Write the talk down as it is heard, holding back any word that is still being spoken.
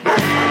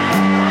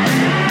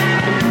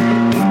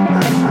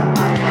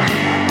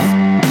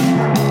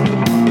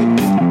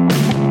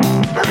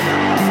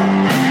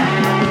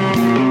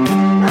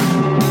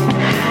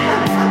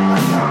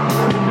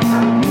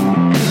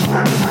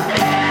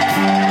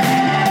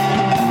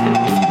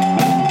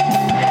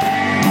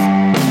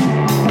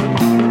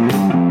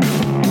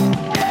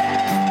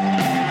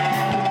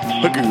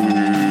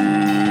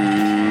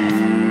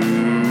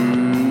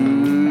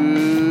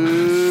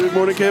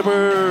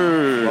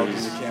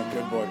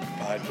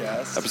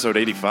podcast. Episode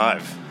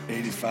 85.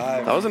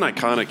 85. That was an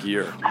iconic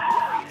year.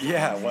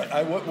 Yeah.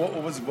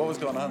 What was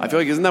going on there? I feel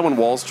like, isn't that when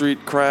Wall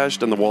Street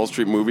crashed and the Wall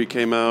Street movie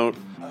came out?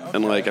 Okay.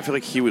 And like, I feel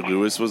like Huey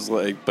Lewis was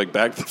like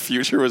Back to the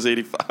Future was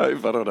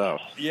 85. I don't know.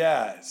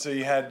 Yeah. So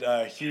you had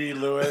Huey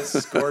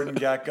Lewis, Gordon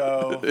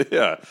Gekko.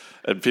 Yeah.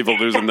 And people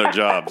losing their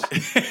jobs.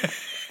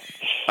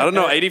 I don't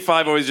know.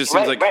 85 always just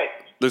seems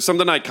there's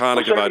something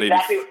iconic about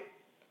 85.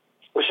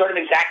 We're sort of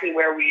exactly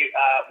where we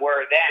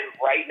were then,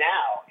 right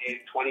now, in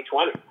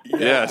 2020.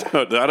 Yeah,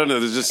 I don't know.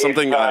 There's just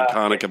something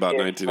iconic about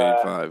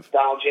 1985.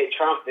 Donald J.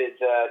 Trump is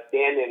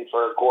standing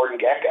for Gordon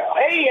Gekko.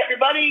 Hey,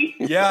 everybody!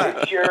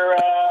 Yeah.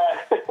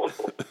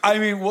 I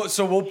mean,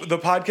 the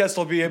podcast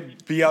will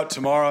be out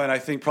tomorrow, and I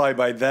think probably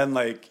by then,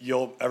 like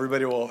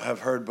everybody will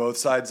have heard both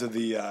sides of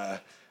the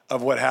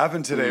of what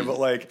happened today. But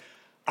like,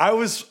 I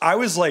was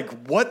like,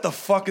 what the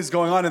fuck is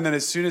going on? And then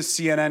as soon as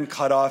CNN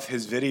cut off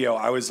his video,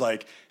 I was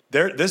like,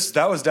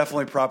 that was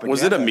definitely propaganda.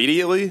 Was it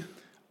immediately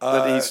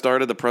that he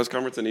started the press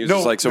conference and he was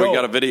just like, we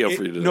got a video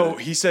for you today? No,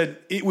 he said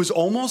it was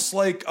almost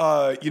like,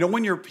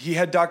 when he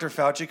had Dr.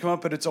 Fauci come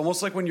up, but it's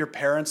almost like when your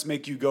parents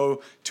make you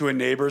go to a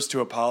neighbor's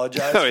to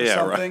apologize for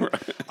something.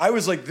 Right. I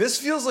was like, this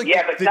feels like...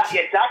 But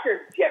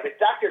Dr.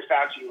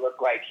 Fauci looked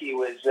like he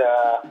was in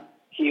a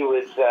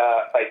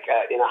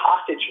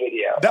hostage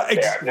video.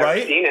 I've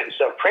never seen him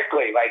so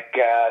prickly,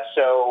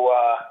 so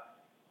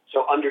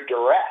under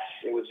duress.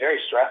 It was very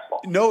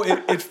stressful. No,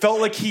 it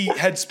felt like he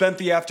had spent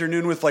the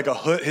afternoon with like a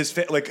hood,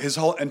 his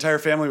whole entire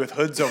family with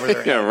hoods over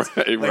their heads.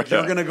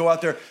 They're going to go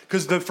out there.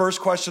 Because the first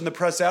question the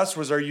press asked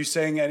was, "Are you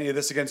saying any of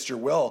this against your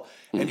will?"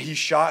 And he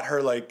shot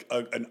her like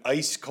an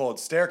ice cold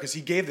stare because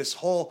he gave this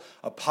whole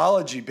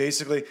apology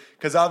basically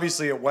because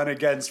obviously it went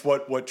against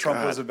what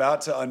Trump was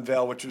about to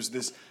unveil, which was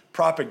this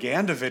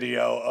propaganda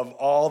video of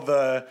all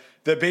that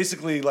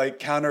basically like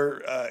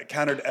countered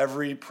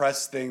every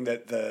press thing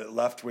that the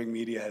left wing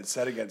media had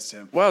said against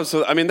him. Wow,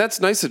 so I mean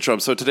that's nice of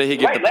Trump. So today he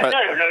gave the press. No.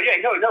 It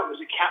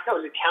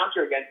was a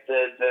counter against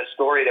the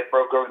story that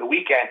broke over the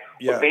weekend.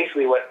 Yeah.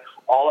 Basically, what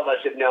all of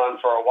us have known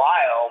for a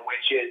while,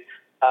 which is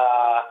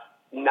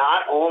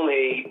not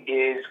only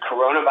is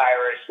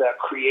coronavirus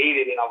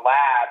created in a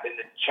lab in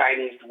the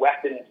Chinese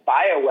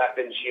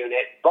bioweapons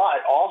unit,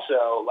 but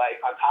also like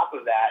on top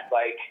of that,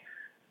 like.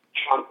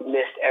 Trump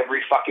missed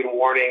every fucking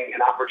warning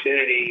and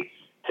opportunity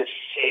to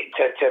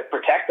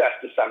protect us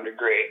to some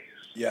degree.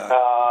 Yeah.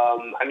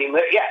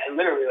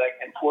 Literally, like,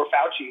 and poor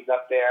Fauci's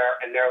up there,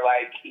 and they're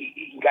like,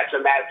 he got so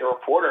mad at the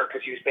reporter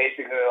because he was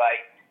basically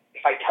like,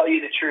 if I tell you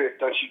the truth,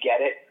 don't you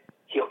get it?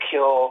 He'll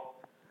kill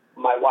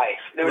my wife.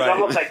 There was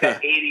almost like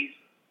that 80s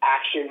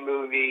action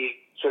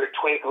movie sort of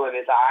twinkle in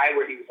his eye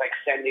where he was like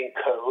sending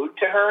code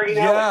to her,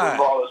 like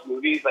all those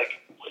movies, like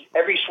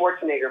every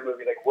Schwarzenegger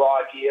movie, like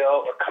Raw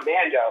Deal or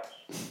Commando,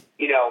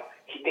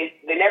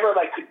 they never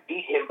like could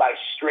beat him by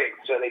strength.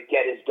 So they'd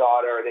get his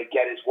daughter or they'd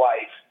get his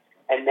wife.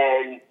 And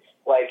then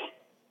like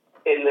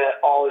in the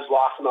all is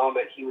lost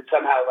moment, he would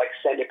somehow like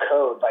send a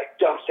code, like,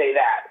 don't say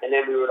that. And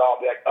then we would all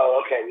be like,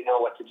 oh, okay, we know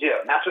what to do.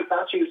 And that's what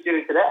Fauci was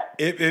doing today.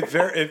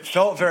 It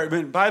felt very, I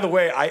mean, by the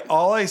way,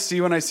 all I see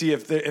when I see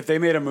if they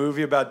made a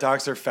movie about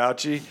Dr.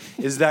 Fauci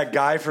is that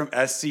guy from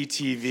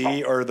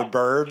SCTV or The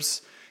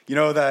Burbs,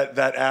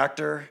 that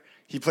actor.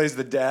 He plays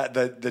the dad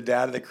of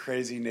the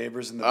crazy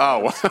neighbors in the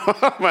oh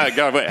my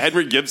God! Wait,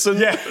 Henry Gibson?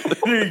 Yeah,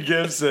 Henry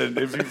Gibson.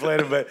 If you played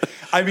him, but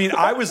I mean,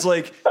 I was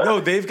like, no,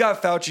 they've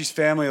got Fauci's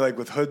family like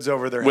with hoods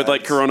over their heads, with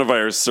like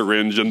coronavirus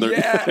syringe in their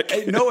neck.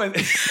 No, and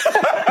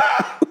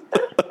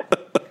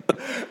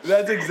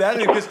that's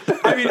exactly because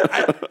I mean,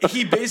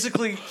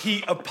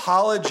 he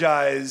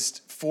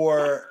apologized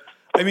for.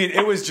 I mean,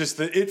 it was just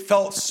it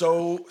felt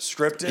so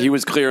scripted. He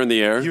was clear in the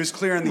air. He was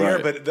clear in the air,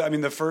 but I mean,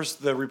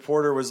 the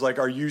reporter was like,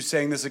 "Are you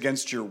saying this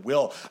against your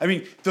will?" I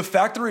mean, the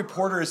fact the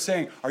reporter is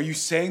saying, "Are you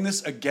saying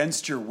this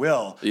against your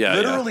will?"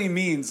 literally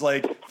means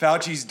like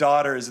Fauci's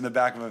daughter is in the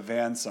back of a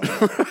van somewhere.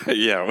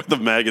 With the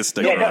MAGA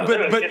sticker. Yeah,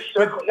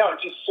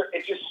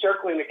 it's just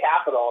circling the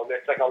Capitol, and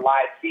it's like a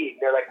live feed.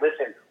 They're like,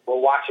 "Listen, we're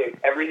watching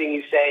everything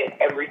you say and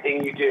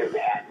everything you do,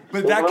 man."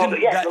 But it's a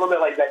little bit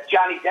like that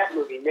Johnny Depp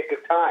movie, Nick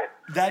of Time.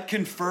 That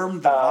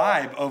confirmed the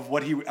vibe of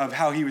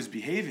how he was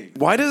behaving.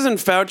 Why doesn't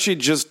Fauci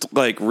just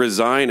like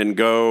resign and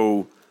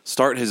go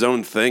start his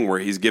own thing where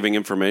he's giving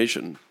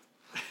information?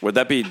 Would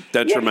that be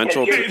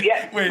detrimental?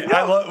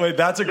 Wait,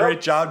 that's a great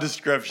job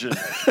description.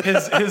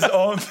 His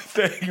own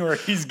thing where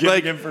he's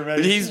giving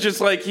information. He's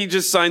just like he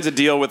just signs a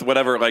deal with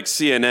whatever, like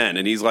CNN,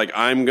 and he's like,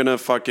 I'm gonna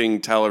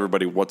fucking tell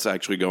everybody what's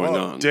actually going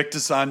on. Dick to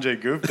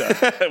Sanjay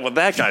Gupta. Well,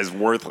 that guy's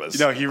worthless.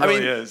 He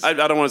really is. I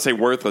don't want to say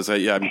worthless.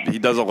 He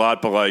does a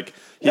lot, but like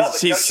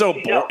he's just so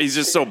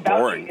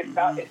boring.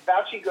 If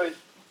Fauci goes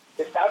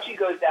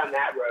down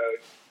that road,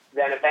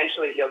 then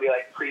eventually he'll be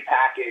like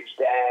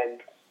prepackaged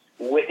and.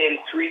 Within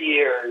 3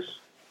 years,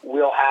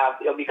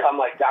 he'll become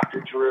like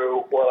Dr. Drew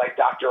or like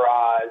Dr.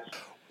 Oz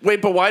Wait,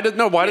 but why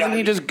doesn't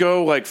he just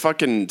go like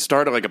fucking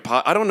start like a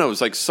pot? I don't know. It's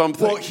like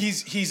something. Well,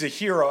 he's a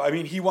hero. I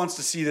mean, he wants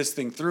to see this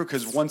thing through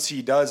because once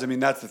he does, I mean,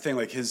 that's the thing.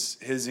 Like his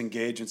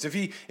engagements.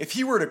 If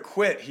he were to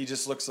quit, he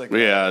just looks like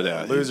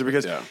a loser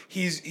because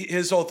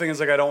his whole thing is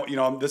like, I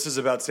don't, this is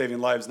about saving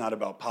lives, not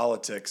about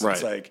politics. Right.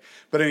 It's like,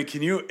 but I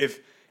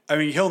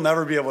mean, he'll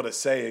never be able to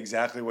say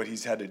exactly what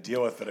he's had to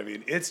deal with. But I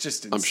mean, it's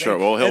just insane. I'm sure.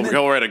 Well,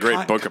 he'll write a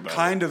great book about it.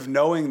 Kind of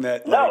knowing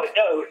that. No,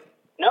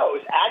 it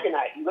was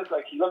agonizing. He looked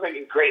like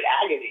in great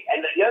agony.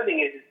 And the other thing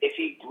is, if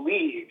he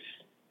leaves,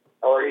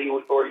 or he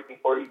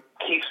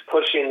keeps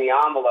pushing the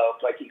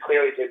envelope, like he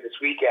clearly did this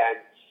weekend,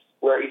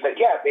 where he's like,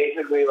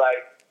 basically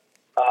like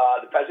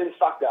the president's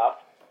fucked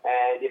up,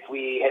 and if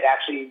we had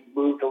actually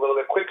moved a little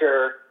bit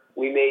quicker,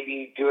 we may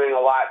be doing a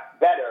lot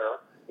better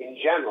in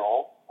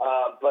general.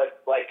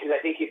 But like, because I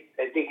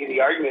think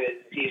the argument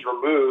is he's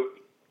removed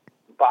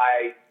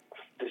by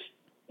this,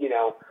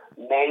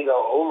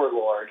 mango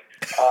overlord.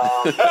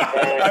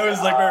 I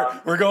was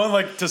like, we're going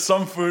like to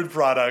some food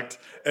product,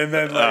 and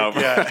then like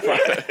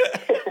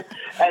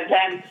and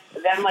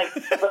then like,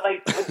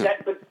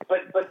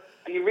 but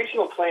the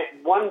original plan.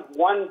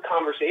 One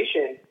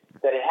conversation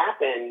that had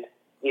happened,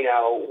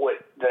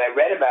 that I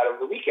read about over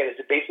the weekend is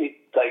that basically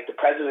like the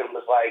president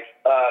was like,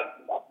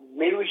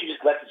 maybe we should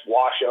just let this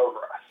wash over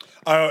us.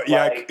 Oh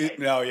yeah, like,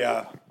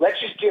 let's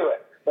just do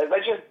it. Like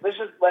let's just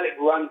let it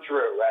run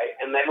through, right?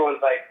 And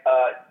everyone's like,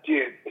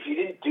 dude, if you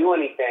didn't do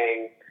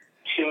anything,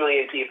 2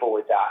 million people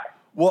would die.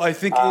 Well, I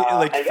think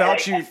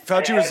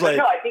Fauci was like,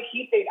 no, I think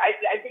he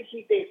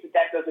thinks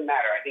that doesn't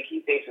matter. I think he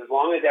thinks as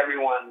long as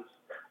everyone's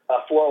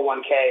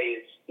 401k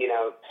is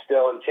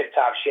still in tip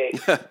top shape,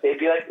 they'd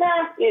be like,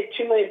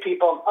 2 million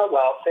people. Oh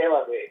well, say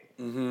la vie.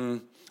 Mm-hmm.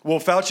 Well,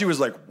 Fauci was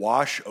like,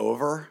 wash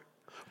over.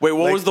 Wait,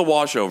 what was the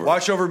washover?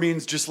 Washover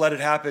means just let it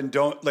happen.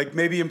 Don't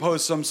maybe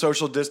impose some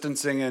social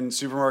distancing in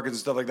supermarkets and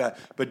stuff like that,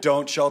 but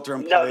don't shelter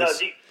in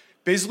place.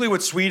 Basically,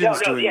 what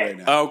Sweden's doing right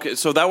now. Oh, okay,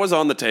 so that was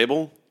on the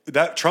table.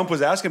 That Trump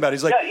was asking about.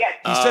 He's like,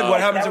 he said, "What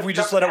happens if we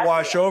just let it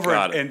wash over?"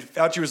 And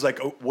Fauci was like,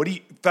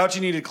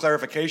 Fauci needed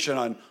clarification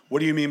on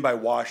what do you mean by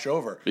wash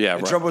over? Yeah,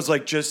 and Trump was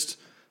like, just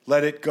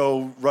let it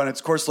go run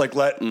its course. Like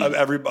let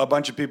a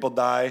bunch of people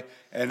die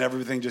and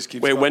everything just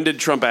keeps. Wait, going. When did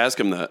Trump ask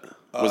him that?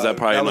 Was that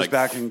probably was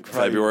back in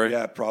February?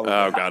 Yeah, probably.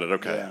 Oh, got it.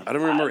 Okay, Yeah. I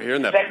don't remember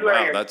hearing that.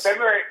 February, wow, that's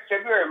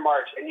February,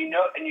 March, and you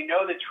know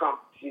that Trump,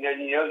 you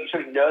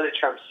sort of know that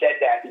Trump said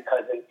that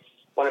because in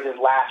one of his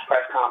last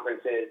press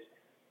conferences,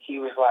 he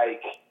was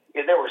like,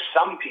 there were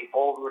some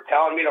people who were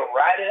telling me to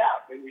ride it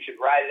out. Maybe we should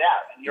ride it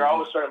out. And you're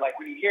always sort of like,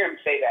 when you hear him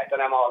say that, then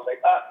I'm always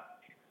like,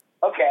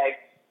 okay,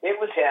 it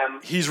was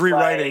him. He's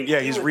rewriting.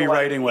 He's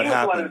rewriting what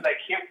happened.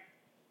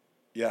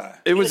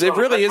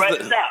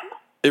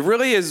 It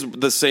really is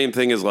the same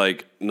thing as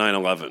like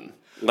 9/11.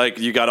 Like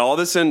you got all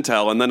this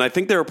intel, and then I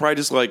think they were probably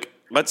just like,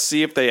 let's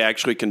see if they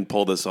actually can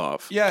pull this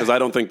off. Yeah, because I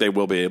don't think they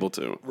will be able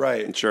to.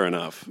 Right. And sure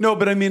enough. No,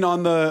 but I mean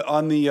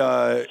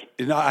I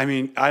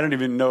don't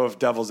even know if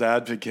devil's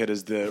advocate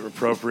is the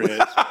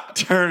appropriate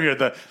term here.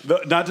 The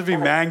not to be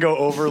mango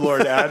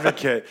overlord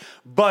advocate,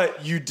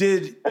 but you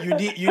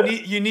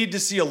need to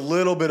see a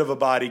little bit of a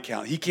body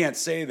count. He can't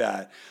say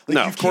that. Like,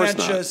 no, of course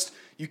not.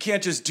 You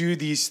can't just do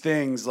these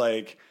things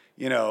like,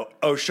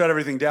 shut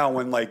everything down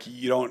when like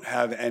you don't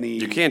have any.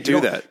 You can't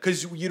do that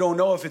because you don't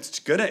know if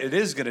it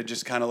is gonna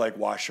just kind of like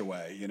wash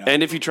away.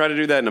 And if you try to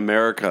do that in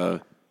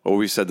America,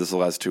 we've said this the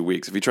last 2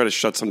 weeks. If you try to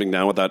shut something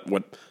down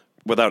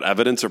without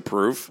evidence or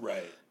proof,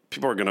 right?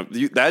 People are gonna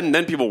and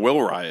then people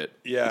will riot.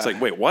 Yeah, it's like,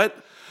 wait, what?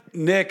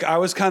 Nick, I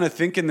was kind of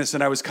thinking this,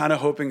 and I was kind of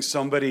hoping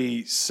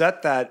somebody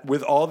set that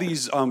with all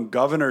these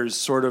governors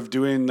sort of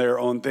doing their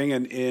own thing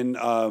and in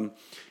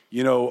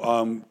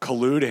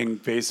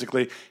colluding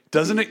basically.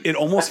 Doesn't it? It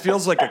almost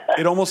feels like a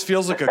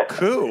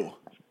coup.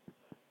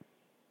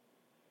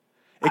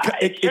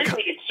 It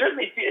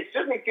certainly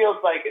feels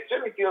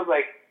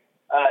like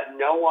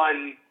no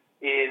one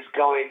is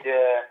going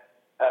to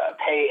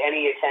pay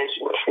any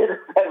attention to the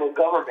federal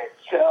government.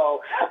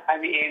 So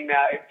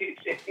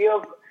it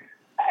feels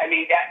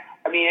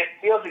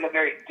like a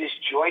very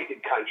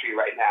disjointed country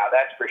right now.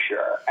 That's for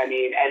sure. And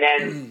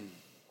then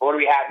what do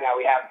we have now?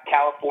 We have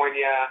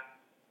California,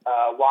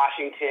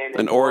 Washington,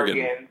 and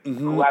Oregon,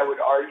 who I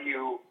would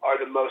argue are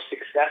the most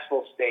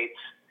successful states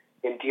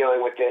in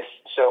dealing with this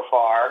so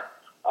far,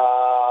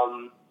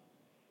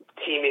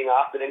 teaming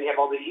up, and then you have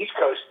all the East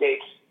Coast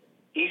states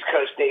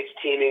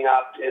teaming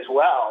up as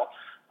well.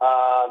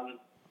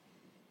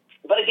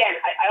 But again,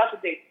 I also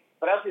think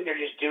they're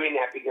just doing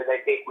that because I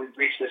think we've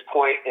reached this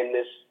point in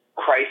this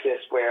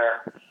crisis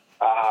where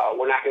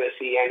we're not going to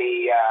see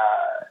any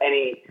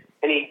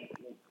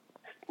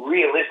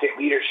realistic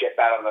leadership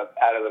out of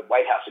the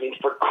White House. I mean,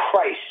 for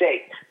Christ's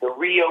sake, the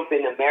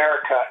Reopen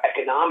America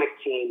economic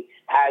team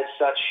has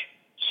such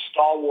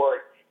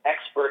stalwart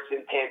experts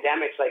in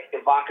pandemics like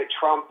Ivanka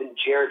Trump and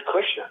Jared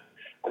Kushner.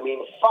 I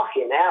mean,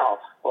 fucking hell.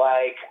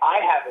 Like, I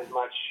have as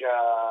much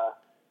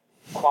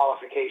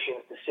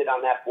qualifications to sit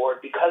on that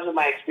board because of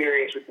my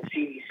experience with the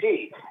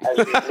CDC, as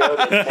we've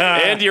noticed.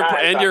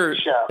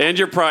 and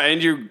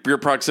your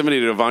proximity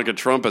to Ivanka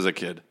Trump as a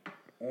kid.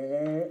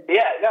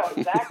 Yeah, no,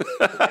 exactly.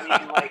 I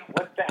mean, like,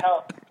 what the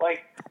hell?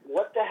 Like,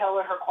 what the hell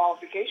are her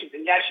qualifications?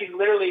 And now she's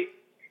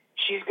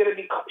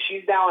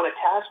now on a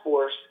task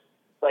force,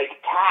 like,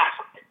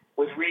 tasked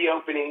with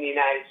reopening the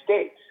United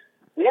States.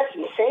 I mean, that's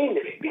insane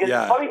to me. Because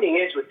the funny thing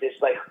is with this,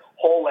 like,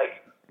 whole,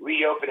 like,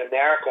 reopen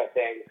America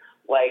thing,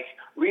 like,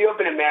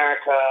 reopen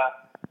America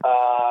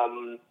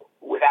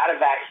without a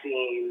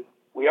vaccine,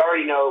 we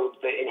already know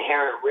the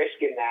inherent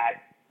risk in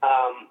that.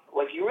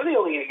 Like, you're really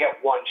only going to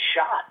get one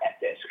shot at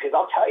this. Because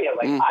I'll tell you,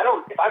 like, if I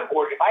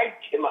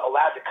am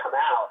allowed to come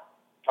out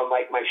from,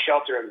 like, my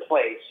shelter in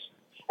place,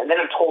 and then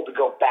I'm told to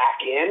go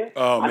back in.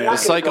 Oh, man. The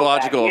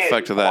psychological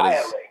effect of that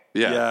is.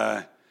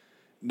 Yeah.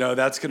 No,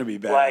 that's going to be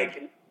bad.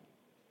 Like,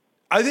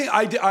 I think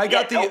I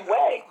got no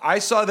way. I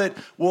saw that.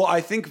 Well, I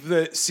think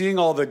that seeing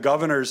all the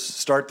governors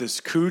start this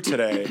coup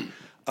today,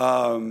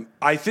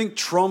 I think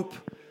Trump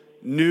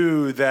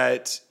knew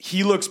that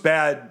he looks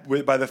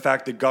bad by the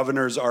fact that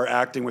governors are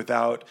acting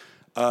without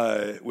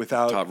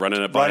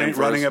running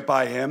it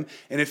by him.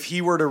 And if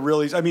he were to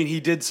really, I mean, he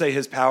did say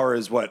his power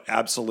is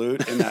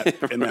absolute in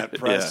that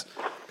press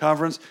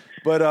conference.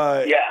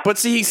 But but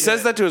see, he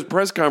says that to his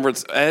press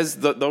conference as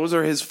those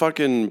are his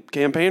fucking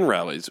campaign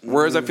rallies.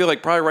 Whereas I feel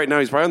like probably right now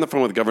he's probably on the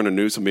phone with Governor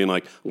Newsom, being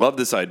like, "Love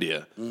this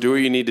idea. Do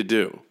what you need to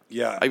do."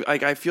 Yeah,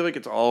 I feel like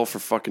it's all for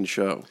fucking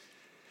show.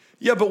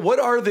 Yeah, but what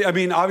are they? I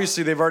mean,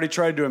 obviously they've already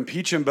tried to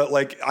impeach him, but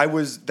like that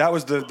was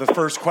the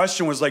first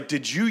question was like,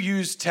 did you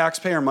use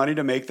taxpayer money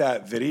to make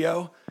that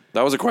video?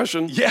 That was a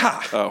question?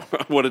 Yeah. Oh,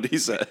 what did he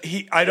say?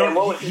 I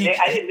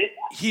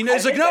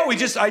knows like, no, I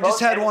just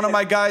had one of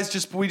my guys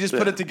we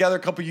put it together, a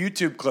couple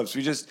YouTube clips.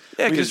 We just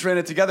ran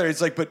it together. It's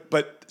like,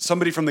 but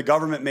somebody from the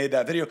government made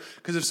that video.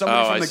 Because if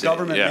somebody from the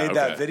government made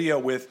that video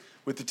with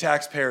the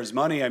taxpayers'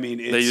 money, I mean,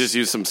 they just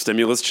used some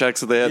stimulus checks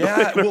that they had.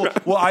 Yeah,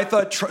 well, I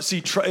thought,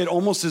 it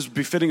almost is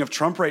befitting of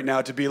Trump right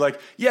now to be like,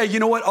 yeah, you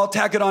know what? I'll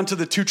tack it on to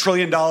the $2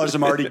 trillion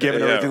I'm already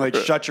giving everything. Like,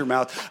 shut your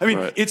mouth. I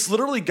mean, it's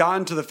literally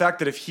gotten to the fact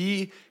that if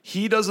he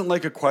doesn't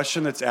like a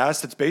question that's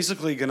asked, it's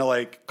basically going to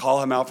like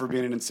call him out for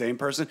being an insane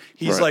person.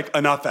 He's like,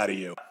 enough out of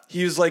you.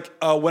 He was like,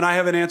 when I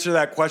have an answer to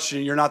that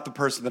question, you're not the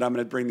person that I'm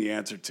going to bring the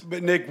answer to.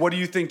 But Nick, what do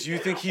you think? Do you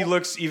think he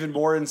looks even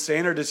more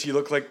insane, or does he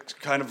look like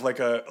kind of like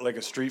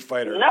a street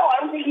fighter? No, I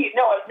don't think he.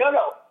 No.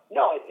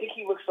 I think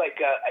he looks like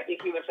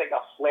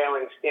a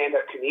flailing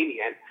stand-up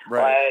comedian.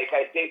 Right.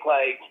 I think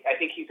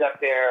he's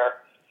up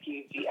there.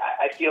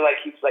 I feel like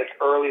he's like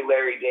early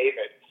Larry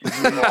David,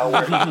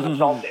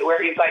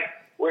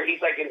 where he's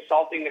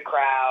insulting the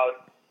crowd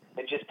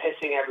and just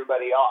pissing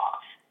everybody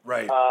off.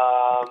 Right.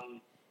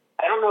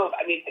 I don't know.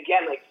 I mean,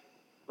 again,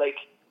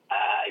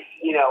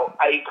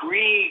 I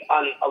agree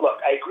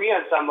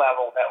on some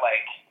level that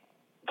like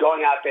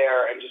going out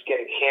there and just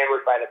getting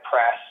hammered by the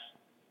press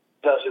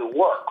doesn't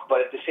work.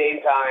 But at the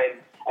same time,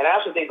 and I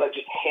also think like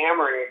just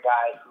hammering a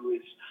guy who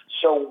is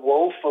so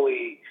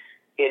woefully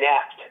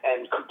inept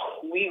and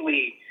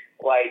completely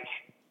like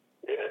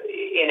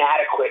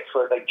inadequate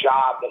for the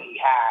job that he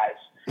has,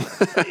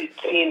 it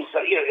seems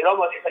it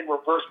almost it's like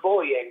reverse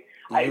bullying.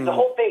 The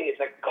whole thing is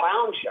like a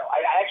clown show.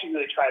 I actually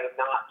really try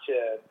not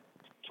to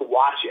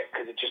watch it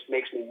because it just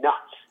makes me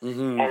nuts.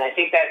 And I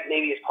think that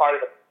maybe is part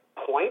of the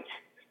point,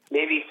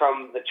 maybe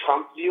from the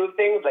Trump view of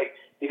things, like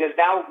because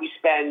now we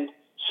spend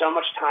so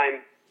much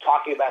time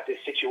talking about this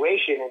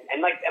situation,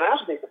 and I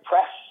also think the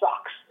press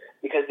sucks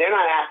because they're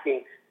not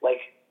asking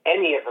like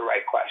any of the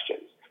right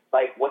questions.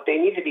 Like what they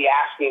need to be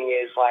asking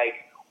is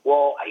like,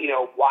 well,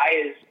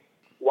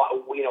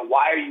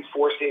 why are you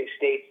forcing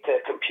states to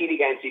compete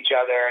against each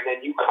other, and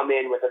then you come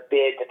in with a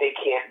bid that they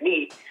can't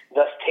meet,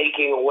 thus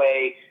taking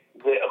away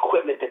the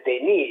equipment that they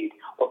need?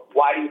 Or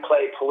why do you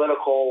play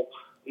political,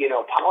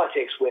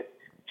 politics with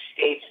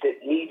states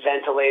that need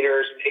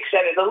ventilators, et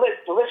cetera?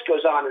 The list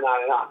goes on and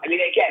on and on. I mean,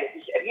 again,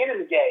 at the end of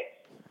the day,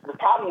 the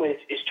problem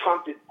is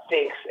Trump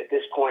thinks at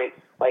this point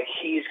like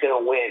he's going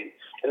to win.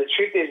 And the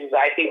truth is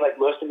I think like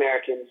most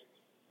Americans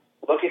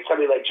look at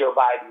somebody like Joe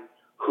Biden,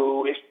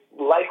 who is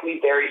likely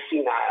very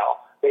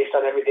senile based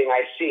on everything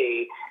I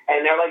see,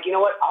 and they're like, you know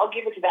what, I'll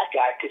give it to that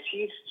guy because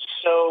he's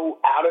so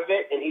out of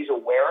it and he's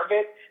aware of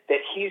it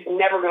that he's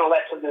never going to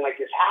let something like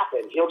this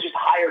happen. He'll just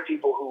hire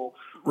people who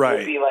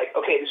will be like,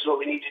 okay, this is what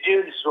we need to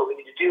do, this is what we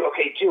need to do,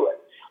 okay, do it.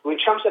 When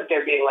Trump's up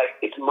there being like,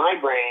 it's my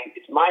brain,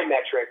 it's my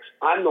metrics,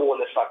 I'm the one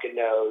that fucking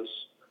knows,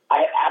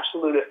 I have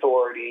absolute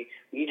authority.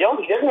 He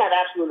doesn't have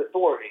absolute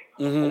authority.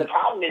 And the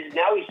problem is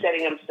now he's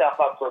setting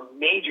himself up for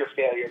major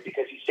failure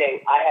because he's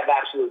saying, I have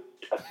absolute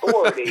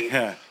authority.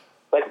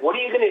 Like, what are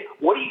you gonna do?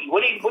 What are you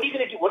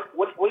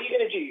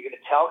gonna do? You're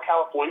gonna tell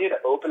California to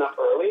open up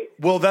early?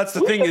 Well, that's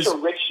the thing is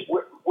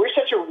we're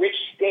such a rich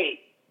state.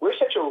 We're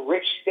such a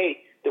rich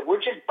state that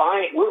we're just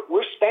buying.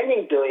 We're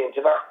spending billions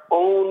of our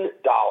own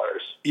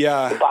dollars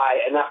to buy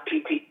enough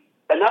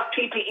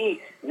PPE,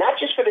 not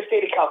just for the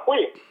state of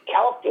California.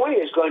 California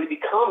is going to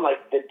become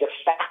like the de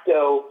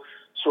facto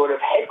sort of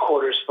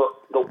headquarters for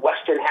the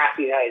western half of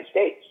the United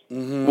States.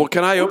 Mm-hmm. Well,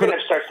 can I open? We're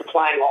going to start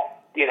supplying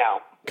all,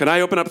 Can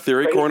I open up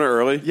Theory Corner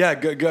early? Yeah,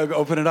 go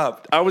open it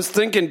up. I was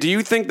thinking, do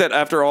you think that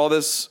after all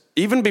this,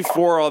 even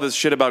before all this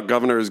shit about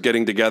governors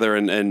getting together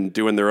and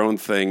doing their own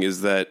thing,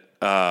 is that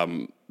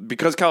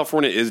because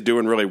California is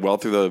doing really well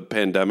through the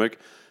pandemic,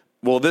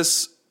 will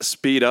this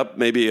speed up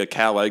maybe a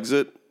Cal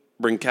exit?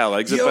 Bring Cal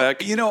exit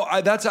back?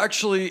 That's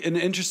actually an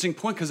interesting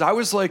point because I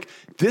was like,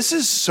 this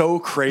is so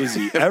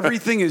crazy.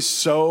 Everything is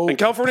so And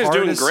California is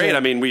doing partisan. great. I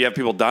mean, we have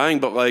people dying,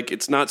 but like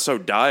it's not so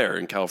dire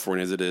in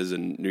California as it is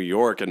in New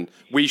York, and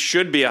we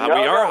should be we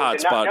are a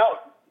hot spot.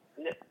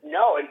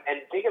 No, and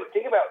think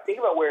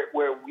about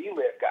where we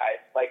live, guys.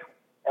 Like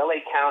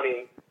LA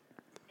County,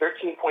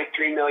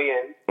 13.3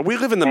 million. We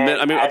live in the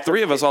middle. I mean,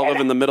 three of us all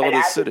live in the middle of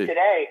the city.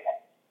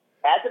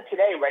 As of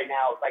today, right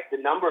now, like the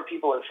number of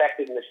people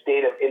infected in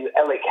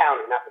LA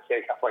County, not the state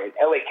of California,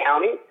 LA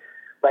County,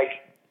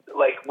 like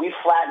we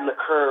flattened the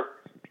curve.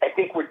 I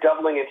think we're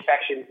doubling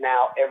infections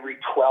now every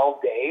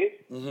 12 days.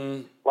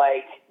 Mm-hmm.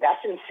 Like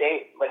that's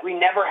insane. Like we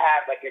never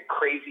had like a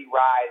crazy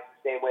rise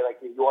the same way like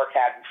New York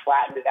had. We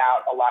flattened it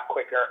out a lot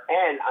quicker.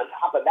 And on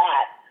top of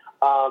that,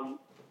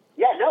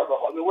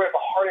 we're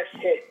the hardest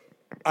hit.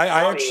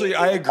 I agree.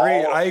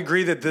 I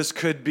agree that this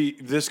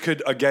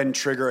could again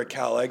trigger a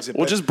Cal exit.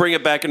 We'll just bring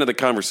it back into the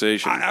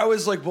conversation. I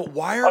was like, but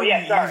why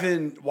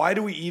why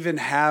do we even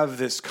have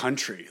this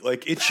country?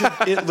 Like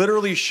it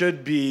literally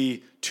should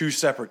be two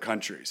separate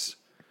countries.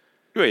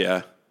 Oh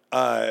yeah.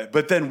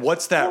 But then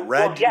what's that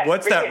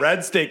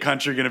red state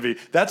country going to be?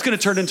 That's going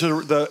to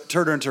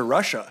turn into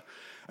Russia.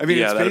 I mean,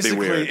 it's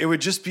basically it would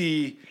just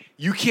be.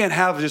 You can't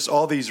have just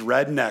all these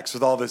rednecks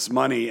with all this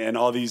money and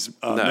all these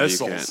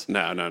missiles. No.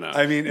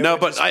 I mean,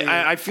 but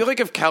I feel like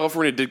if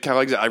California did Cal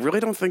exit, I really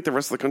don't think the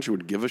rest of the country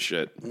would give a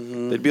shit.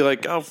 Mm-hmm. They'd be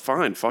like, "Oh,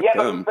 fine, fuck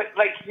them." But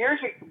years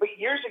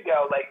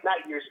ago,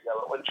 not years ago,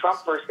 but when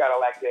Trump first got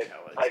elected,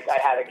 like I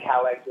had a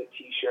Cal exit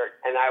T-shirt,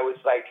 and I was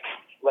like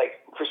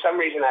for some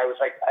reason, I was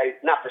like,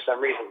 not for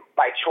some reason,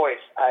 by choice,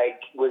 I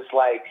was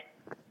like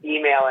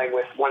emailing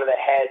with one of the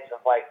heads of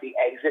like the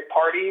exit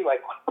party,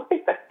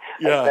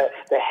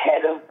 the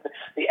head of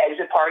the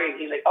exit party, and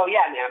he's like, "Oh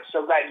yeah, man, I'm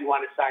so glad you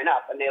want to sign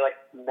up." And they like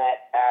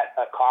met at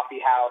a coffee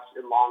house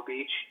in Long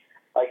Beach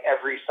like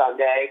every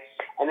Sunday,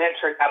 and then it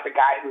turned out the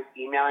guy who was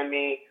emailing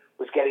me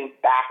was getting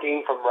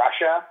backing from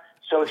Russia.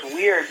 So it's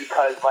weird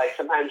because like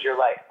sometimes you're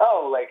like,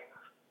 oh, like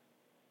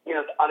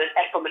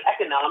from an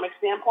economic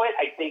standpoint,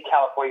 I think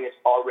California's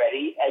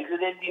already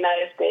exited the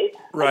United States,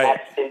 right?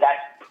 And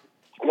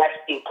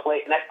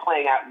that's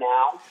playing out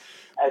now,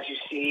 as you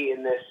see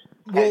in this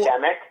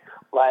pandemic.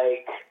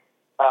 Like,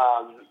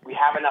 we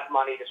have enough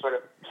money to sort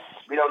of.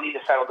 We don't need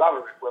the federal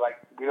government. We're like,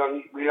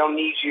 we don't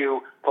need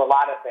you for a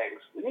lot of things.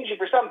 We need you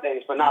for some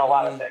things, but not a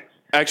lot of things.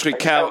 Actually, the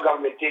federal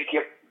government did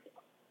give.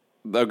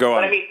 Go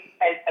on. But I mean,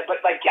 but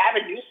like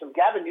Gavin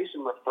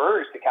Newsom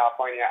refers to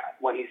California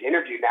when he's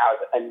interviewed now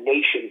as a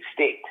nation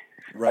state.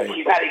 Right. Like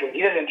he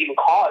doesn't even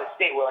call it a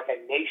state. We're like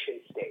a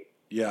nation state.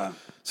 Yeah.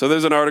 So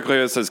there's an article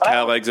here that says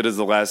Cal exit is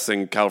the last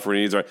thing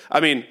California needs. I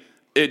mean,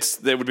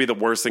 that would be the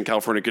worst thing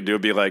California could do.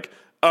 Would be like,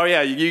 oh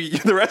yeah,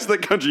 the rest of the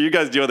country, you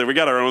guys deal with it. We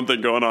got our own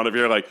thing going on. If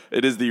you're like,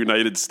 it is the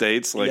United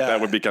States, like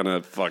that would be kind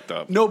of fucked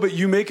up. No, but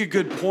you make a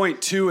good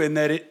point too, in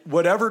that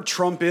whatever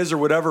Trump is or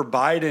whatever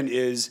Biden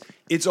is,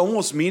 it's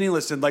almost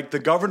meaningless. And like the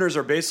governors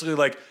are basically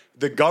like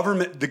the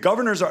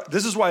governors are.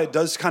 This is why it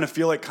does kind of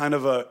feel like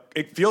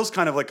it feels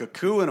kind of like a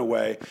coup in a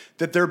way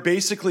that they're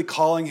basically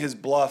calling his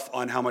bluff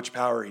on how much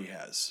power he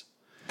has.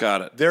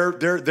 Got it.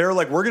 They're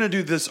like, we're going to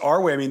do this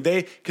our way. I mean,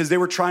 because they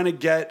were trying to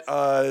get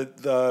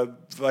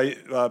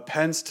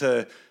Pence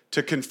to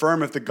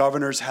confirm if the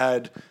governors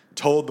had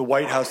told the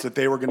White House that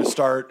they were going to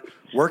start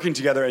working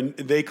together, and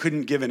they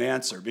couldn't give an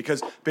answer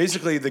because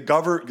basically the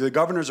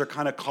governors are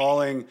kind of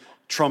calling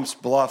Trump's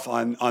bluff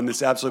on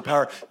this absolute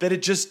power that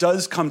it just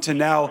does come to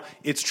now.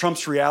 It's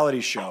Trump's reality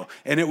show,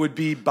 and it would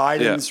be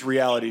Biden's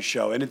reality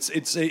show, and it's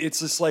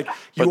just like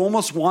you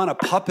almost want a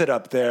puppet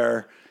up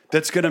there.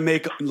 That's going to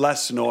make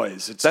less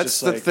noise. That's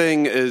the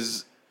thing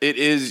is,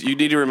 you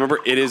need to remember,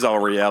 it is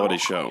our reality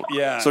show.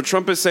 Yeah. So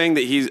Trump is saying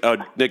that he's,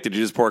 Nick, did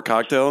you just pour a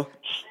cocktail?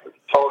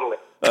 Totally.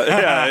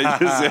 I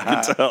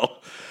can tell.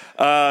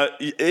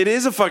 It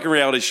is a fucking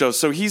reality show.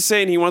 So he's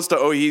saying he wants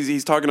to,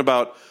 he's talking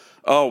about,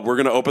 we're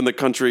going to open the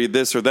country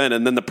this or then.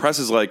 And then the press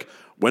is like,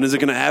 when is it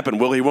going to happen?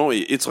 Will he, won't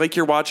he? It's like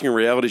you're watching a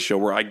reality show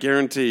where I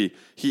guarantee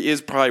he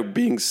is probably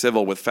being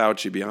civil with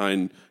Fauci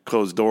behind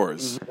closed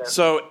doors. Mm-hmm.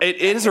 So it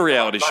is a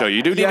reality show.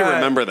 You do need to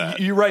remember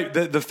that. You're right.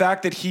 The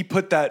fact that he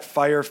put that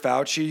Fire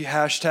Fauci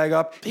hashtag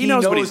up, he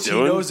knows what he's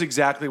doing. He knows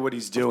exactly what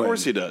he's doing. Of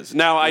course he does.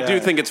 Now, I do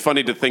think it's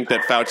funny to think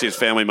that Fauci's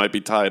family might be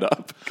tied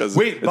up.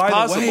 Wait,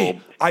 by the way,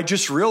 I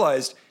just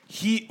realized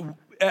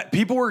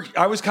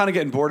I was kind of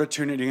getting bored of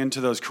tuning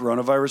into those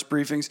coronavirus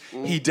briefings.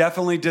 He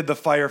definitely did the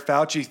Fire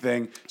Fauci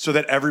thing so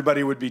that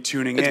everybody would be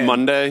tuning in. It's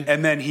Monday.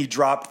 And then he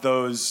dropped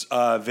those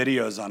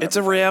videos on it. It's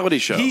a reality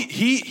show.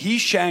 He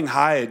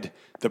shanghaied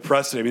the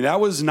press. I mean, that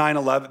was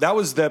 9/11. That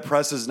was the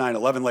press's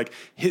 9/11. Like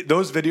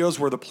those videos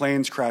were the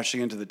planes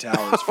crashing into the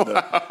towers for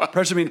the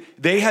press. I mean,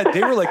 they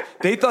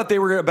thought they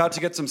were about to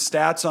get some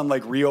stats on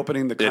like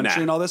reopening the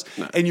country and all this.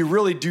 And you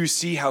really do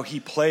see how he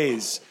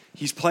plays.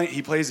 He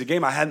plays the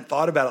game. I hadn't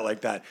thought about it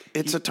like that.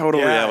 It's a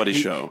total reality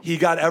show. He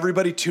got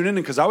everybody tuning in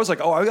because I was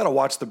like, oh, I got to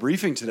watch the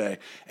briefing today,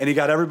 and he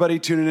got everybody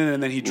tuning in,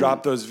 and then he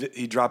dropped those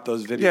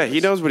videos. Yeah, he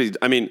knows what he's.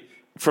 I mean,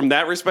 from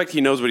that respect,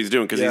 he knows what he's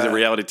doing because he's a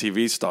reality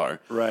TV star.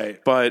 Right.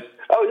 But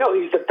no,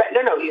 he's the best.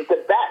 No, he's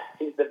the best.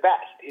 He's the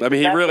best. I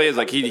mean, he really is.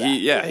 Like he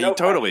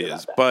totally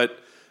is. But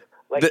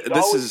like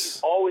he's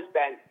always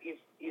been.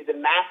 He's a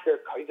master.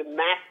 He's a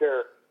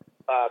master.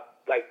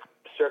 Like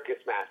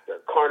circus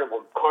master,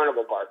 carnival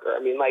barker. I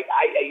mean, like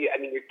I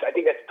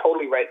think that's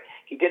totally right.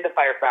 He did the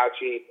Fire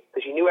Fauci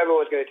because he knew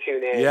everyone was going to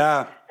tune in.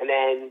 Yeah. And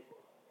then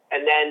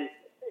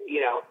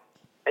you know,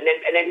 and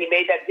then he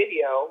made that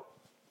video.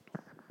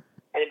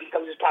 And it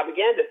becomes this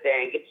propaganda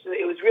thing. It's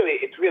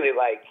really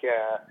like it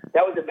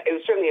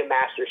was certainly a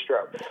master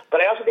stroke.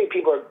 But I also think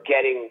people are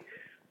getting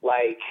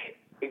like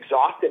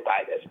exhausted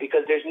by this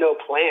because there's no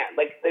plan.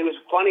 Like it was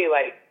funny,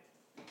 like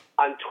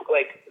on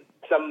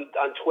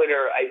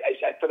Twitter.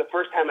 I for the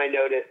first time I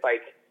noticed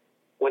like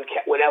when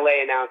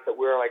LA announced that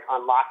we were like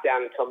on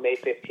lockdown until May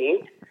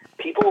 15th.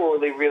 People were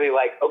really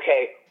like,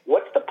 okay,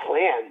 what's the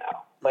plan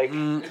though? Like,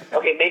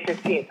 okay, May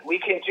 15th, we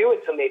can do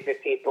it till May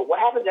 15th, but what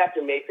happens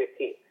after May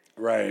 15th?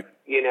 Right.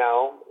 You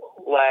know,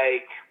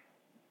 like,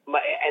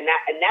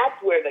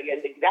 that's where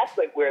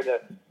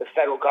the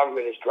federal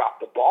government has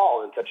dropped the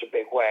ball in such a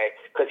big way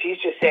because he's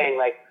just saying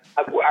like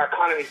our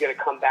economy is going to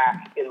come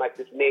back in like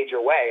this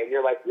major way, and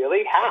you're like,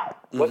 really? How?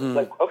 What's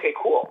like? Okay,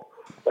 cool.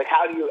 Like,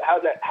 how do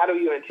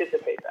you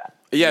anticipate that?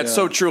 Yeah, it's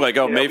so true. Like,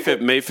 May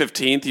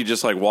 15th, you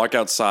just like walk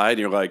outside and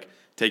you're like,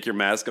 take your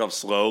mask off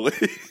slowly.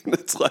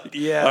 It's like,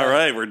 all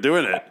right, we're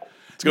doing it.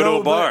 Let's go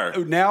to a bar.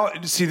 Now,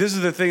 see, this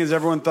is the thing: is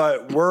everyone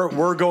thought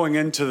we're going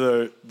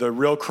into the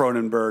real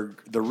Cronenberg,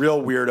 the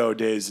real weirdo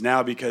days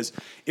now because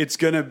it's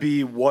going to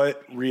be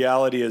what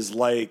reality is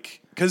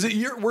like. Because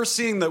we are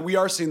seeing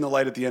the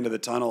light at the end of the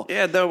tunnel.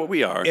 Yeah, though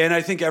we are, and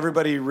I think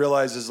everybody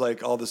realizes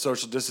like all the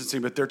social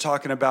distancing, but they're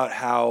talking about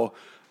how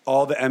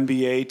all the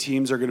NBA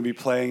teams are going to be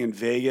playing in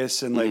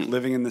Vegas and like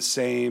living in the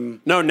same.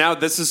 No, now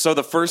this is so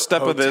the first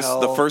step of this.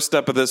 The first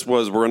step of this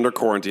was we're under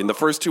quarantine. The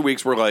first 2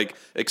 weeks were like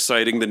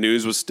exciting. The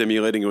news was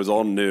stimulating. It was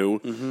all new.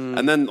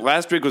 And then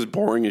last week was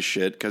boring as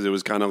shit because it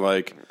was kind of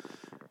like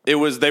they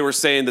were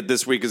saying that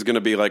this week is going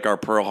to be like our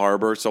Pearl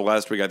Harbor. So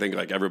last week I think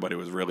like everybody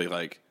was really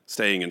like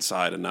staying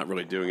inside and not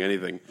really doing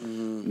anything.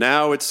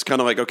 Now it's kind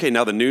of like okay,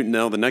 now the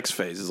next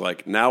phase is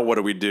like now what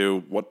do we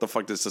do? What the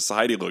fuck does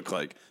society look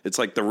like? It's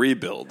like the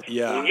rebuild.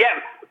 Yeah,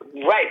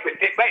 right. But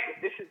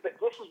this is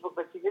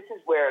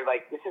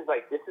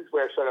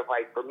where sort of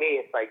like for me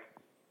it's like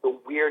the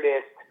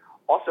weirdest,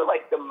 also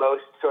like the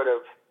most sort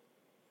of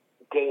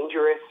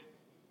dangerous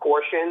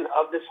portion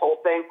of this whole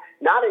thing.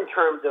 Not in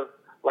terms of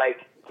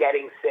like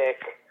getting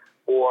sick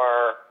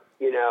or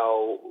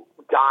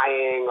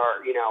dying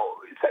or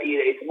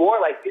it's more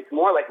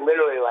like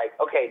literally like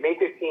okay, May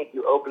 15th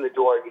you open the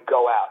door and you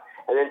go out,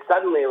 and then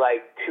suddenly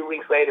like 2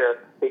 weeks later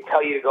they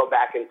tell you to go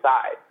back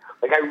inside.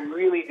 Like I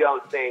really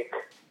don't think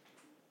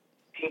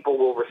people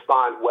will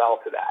respond well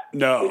to that.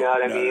 No, you know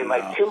what I mean? No.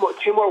 Like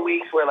two more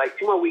weeks where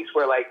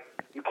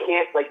you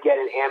can't like get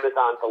an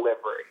Amazon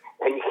delivery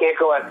and you can't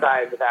go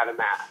outside without a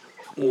mask.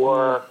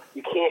 Or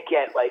you can't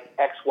get like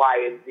X,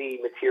 Y, and Z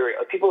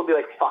material. People will be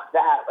like, "Fuck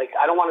that!" Like,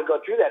 I don't want to go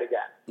through that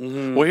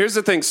again. Well, here's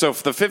the thing. So,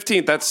 for the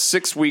 15th, that's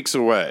 6 weeks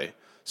away.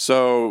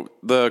 So,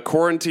 the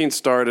quarantine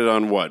started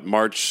on what?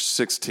 March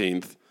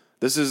 16th.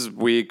 This is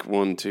week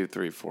 1, 2,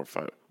 3, 4,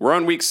 5. We're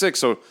on week 6.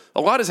 So,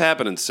 a lot has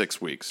happened in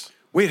 6 weeks.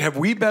 Wait, have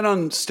we been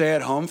on stay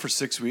at home for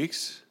 6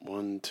 weeks?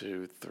 1,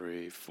 2,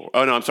 3, 4.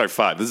 Oh no, I'm sorry,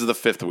 5. This is the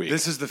 5th week.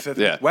 This is the 5th.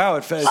 Yeah. Week. Wow,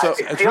 it's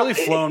really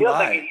flown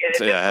by.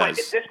 At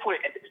this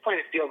point,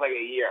 it feels like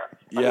a year.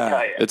 Let me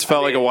tell you. It's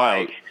felt like a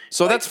while.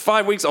 So that's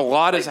 5 weeks. A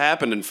lot has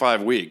happened in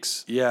 5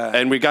 weeks. Yeah.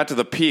 And we got to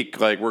the peak.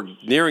 Like, we're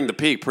nearing the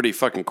peak pretty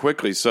fucking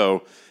quickly.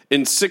 So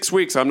in 6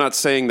 weeks, I'm not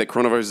saying that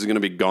coronavirus is going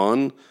to be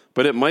gone,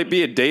 but it might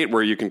be a date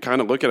where you can kind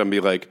of look at it and be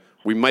like,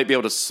 we might be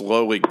able to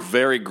slowly,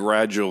 very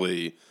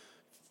gradually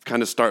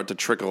kind of start to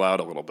trickle out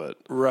a little bit.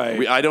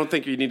 Right. I don't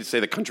think you need to say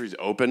the country's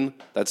open.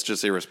 That's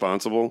just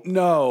irresponsible.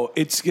 No,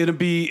 it's going to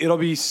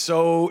be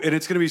so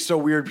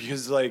weird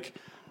because like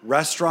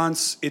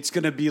restaurants, it's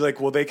going to be like,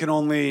 well,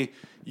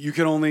 you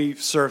can only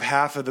serve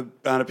half of the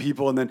amount of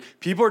people. And then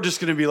people are just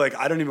going to be like,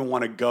 I don't even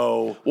want to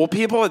go. Well,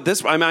 people at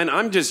this,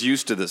 I'm just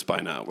used to this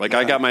by now. Like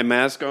I got my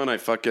mask on.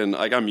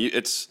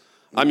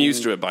 I'm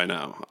used to it by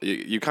now.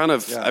 You kind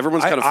of,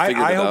 everyone's kind of figured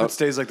it out. I hope it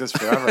stays like this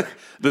forever.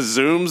 The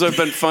Zooms have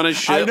been fun as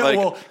shit. I know.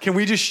 Well, can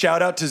we just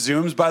shout out to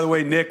Zooms? By the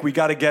way, Nick, we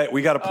got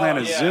to plan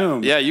a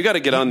Zoom. Yeah, you got to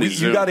get on these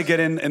Zooms. You got to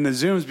get in the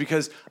Zooms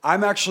because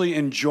I'm actually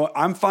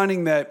I'm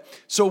finding that,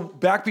 so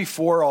back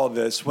before all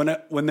this, when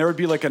there would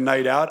be like a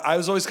night out, I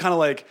was always kind of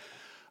like,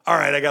 all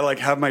right, I got to like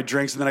have my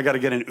drinks and then I got to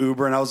get an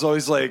Uber. And I was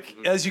always like,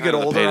 as you get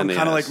older, I'm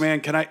kind of like,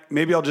 man,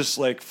 maybe I'll just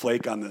like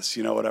flake on this,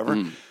 whatever.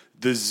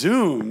 The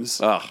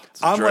Zooms,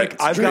 I'm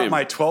like, I've got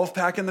my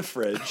 12-pack in the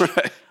fridge.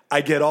 Right. I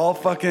get all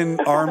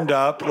fucking armed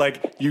up.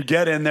 Like you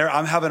get in there,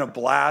 I'm having a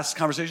blast,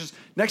 conversations.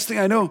 Next thing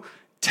I know,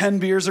 10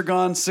 beers are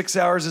gone, 6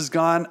 hours is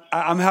gone.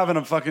 I'm having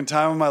a fucking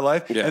time of my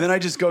life. Yeah. And then I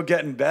just go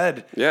get in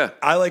bed. Yeah.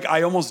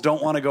 I almost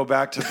don't want to go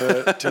back to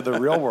the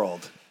real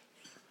world.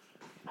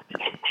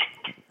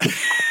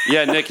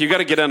 Yeah, Nick, you got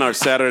to get on our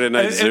Saturday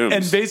night Zooms.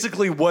 And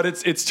basically what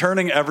it's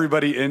turning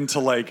everybody into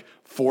like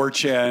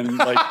 4chan,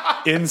 like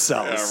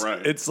incels. Yeah,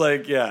 right. It's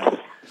like, yeah.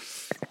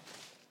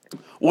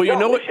 Well, you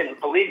know what? Listen,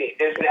 believe me,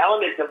 there's an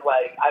element of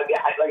like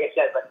I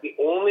said, like the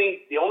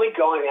only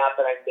going out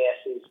that I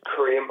miss is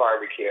Korean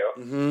barbecue.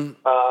 Mm-hmm.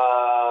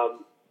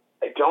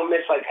 I don't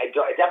miss I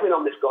definitely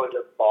don't miss going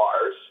to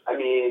bars. I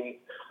mean,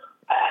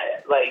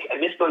 I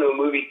miss going to a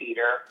movie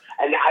theater,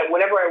 and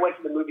whenever I went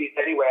to the movies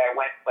anyway, I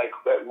went like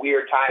at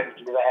weird times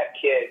because I had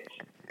kids,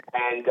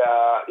 and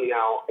I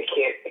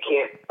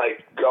can't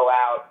like go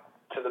out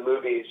to the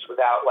movies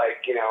without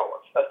like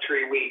a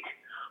 3-week.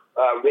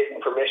 Written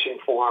permission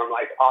form,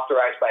 like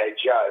authorized by a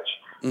judge.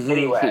 Mm-hmm.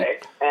 Anyway,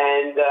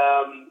 and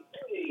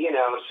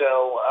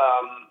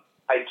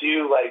I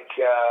do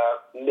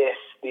miss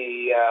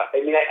the.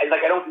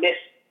 I don't miss.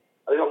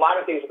 There's a lot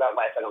of things about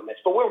life I don't miss,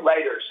 but we're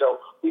writers, so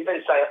we've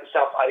been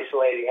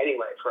self-isolating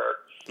anyway for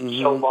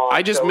so long.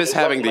 I just miss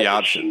having the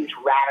option. Huge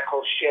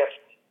radical shift.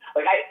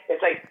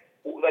 It's like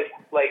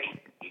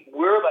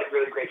we're like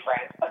really great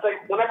friends. It's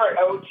like whenever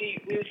we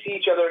would see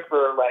each other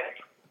for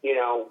like.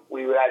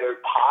 We would either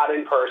pod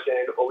in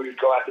person or we would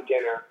go out to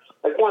dinner,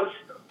 like once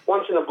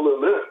in a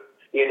blue moon,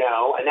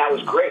 and that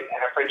was great,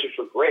 and our friendships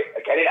were great.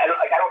 Like I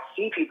don't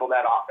see people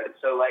that often,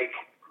 so like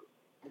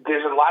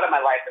there's a lot of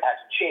my life that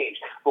hasn't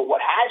changed. But what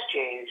has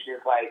changed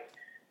is like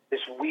this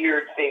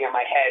weird thing in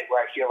my head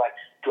where I feel like,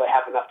 do I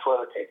have enough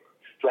toilet paper?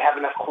 Do I have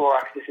enough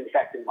Clorox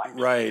disinfectant wipes?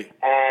 Right.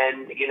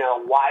 And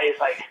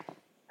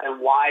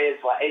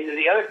and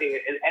the other thing,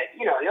 and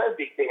the other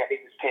big thing I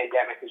think this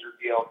pandemic has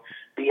revealed,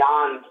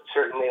 beyond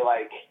certainly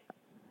like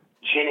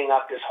ginning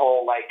up this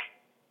whole like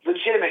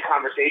legitimate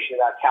conversation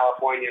about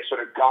California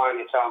sort of going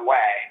its own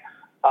way,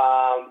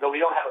 though we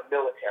don't have a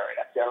military.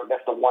 That's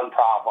the one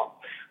problem.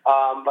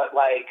 But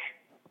like,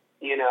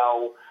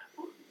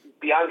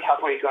 beyond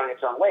California going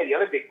its own way, the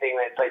other big thing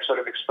that's like sort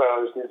of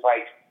exposed is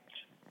like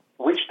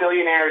which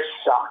billionaires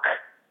suck,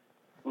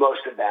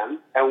 most of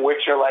them, and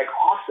which are like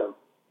awesome.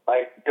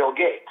 Like Bill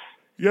Gates.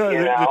 Yeah,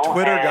 the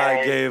Twitter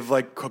guy gave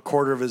like a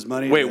quarter of his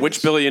money. Wait,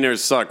 which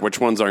billionaires suck? Which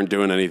ones aren't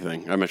doing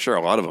anything? I'm sure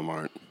a lot of them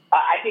aren't.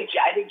 I think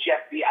Jeff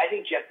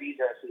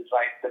Bezos is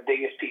like the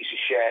biggest piece of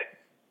shit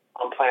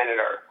on planet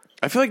Earth.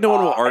 I feel like no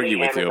one will argue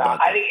with you about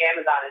that. I think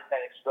Amazon has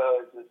been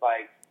exposed as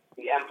like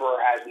the emperor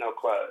has no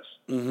clothes.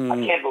 Mm-hmm. I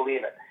can't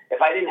believe it.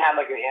 If I didn't have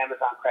like an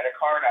Amazon credit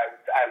card,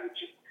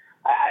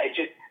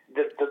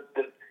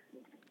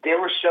 they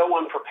were so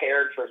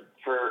unprepared for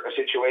a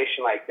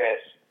situation like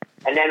this.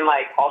 And then,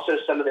 like, also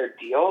some of their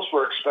deals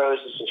were exposed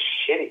as just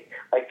shitty.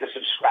 Like, the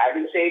subscribe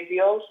and save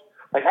deals.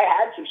 Like, I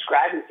had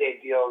subscribe and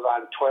save deals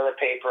on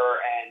toilet paper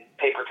and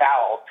paper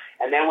towels.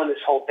 And then when this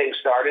whole thing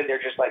started,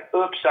 they're just like,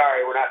 oops,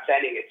 sorry, we're not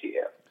sending it to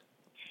you.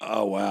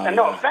 Oh, wow. And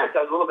no offense,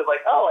 I was a little bit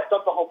like, I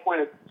thought the whole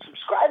point of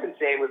subscribe and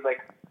save was, like,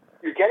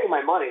 you're getting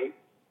my money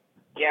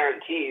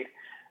guaranteed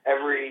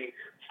every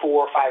 4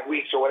 or 5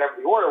 weeks or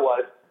whatever the order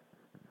was.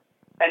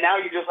 And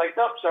now you're just like,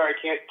 nope, sorry,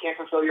 can't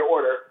fulfill your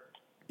order.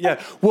 Yeah,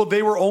 well,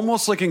 they were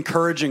almost like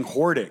encouraging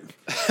hoarding.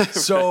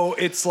 So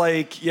it's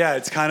like,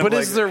 it's kind of But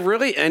like... is there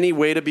really any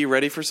way to be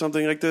ready for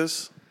something like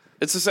this?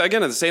 It's the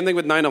same thing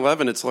with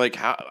 9/11. It's like,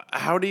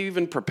 how do you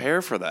even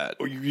prepare for that?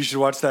 You should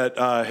watch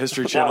that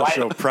History Channel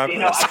show,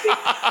 Preppers.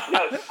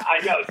 I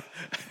know.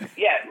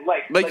 Yeah,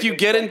 like you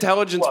get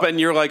intelligence, but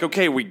you're like,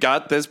 okay, we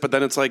got this, but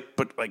then it's like,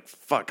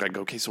 fuck, like,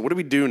 okay, so what do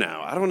we do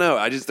now? I don't know.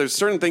 There's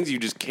certain things you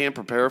just can't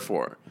prepare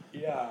for.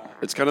 Yeah.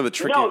 It's kind of the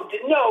tricky...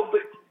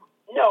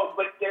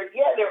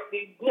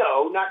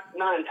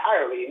 not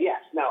entirely. And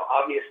yes,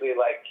 obviously,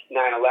 like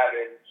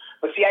 9/11.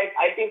 But see,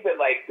 I think that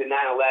like the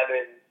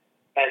 9/11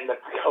 and the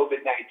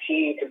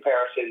COVID-19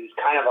 comparison is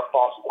kind of a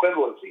false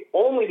equivalency,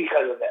 only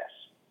because of this.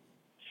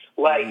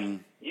 Like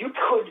you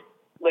could,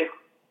 like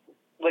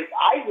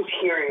I was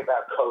hearing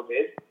about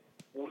COVID.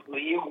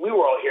 We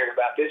were all hearing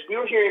about this. We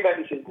were hearing about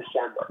this in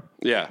December.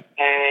 Yeah.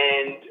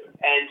 And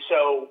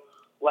so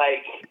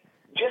like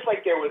just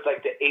like there was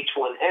like the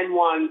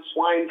H1N1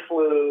 swine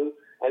flu.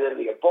 And then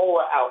the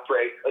Ebola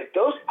outbreak, like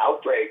those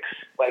outbreaks,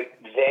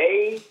 like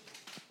they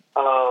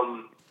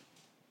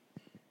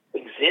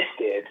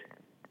existed,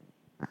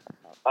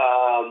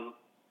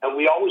 and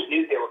we always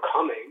knew they were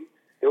coming.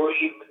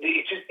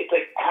 It's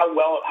like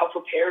how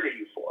prepared are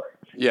you for it?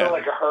 Yeah,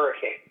 like a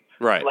hurricane,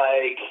 right?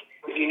 Like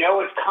if you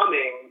know it's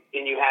coming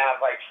and you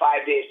have like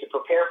 5 days to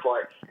prepare for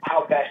it,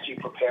 how best do you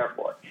prepare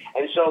for it?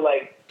 And so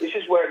like this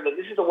is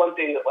the one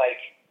thing that like.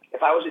 If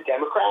I was a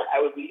Democrat,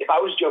 if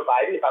I was Joe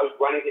Biden, if I was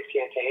running his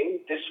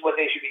campaign, this is what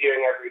they should be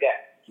doing every day.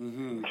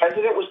 Mm-hmm. The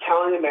president was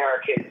telling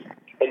Americans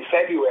in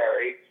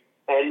February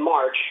and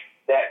March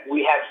that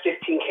we have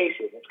 15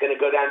 cases. It's going to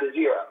go down to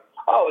 0.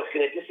 Oh, it's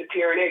going to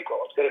disappear in April.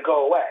 It's going to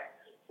go away.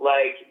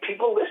 Like,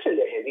 people listen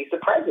to him. He's the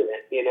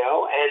president,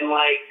 and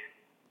like,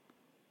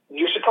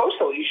 you're supposed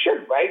to. You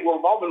should, right?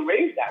 We've all been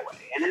raised that way.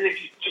 And then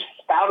if you just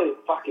spouting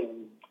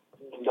fucking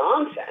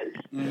nonsense,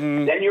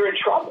 then you're in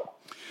trouble.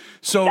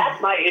 So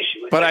that's my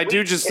issue. But I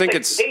do just think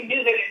it's... They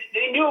knew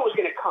it was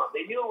going to come.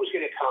 They knew it was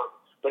going to come.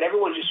 But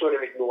everyone just sort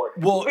of ignored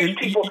it. Well,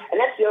 people, and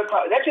that's the other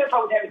problem. That's the other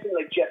problem with having something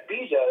like Jeff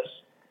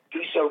Bezos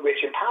be so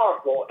rich and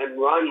powerful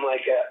and run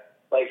like a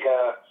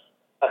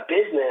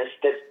business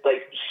that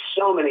like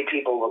so many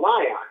people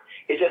rely on.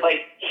 Is that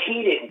like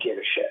he didn't give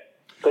a shit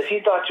because he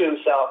thought to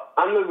himself,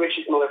 "I'm the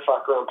richest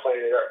motherfucker on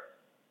planet Earth."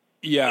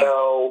 Yeah.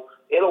 So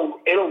it'll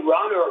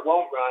run or it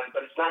won't run,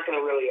 but it's not going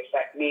to really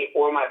affect me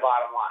or my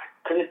bottom line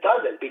because it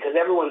doesn't because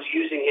everyone's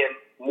using him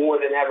more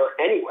than ever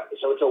anyway.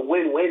 So it's a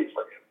win-win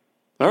for him.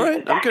 All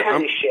right, I'm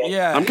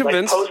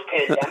convinced. Like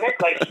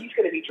post-pandemic, like he's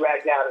going to be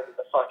dragged out into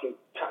the fucking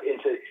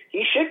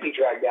he should be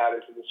dragged out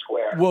into the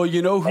square. Well,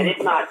 you know who? And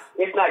it's not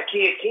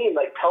guillotine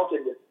like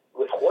pelted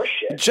with horse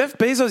shit. Jeff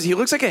Bezos, he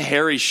looks like a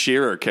Harry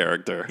Shearer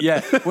character.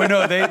 Yeah, well,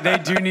 no, they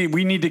do need.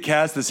 We need to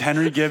cast this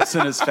Henry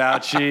Gibson as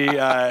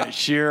Fauci,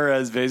 Shearer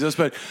as Bezos.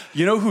 But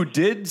you know who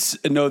did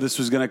know this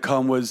was going to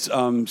come was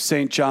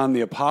St. John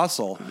the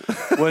Apostle.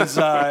 Was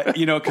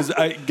because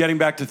getting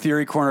back to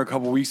Theory Corner a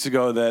couple weeks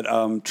ago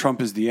that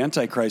Trump is the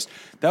Antichrist.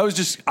 That was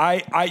just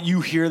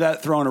you hear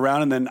that thrown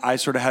around, and then I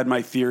sort of had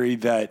my theory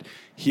that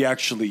he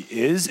actually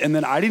is, and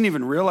then I didn't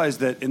even realize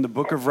that in the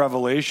Book of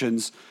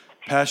Revelations.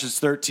 Passages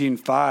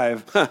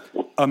 13:5,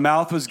 a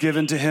mouth was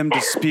given to him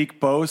to speak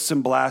boasts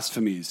and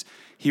blasphemies.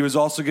 He was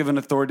also given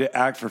authority to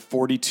act for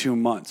 42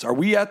 months. Are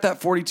we at that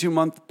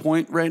 42-month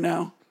point right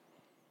now?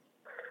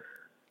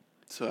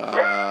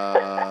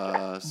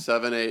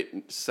 7,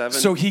 8, 7.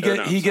 So he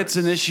gets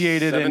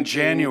initiated 17, in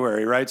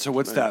January, right? So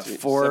what's 19,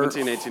 that?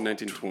 17, 18,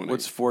 19, 20.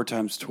 What's 4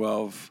 times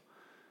 12?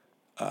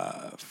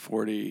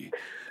 40.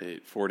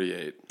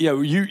 48.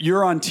 Yeah,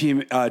 you're on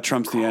team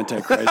Trump's the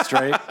Antichrist,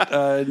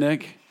 right,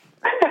 Nick?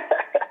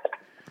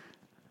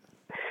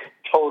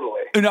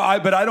 Totally. No,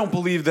 but I don't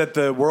believe that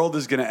the world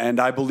is going to end.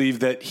 I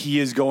believe that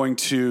it's going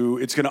to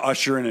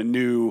usher in a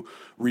new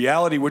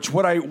reality, which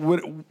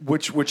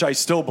I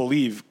still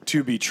believe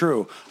to be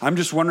true. I'm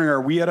just wondering, are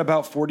we at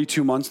about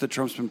 42 months that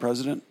Trump's been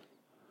president?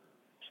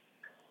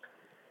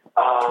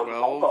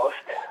 Almost.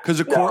 Because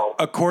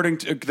according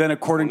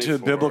to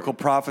biblical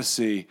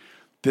prophecy,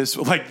 this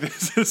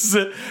is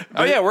it.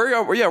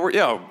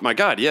 We're my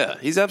God, yeah.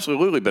 He's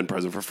absolutely been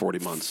president for 40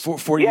 months.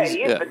 40 yeah,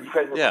 he has been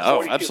president for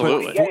 42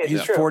 absolutely. months.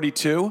 He's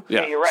 42?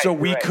 Yeah, you're right. So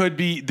we could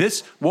be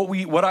this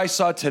what I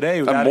saw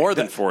today more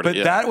than 40.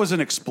 But that was an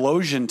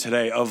explosion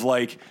today of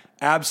like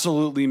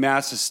absolutely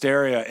mass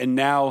hysteria, and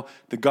now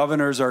the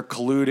governors are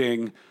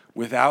colluding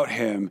without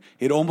him.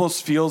 It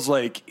almost feels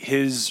like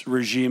his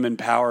regime and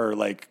power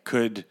like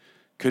could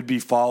be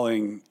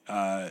falling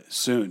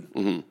soon.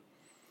 Mm-hmm.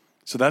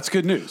 So that's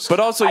good news. But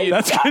also,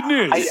 that's good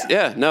news.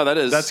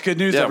 That's good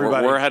news. Yeah,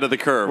 everybody, we're ahead of the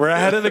curve. We're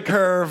ahead of the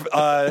curve.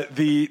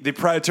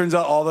 It turns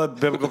out all the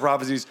biblical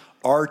prophecies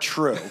are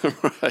true,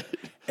 right?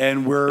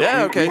 And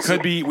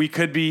we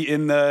could be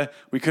in the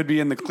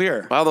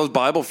clear. Wow, those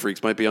Bible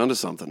freaks might be onto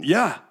something.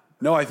 Yeah.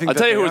 No, I think I'll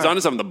tell you who was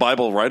onto something. The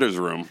Bible writers'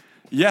 room.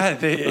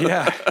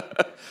 Yeah.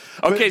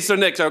 Okay, so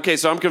Nick. Okay,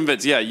 so I'm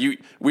convinced. Yeah,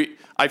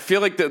 I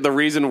feel like the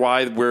reason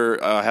why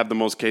we're have the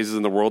most cases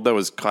in the world though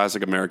is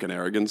classic American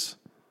arrogance.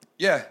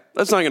 Yeah.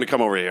 That's not going to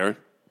come over here.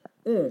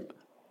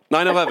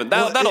 9/11.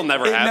 That'll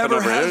never happen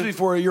over here. It never has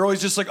before. You're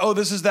always just like, oh,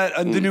 this is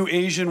the new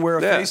Asian wear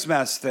a face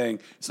mask thing.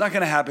 It's not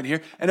going to happen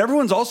here. And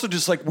everyone's also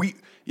just like,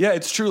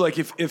 it's true. Like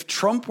if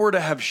Trump were to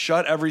have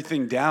shut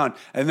everything down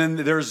and then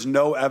there's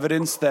no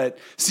evidence that,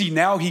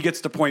 now he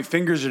gets to point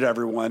fingers at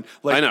everyone.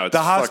 Like, I know, it's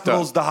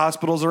the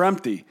hospitals are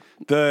empty.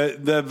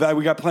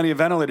 We got plenty of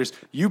ventilators.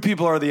 You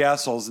people are the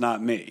assholes,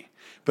 not me.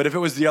 But if it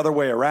was the other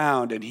way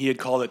around and he had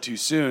called it too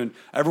soon,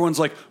 everyone's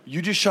like,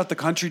 you just shut the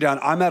country down.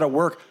 I'm out of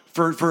work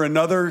for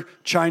another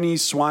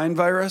Chinese swine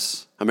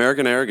virus.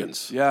 American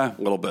arrogance. Yeah. A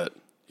little bit.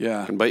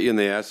 Yeah. Can bite you in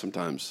the ass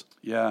sometimes.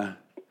 Yeah.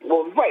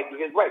 Well, because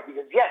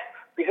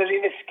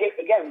we've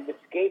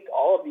escaped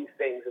all of these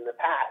things in the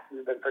past.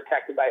 We've been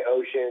protected by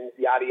oceans,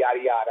 yada,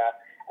 yada, yada.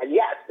 And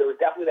yes, there was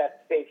definitely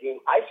that thinking.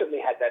 I certainly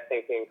had that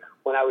thinking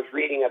when I was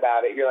reading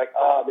about it. You're like,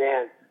 oh,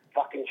 man,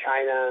 fucking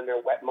China and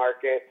their wet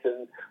markets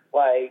and,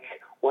 like,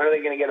 when are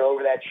they going to get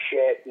over that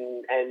shit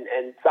and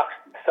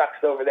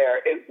sucks over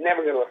there? It's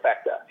never going to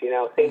affect us,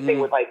 Same thing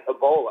with, like,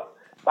 Ebola,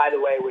 by the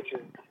way, which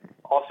is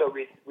also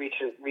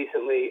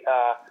recently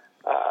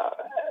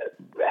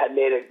had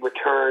made a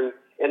return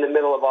in the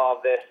middle of all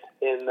of this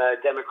in the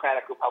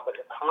Democratic Republic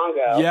of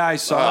Congo. Yeah, I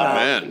saw that. Oh,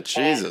 man,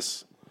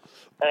 Jesus.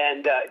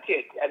 And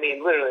dude, I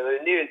mean, literally,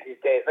 the news these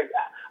days,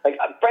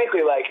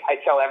 frankly, I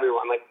tell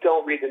everyone,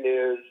 don't read the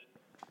news.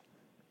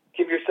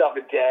 Give yourself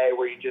a day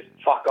where you just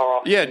fuck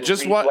off. Yeah,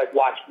 just watch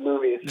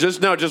movies.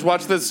 Just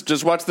watch this.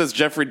 Just watch this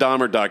Jeffrey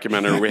Dahmer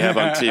documentary we have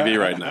on TV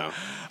right now.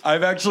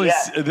 I've actually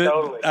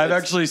totally. I've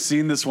actually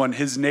seen this one.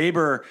 His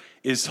neighbor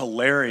is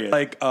hilarious.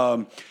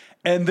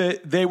 And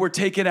they were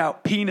taking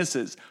out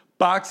penises.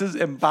 Boxes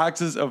and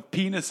boxes of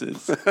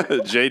penises.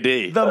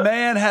 JD. The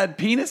man had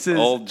penises.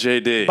 Old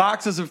JD.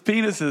 Boxes of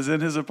penises in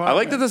his apartment. I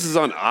like that this is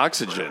on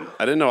Oxygen.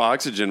 I didn't know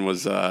Oxygen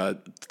was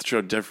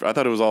show different. I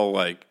thought it was all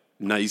like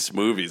nice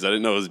movies. I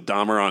didn't know it was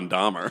Dahmer on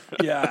Dahmer.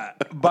 Yeah.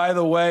 By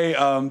the way,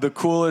 the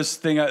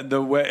coolest thing, and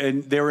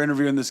they were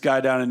interviewing this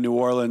guy down in New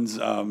Orleans.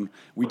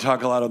 We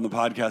talk a lot on the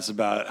podcast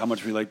about how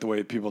much we like the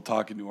way people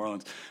talk in New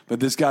Orleans. But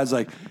this guy's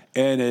like,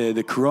 and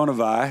the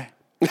coronavirus.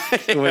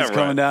 Was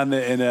coming down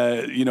there, and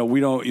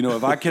we don't,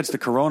 if I catch the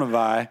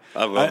coronavirus,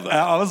 I love that.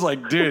 I was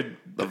like, dude,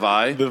 the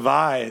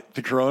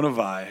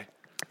coronavirus.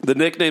 The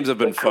nicknames have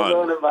been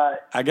fun.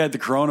 I got the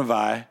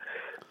coronavirus.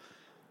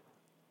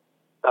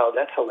 Oh,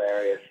 that's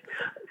hilarious.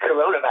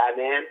 Coronavirus,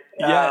 man.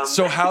 Yeah.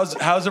 So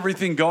how's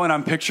everything going?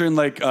 I'm picturing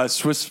like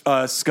Swiss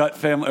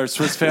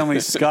Family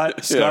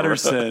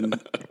Scutterson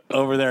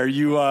over there.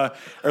 You or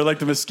like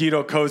the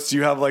Mosquito Coast.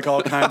 You have like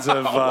all kinds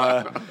of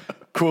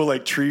cool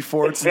like tree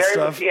forts and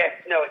stuff. Yeah,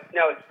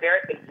 it's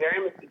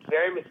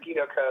very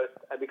Mosquito Coast.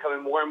 I'm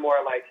becoming more and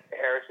more like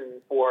Harrison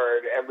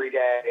Ford every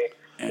day.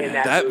 In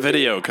that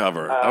video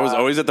cover. I was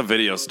always at the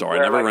video store. I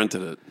never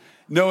rented it.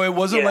 No, it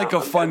wasn't like a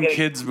fun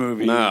kids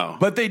movie. No,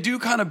 but they do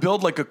kind of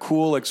build like a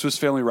cool like Swiss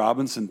Family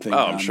Robinson thing.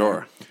 Oh, I'm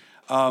sure.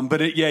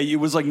 But it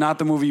was like not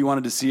the movie you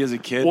wanted to see as a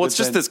kid. Well, it's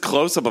just this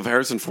close up of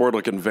Harrison Ford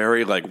looking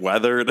very like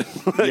weathered,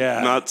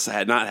 not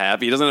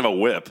happy. He doesn't have a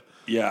whip.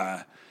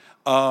 Yeah.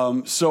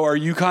 So are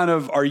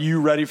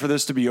you ready for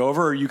this to be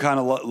over? Or are you kind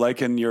of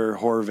liking your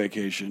horror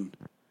vacation?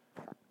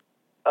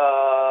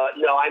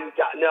 No, I'm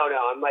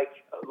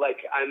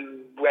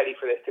I'm ready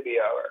for this to be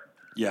over.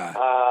 Yeah.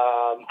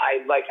 I'm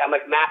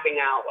mapping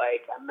out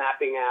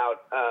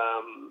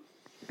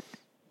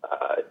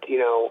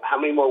how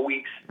many more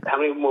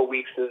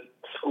weeks of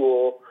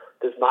school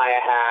does Maya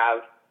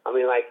have? I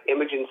mean, like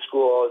Imogen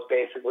school is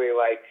basically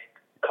like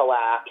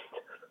collapsed.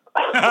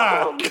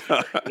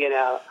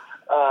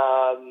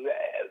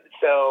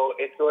 So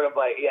it's sort of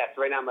like,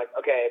 so right now I'm like,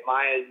 okay,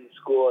 Maya's in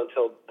school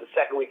until the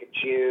second week of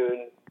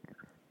June.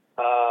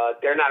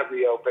 They're not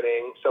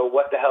reopening, so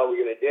what the hell are we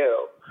going to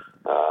do?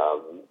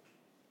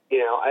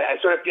 I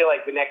sort of feel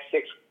like the next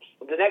 6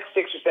 or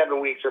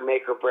 7 weeks are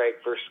make or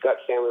break for Scott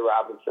Stanley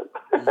Robinson.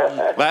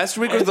 Last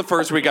week was the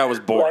first week I was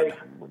bored.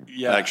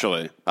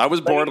 Actually, I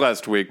was bored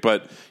last week,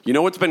 but you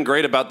know what's been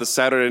great about the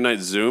Saturday night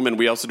Zoom, and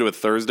we also do a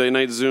Thursday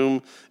night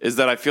Zoom, is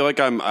that I feel like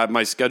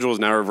my schedule is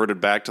now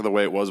reverted back to the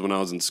way it was when I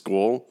was in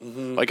school.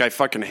 Mm-hmm. Like I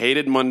fucking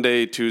hated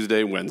Monday,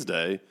 Tuesday,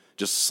 Wednesday.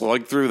 Just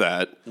slug through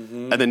that,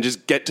 and then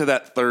just get to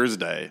that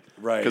Thursday,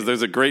 right? Because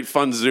there's a great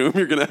fun Zoom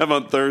you're gonna have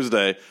on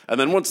Thursday, and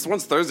then once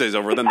Thursday's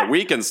over, then the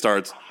weekend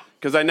starts.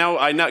 Because I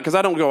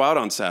don't go out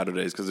on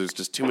Saturdays because there's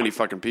just too many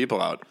fucking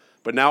people out.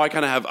 But now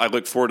I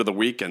look forward to the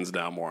weekends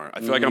now more.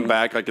 I feel like I'm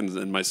back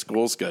in my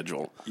school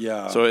schedule.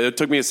 Yeah. So it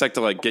took me a sec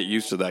to like get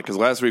used to that because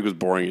last week was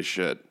boring as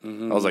shit.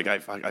 I was like, I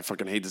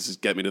fucking hate this.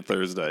 Just get me to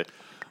Thursday.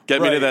 Get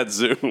me to that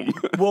Zoom.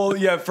 Well,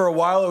 yeah, for a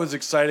while it was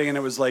exciting, and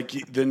it was like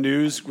the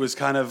news was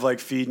kind of like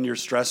feeding your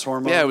stress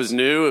hormones. Yeah, it was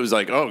new. It was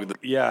like,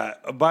 yeah.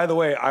 By the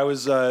way, I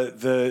was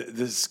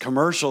this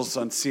commercials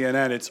on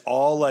CNN. It's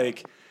all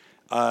like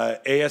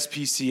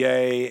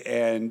ASPCA,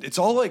 and it's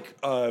all like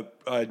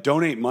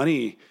donate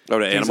money. To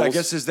animals? I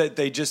guess is that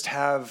they just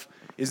have.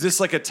 Is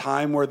this like a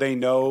time where they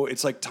know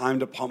it's like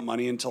time to pump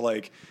money into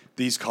like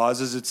these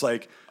causes? It's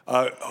like.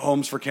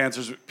 Homes for kids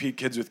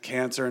with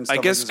cancer and stuff.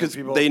 I guess because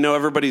they know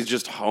everybody's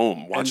just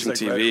home watching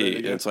TV.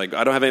 And it's like,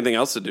 I don't have anything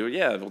else to do.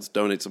 Yeah, let's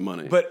donate some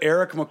money. But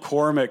Eric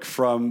McCormick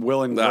from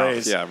Will and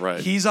Grace,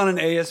 he's on an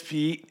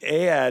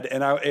ASPCA ad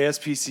and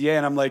ASPCA,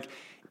 and I'm like,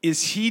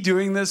 is he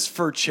doing this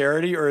for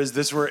charity, or is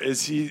this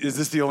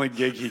the only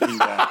gig he can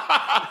get?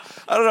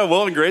 I don't know.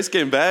 Will and Grace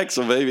came back,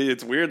 so maybe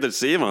it's weird to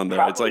see him on there.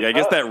 Probably it's like I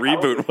guess that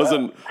reboot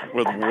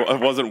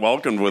wasn't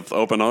welcomed with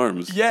open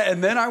arms. Yeah,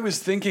 and then I was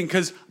thinking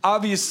because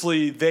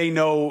obviously they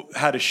know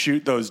how to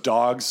shoot those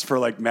dogs for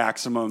like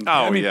maximum. Oh,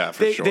 I mean, yeah,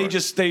 for sure.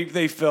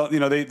 They film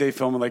they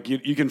film like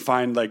you can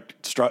find like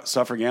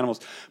suffering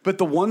animals, but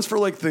the ones for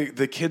like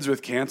the kids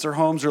with cancer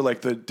homes or like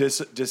the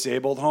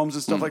disabled homes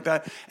and stuff like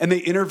that, and they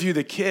interview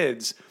the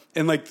kids.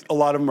 And like a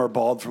lot of them are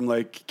bald from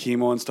like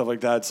chemo and stuff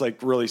like that. It's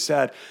like really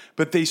sad,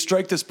 but they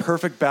strike this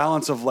perfect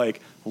balance of like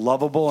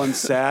lovable and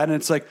sad. And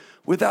it's like,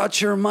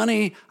 without your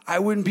money, I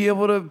wouldn't be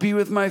able to be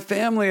with my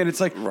family. And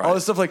it's like all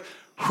this stuff like,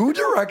 who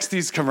directs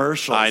these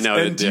commercials? I know.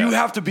 And do you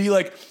have to be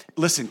like,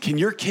 listen, can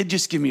your kid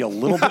just give me a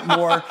little bit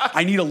more?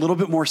 I need a little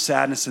bit more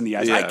sadness in the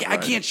eyes. I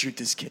can't shoot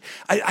this kid.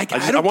 I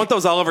want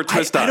those Oliver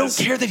Twist eyes. I don't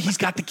care that he's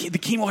got the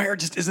chemo hair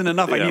just isn't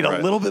enough. I need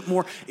a little bit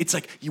more. It's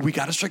like, we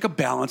got to strike a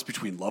balance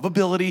between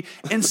lovability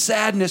and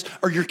sadness,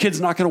 or your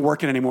kid's not going to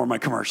work in any more of my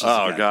commercials.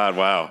 Oh, again. God,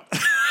 wow.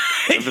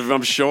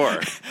 I'm sure.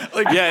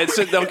 It's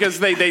because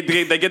they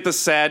get the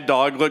sad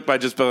dog look by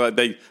just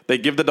they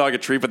give the dog a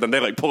treat, but then they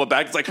like pull it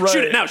back. It's like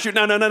shoot it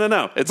now,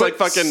 no. It's like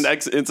fucking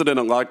incident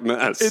at Loch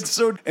Ness. It's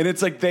so, and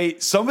it's like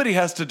somebody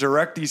has to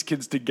direct these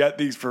kids to get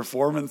these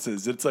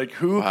performances. It's like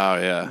who, wow,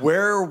 yeah,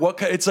 where,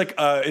 what? It's like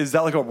is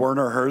that like a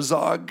Werner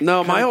Herzog?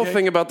 No, my whole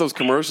thing about those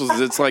commercials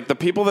is it's like the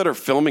people that are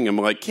filming them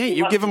like, can't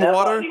you give them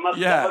water? You must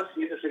never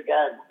see this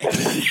again.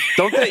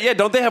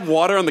 Don't they have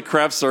water on the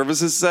craft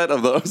services set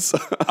of those?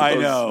 I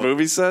know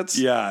movie sets.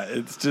 Yeah,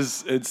 it's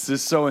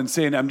just so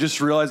insane. I'm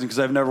just realizing because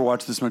I've never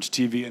watched this much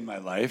TV in my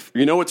life.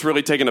 You know what's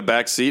really taking a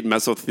back seat?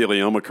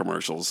 Mesothelioma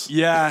commercials.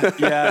 Yeah,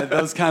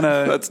 those kind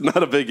of. That's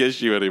not a big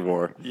issue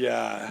anymore.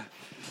 Yeah.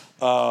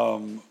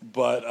 And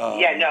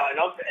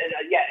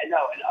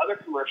other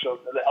commercials,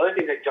 the other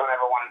things I don't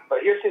ever want, but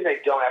here's things I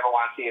don't ever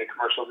want to see in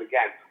commercials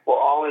again. We're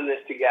all in this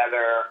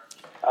together.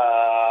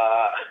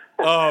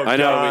 I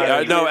know.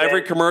 I know.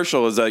 Every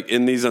commercial is like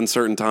in these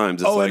uncertain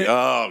times. I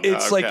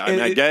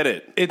get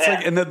it. It's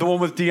like, and then the one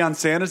with Deion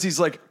Sanders, he's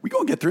like, "We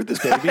gonna get through this,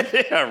 baby."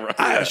 Yeah, right.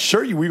 I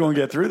assure you, we gonna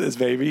get through this,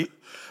 baby.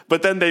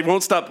 But then they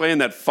won't stop playing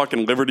that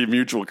fucking Liberty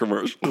Mutual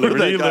commercial.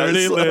 Liberty.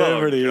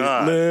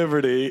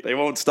 They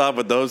won't stop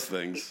with those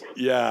things.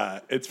 Yeah,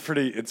 it's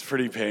pretty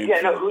painful.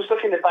 Yeah, no. Who's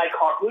looking to buy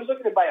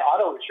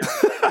auto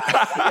insurance?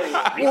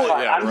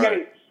 I'm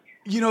getting.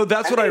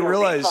 That's what I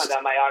realized.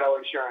 On my auto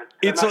insurance.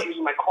 I'm not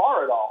using my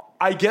car at all.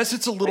 I guess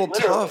it's a little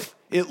tough.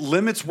 It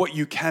limits what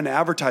you can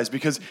advertise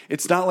because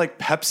it's not like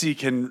Pepsi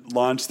can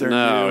launch their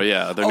new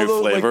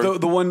flavor.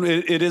 Like the one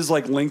it is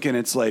like Lincoln.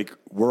 It's like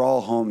we're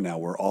all home now.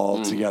 We're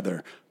all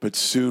together, but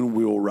soon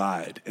we will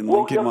ride. And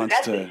Lincoln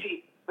wants to.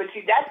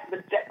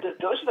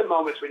 Those are the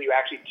moments when you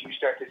actually do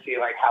start to see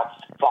like how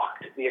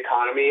fucked the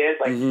economy is.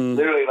 Like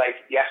literally,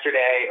 like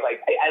yesterday,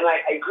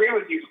 I agree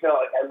with you, Phil.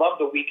 Like, I love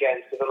the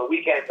weekends because on the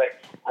weekends, like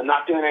I'm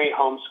not doing any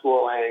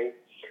homeschooling.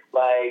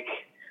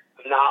 Like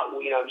I'm not,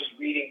 I'm just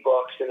reading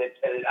books, and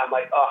I'm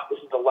like, oh, this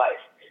is the life.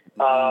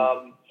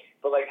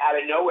 But like out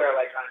of nowhere,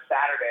 like on a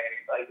Saturday,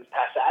 like this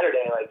past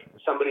Saturday, like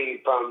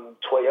somebody from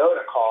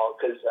Toyota called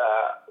because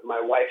my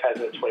wife has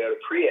a Toyota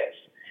Prius.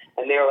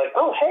 And they were like,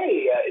 "Oh,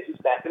 hey, is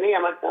this Bethany?"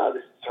 I'm like, "No,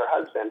 this is her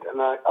husband." And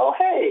they're like, "Oh,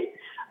 hey,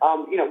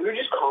 we were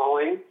just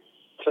calling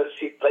to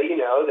let you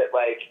know that,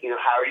 like,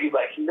 how are you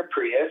liking the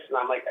Prius?" And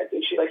I'm like, "I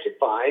think she likes it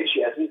fine.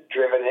 She hasn't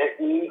driven it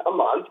in a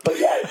month, but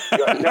yeah, it's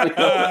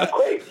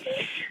great."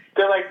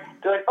 They're like,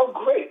 "Oh,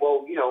 great.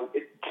 Well,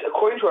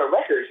 according to our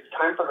records, it's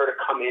time for her to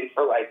come in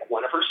for like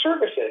one of her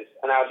services."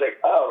 And I was like,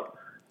 "Oh."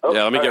 Okay.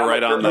 Yeah, let me get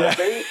right on that.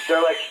 They're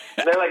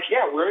like,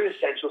 yeah, we're an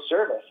essential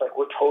service. Like,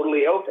 we're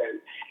totally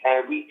open,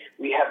 and we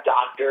have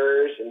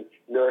doctors and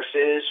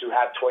nurses who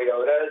have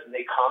Toyotas, and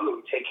they come and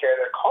we take care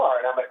of their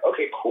car. And I'm like,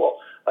 okay, cool.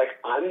 Like,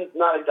 I'm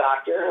not a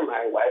doctor, and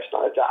my wife's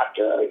not a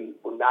doctor, and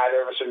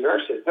neither of us are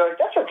nurses. They're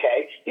like, that's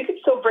okay. You can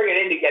still bring it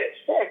in to get it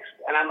fixed.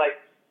 And I'm like,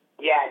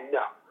 yeah,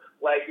 no.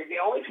 Like, the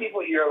only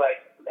people you're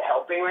like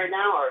helping right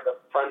now are the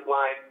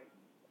frontline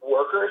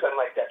workers. I'm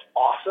like, that's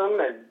awesome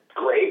and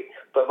great,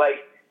 but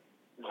like.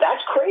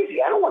 That's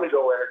crazy. I don't want to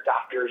go where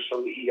doctors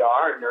from the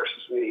ER and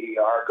nurses from the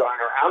ER are going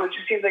around. It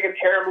just seems like a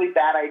terribly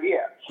bad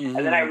idea. Mm-hmm.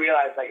 And then I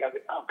realized, like, I was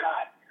like, oh,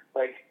 God,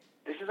 like,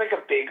 this is like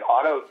a big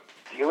auto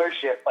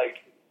dealership,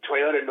 like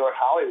Toyota North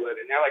Hollywood,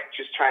 and they're, like,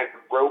 just trying to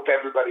rope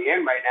everybody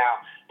in right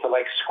now to,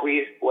 like,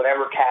 squeeze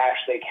whatever cash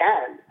they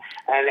can.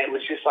 And it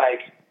was just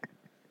like,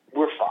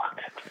 we're fucked.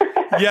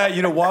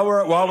 Yeah, while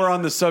we're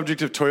on the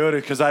subject of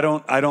Toyota, because I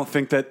don't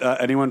think that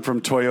anyone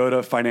from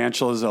Toyota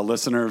Financial is a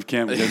listener of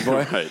Camp Good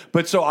Boy. Right.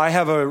 But so I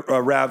have a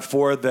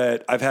RAV4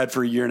 that I've had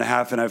for a year and a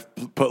half, and I've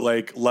put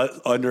like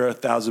under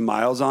 1,000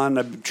 miles on.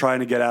 I'm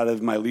trying to get out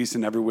of my lease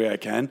in every way I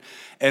can.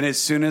 And as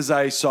soon as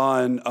I saw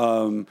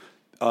on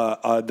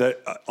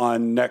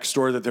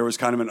Nextdoor that there was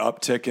kind of an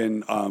uptick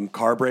in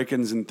car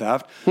break-ins and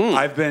theft,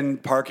 I've been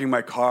parking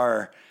my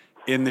car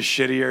in the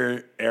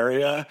shittier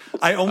area.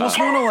 I almost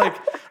want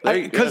to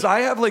like, because I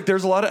have like,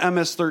 there's a lot of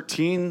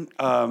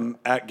MS-13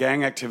 at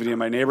gang activity in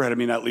my neighborhood. I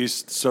mean, at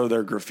least so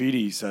their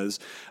graffiti says.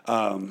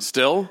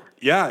 Still?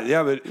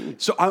 Yeah. But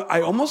so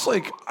I almost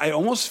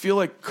feel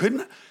like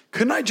couldn't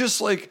I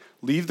just like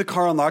leave the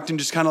car unlocked and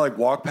just kind of like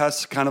walk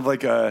past kind of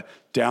like a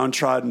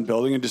downtrodden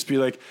building and just be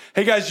like,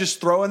 hey guys,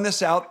 just throwing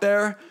this out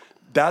there.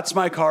 That's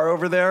my car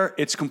over there.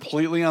 It's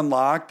completely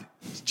unlocked.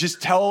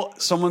 Just tell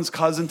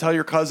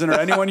your cousin or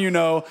anyone you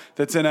know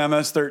that's in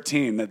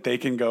MS-13 that they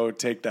can go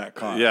take that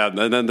car. Yeah,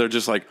 and then they're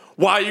just like,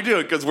 why are you doing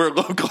it? Because we're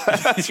low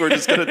class. We're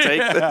just going to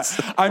take this.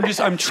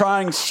 I'm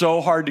trying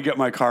so hard to get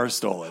my car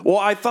stolen. Well,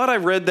 I thought I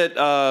read that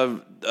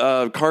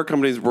car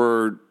companies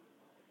were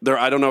there.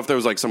 I don't know if there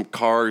was like some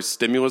car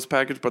stimulus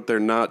package, but they're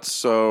not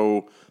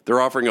so... They're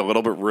offering a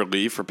little bit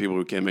relief for people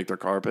who can't make their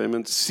car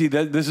payments. See,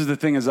 this is the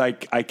thing is I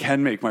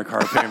can make my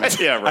car payments.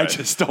 Yeah, right. I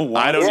just don't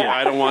want to.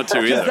 I don't want to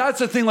either. That's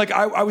the thing. Like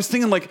I was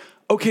thinking like,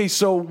 okay,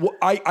 so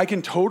I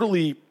can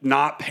totally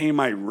not pay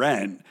my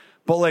rent,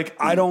 but like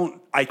I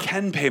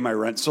can pay my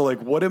rent. So like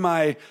what am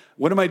I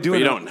doing? But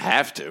you don't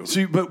have to.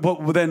 So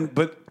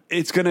but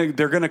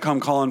they're gonna come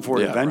calling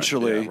for it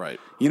eventually. Right, right.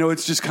 You know,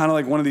 it's just kind of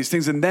like one of these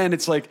things, and then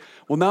it's like,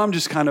 well, now I'm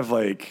just kind of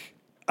like,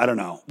 I don't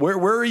know, where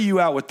are you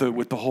at with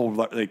the whole,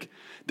 like,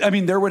 I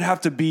mean, there would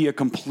have to be a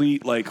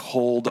complete like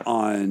hold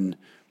on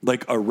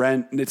like a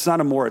rent. It's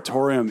not a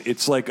moratorium.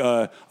 It's like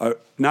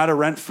not a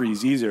rent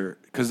freeze either,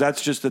 because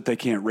that's just that they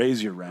can't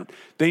raise your rent.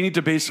 They need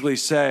to basically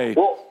say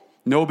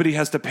nobody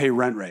has to pay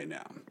rent right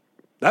now.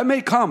 That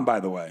may come, by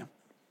the way.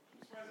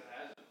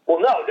 Well,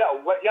 no.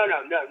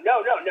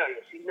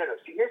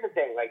 See, here's the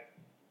thing. I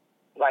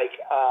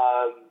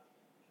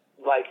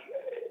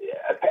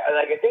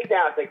think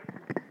now it's like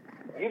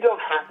you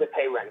don't have to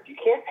pay rent. If you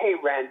can't pay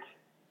rent,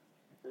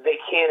 they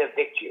can't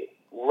evict you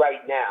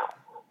right now.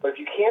 But if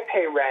you can't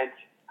pay rent,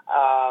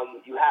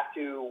 you have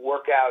to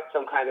work out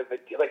some kind of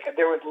you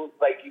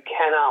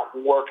cannot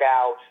work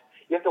out.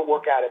 You have to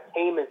work out a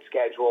payment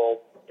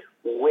schedule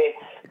with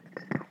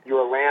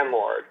your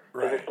landlord.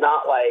 Because it's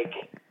not like,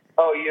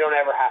 oh, you don't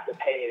ever have to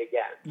pay it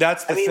again.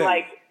 That's the thing.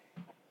 Like,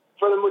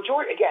 for the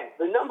majority,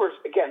 the numbers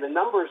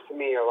to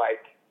me are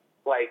like,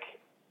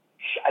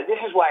 this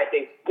is why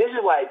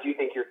I do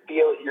think you're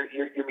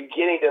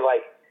beginning to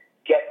like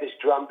get this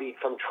drumbeat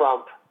from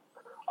Trump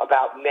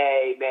about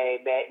May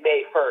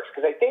 1st.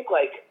 Because I think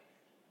like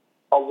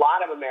a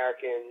lot of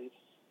Americans,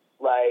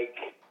 like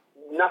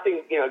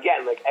nothing,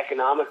 again, like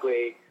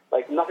economically,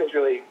 like nothing's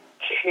really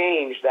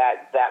changed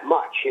that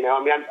much.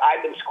 I mean,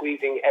 I've been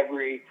squeezing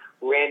every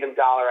random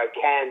dollar I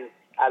can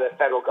out of the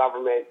federal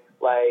government.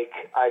 Like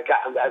I'm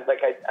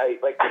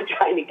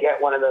trying to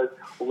get one of those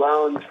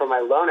loans from my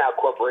loan out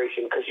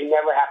corporation because you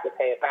never have to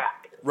pay it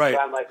back. Right.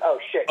 So I'm like, oh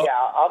shit, yeah,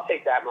 I'll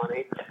take that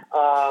money.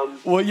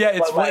 Well, yeah,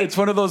 it's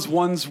one of those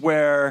ones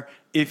where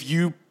if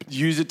you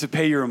use it to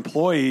pay your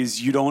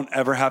employees, you don't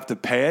ever have to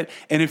pay it.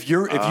 And if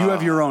you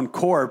have your own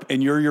corp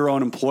and you're your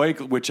own employee,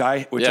 which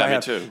I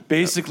have, too.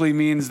 Basically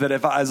means that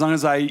as long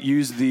as I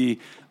use the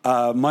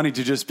money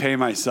to just pay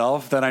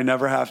myself, then I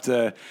never have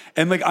to.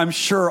 And like, I'm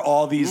sure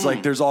all these,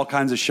 like, there's all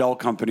kinds of shell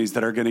companies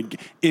that are going to,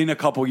 in a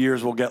couple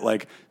years, will get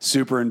like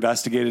super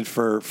investigated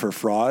for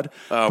fraud.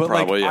 But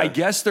probably, I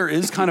guess there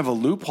is kind of a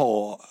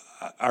loophole.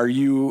 Are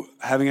you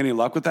having any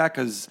luck with that?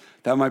 Because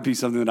that might be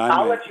something that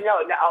I'll let you know.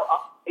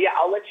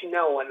 I'll let you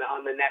know on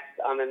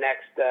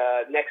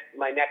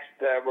my next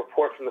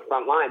report from the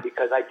front line,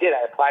 because I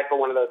applied for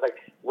one of those like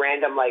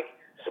random like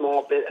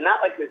small business,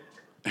 not like this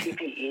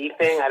PPE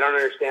thing. I don't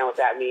understand what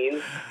that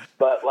means,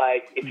 but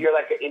like if you're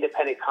like an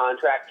independent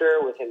contractor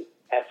with an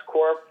S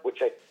corp,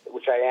 which I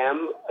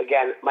am.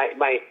 Again, my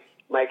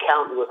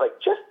accountant was like,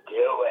 just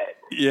do it.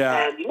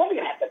 Yeah. And you're never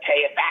gonna have to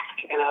pay it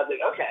back. And I was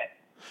like, okay.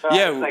 So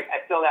I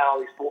filled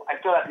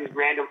out these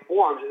random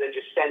forms and then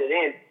just send it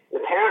in.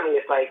 And apparently,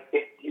 it's like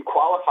if you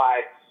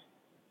qualify,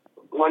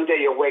 one day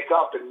you'll wake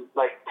up and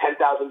like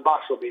 $10,000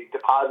 will be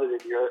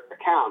deposited in your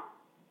account.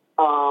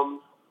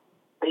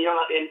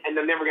 And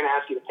they're never going to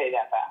ask you to pay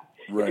that back.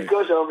 Right. If it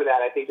goes over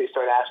that, I think they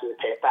start asking you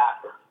to pay it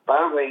back. But I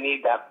don't really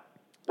need that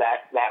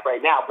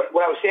right now. But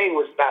what I was saying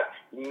was about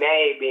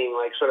May being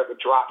like sort of a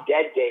drop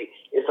dead date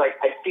is like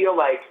I feel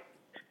like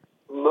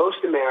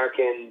most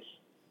Americans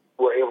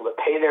were able to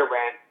pay their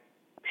rent,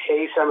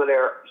 pay some of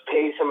their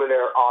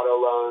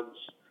auto loans,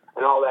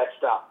 and all that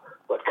stuff.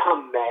 But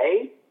come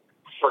May,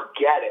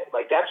 forget it.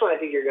 Like that's when I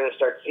think you're going to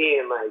start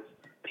seeing like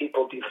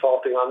people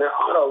defaulting on their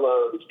auto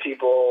loans,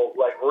 people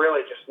like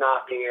really just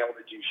not being able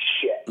to do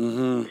shit.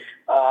 Mm-hmm.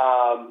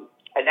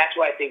 And that's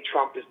why I think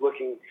Trump is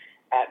looking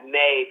at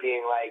May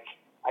being like,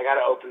 I got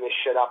to open this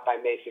shit up by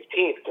May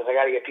 15th because I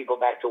got to get people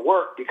back to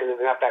work, because if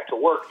they're not back to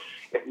work,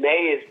 if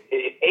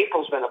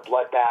April's been a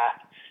bloodbath,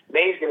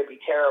 May's going to be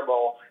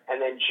terrible,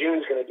 and then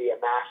June's going to be a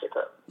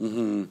massacre.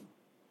 Mm-hmm.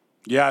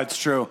 Yeah, it's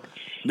true.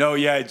 No,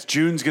 yeah,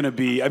 June's going to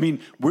be. I mean,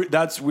 we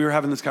were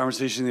having this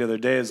conversation the other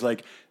day. Is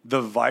like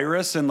the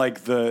virus and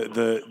like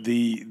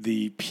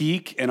the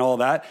peak and all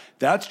that.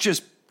 That's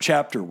just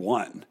chapter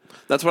 1.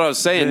 That's what I was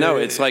saying. No,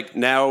 it's like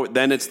now.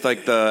 Then it's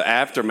like the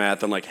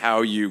aftermath and like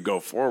how you go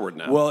forward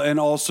now. Well, and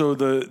also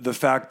the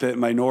fact that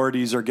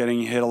minorities are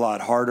getting hit a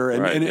lot harder,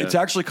 and it's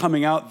actually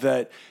coming out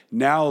that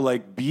now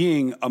like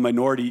being a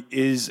minority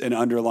is an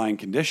underlying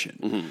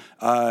condition,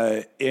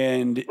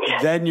 and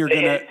then you're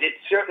gonna. It's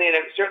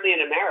certainly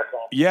in America.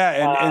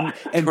 Yeah,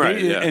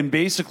 and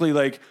basically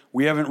like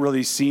we haven't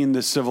really seen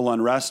the civil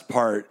unrest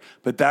part,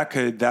 but that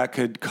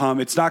could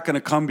come. It's not going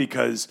to come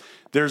because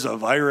there's a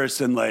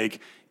virus and like.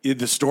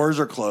 The stores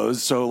are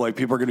closed, so like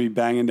people are going to be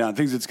banging down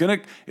things. This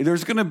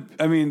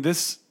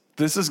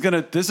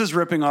is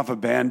ripping off a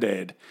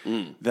Band-Aid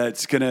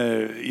that's going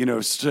to,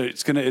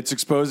 it's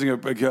exposing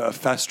a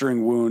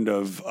festering wound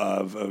of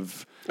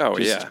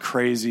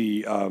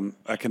crazy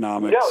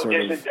economic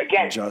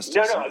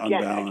injustice,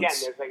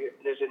 unbalance.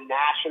 There's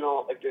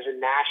a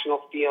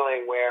national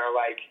feeling where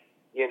like,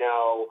 you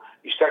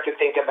start to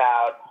think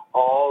about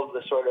all of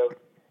the sort of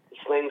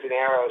slings and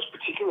arrows,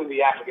 particularly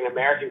the African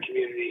American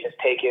community has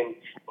taken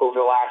over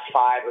the last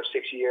 5 or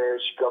 6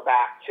 years. You go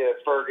back to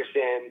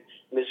Ferguson,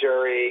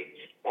 Missouri,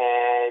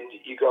 and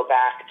you go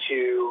back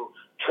to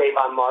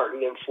Trayvon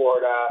Martin in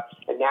Florida,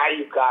 and now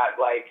you've got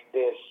like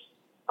this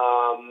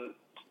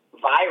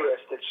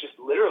virus that's just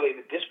literally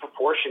the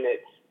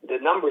disproportionate. The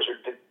numbers are,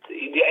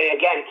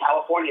 again,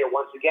 California,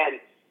 once again,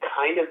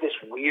 kind of this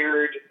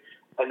weird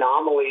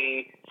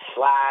anomaly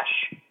 /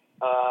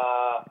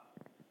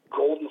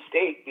 golden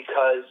state,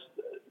 because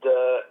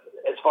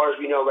as far as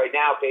we know right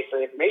now, based on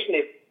the information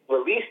they've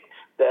released,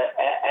 the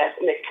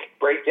ethnic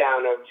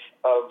breakdown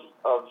of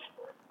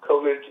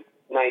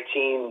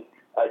COVID-19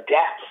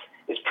 deaths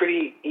is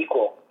pretty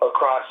equal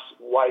across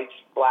whites,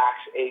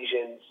 blacks,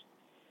 Asians.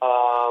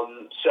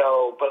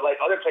 But like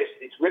other places,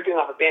 it's ripping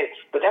off a band.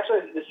 But that's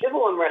when the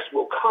civil unrest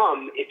will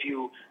come if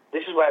you.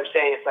 This is what I'm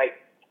saying. It's like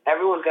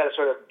everyone's got to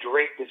sort of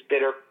drink this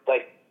bitter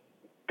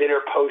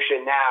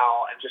potion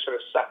now and just sort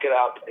of suck it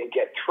up and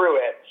get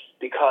through it,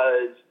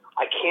 because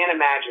I can't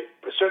imagine.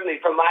 But certainly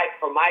from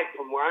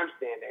where I'm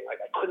standing, like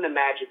I couldn't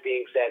imagine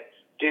being said,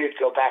 "Dude,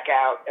 go back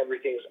out.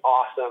 Everything's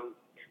awesome,"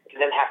 and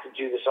then have to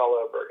do this all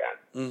over again.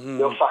 Mm-hmm.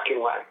 No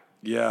fucking way.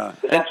 Yeah,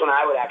 but that's when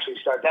I would actually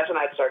start. That's when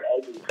I'd start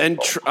egging people. And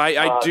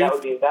I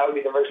do. That would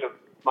be the version of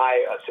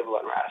my civil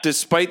unrest.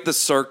 Despite the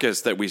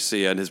circus that we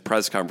see at his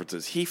press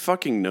conferences, he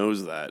fucking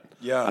knows that.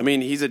 Yeah, I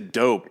mean, he's a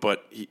dope,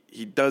 but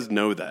he does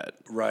know that.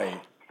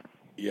 Right.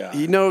 Yeah,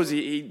 he knows.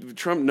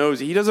 Trump knows.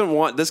 He doesn't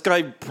want. This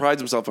guy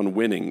prides himself on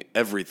winning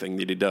everything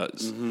that he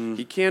does. Mm-hmm.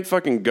 He can't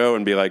fucking go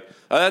and be like,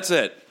 "Oh, that's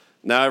it.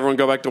 Now everyone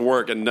go back to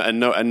work," and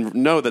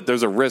know that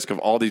there's a risk of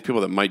all these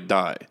people that might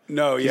die.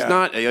 No, yeah, he's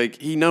not like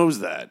he knows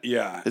that.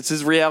 Yeah, it's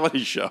his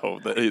reality show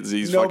that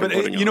he's fucking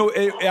putting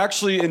on.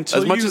 Actually,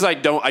 until as much as I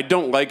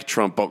don't like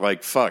Trump, but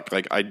like fuck,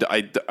 like I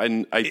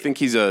think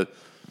he's a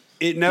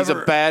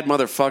bad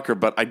motherfucker,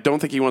 but I don't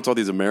think he wants all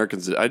these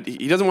Americans.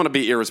 He doesn't want to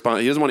be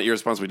irresponsible. He doesn't want to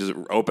irresponsibly just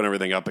open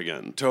everything up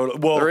again. Totally.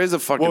 Well, there is a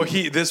fucking. Well,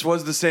 this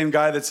was the same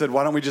guy that said,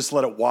 "Why don't we just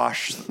let it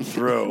wash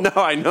through?" No,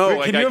 I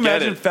know. Can you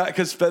imagine?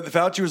 Because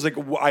Fauci was like,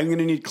 "I'm going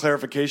to need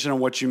clarification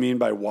on what you mean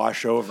by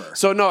wash over."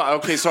 So no,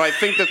 okay. So I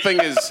think the thing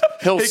is,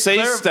 he'll say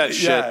that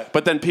shit,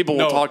 but then people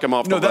will talk him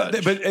off the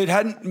ledge. But it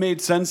hadn't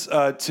made sense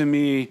to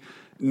me,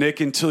 Nick,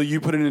 until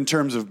you put it in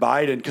terms of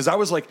Biden, because I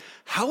was like,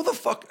 how the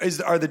fuck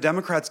are the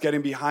Democrats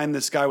getting behind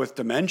this guy with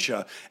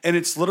dementia? And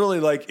it's literally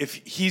like, if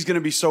he's going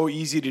to be so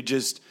easy to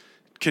just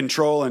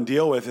control and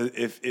deal with,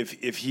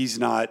 if he's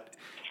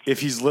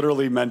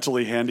literally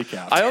mentally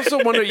handicapped. I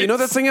also wonder,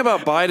 the thing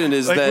about Biden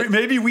is like that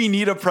maybe we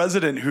need a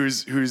president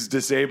who's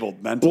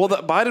disabled mentally.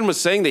 Well, Biden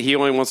was saying that he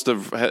only wants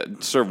to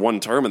serve one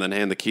term and then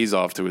hand the keys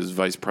off to his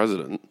vice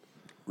president.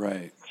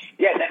 Right.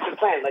 Yeah, that's the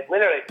plan. Like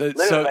literally,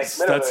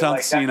 that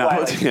sounds senile.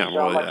 That's why,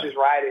 so much is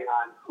riding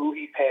on who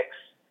he picks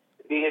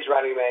to be his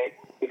running mate,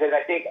 because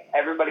I think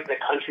everybody in the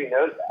country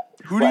knows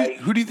that. Who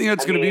do you think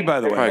that's going to be?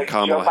 By the way, probably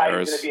Kamala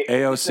Harris,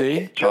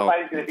 AOC. Joe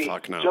Biden's going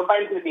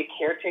to be a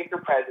caretaker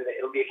president.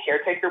 It'll be a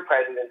caretaker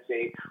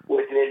presidency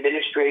with an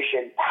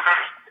administration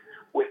packed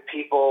with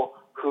people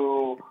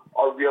who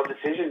are real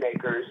decision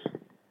makers,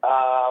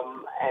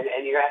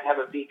 and you're going to have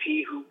a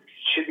VP who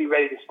should be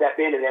ready to step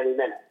in at any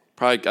minute.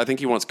 Probably, I think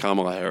he wants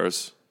Kamala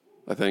Harris.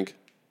 I think.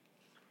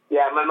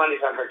 Yeah, my money's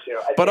on her too.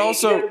 But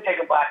also, if he doesn't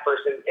take a black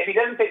person, if he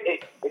doesn't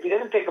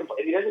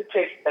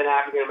pick an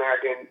African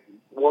American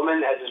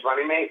woman as his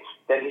running mate,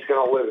 then he's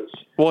going to lose.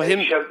 Well,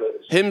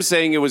 him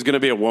saying it was going to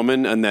be a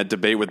woman and that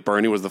debate with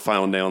Bernie was the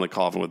final nail in the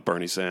coffin with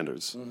Bernie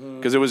Sanders,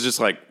 because it was just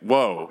like,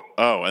 whoa,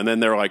 and then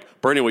they were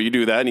like, Bernie, will you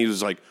do that? And he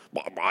was like,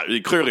 well,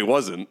 he clearly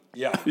wasn't.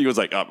 Yeah, he was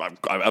like,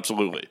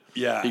 absolutely.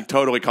 Yeah, he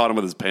totally caught him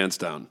with his pants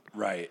down.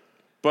 Right.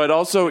 But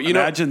also,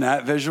 imagine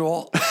that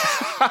visual.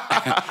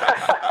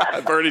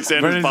 Bernie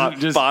Sanders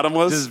just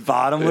bottomless. Just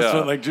bottomless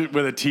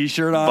with a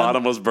T-shirt on.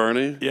 Bottomless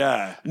Bernie.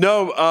 Yeah.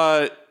 No,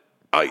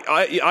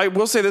 I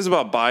will say this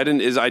about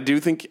Biden is I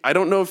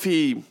don't know if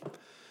he,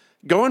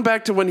 going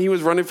back to when he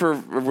was running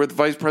with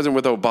vice president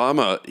with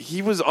Obama,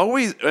 he was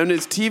always, in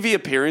his TV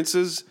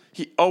appearances,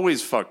 he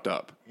always fucked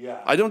up.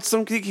 Yeah. I don't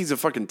think he's a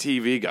fucking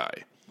TV guy.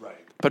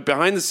 Right. But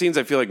behind the scenes,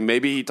 I feel like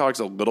maybe he talks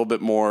a little bit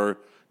more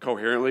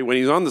coherently. When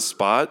he's on the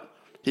spot,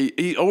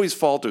 he always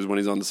falters when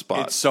he's on the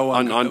spot. It's so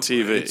on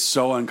TV. It's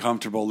so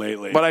uncomfortable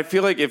lately. But I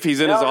feel like if he's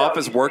in his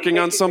office working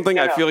on something,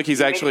 I feel like he's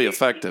actually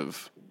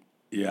effective.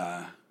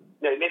 Yeah.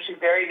 No, it makes me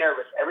very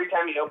nervous. Every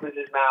time he opens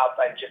his mouth,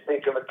 I just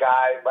think of a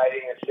guy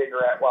lighting a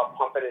cigarette while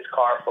pumping his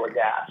car full of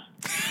gas.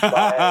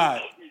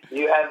 Like,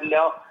 you have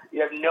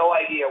no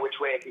idea which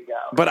way it could go.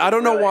 But I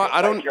don't know why.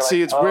 I don't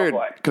see. It's weird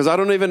because I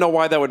don't even know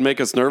why that would make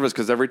us nervous.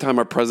 Because every time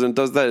our president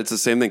does that, it's the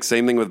same thing.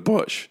 Same thing with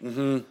Bush.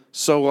 Mm-hmm.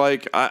 So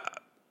like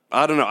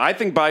I don't know. I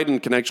think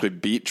Biden can actually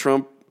beat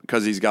Trump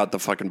because he's got the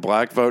fucking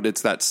black vote.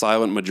 It's that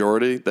silent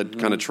majority that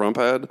kind of Trump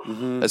had,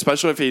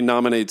 especially if he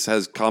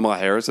has Kamala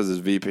Harris as his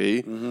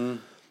VP. Mm-hmm.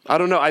 I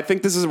don't know. I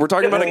think we're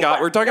talking about a guy.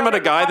 We're talking about a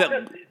guy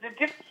that.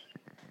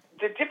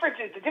 The difference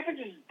is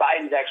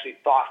Biden's actually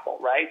thoughtful,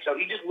 right? So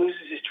he just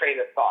loses his train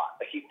of thought.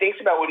 Like he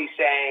thinks about what he's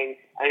saying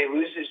and he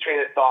loses his train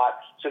of thought.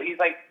 So he's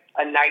like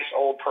a nice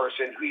old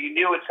person who you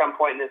knew at some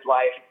point in his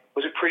life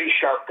was a pretty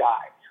sharp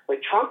guy.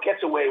 Like Trump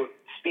gets away with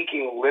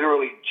speaking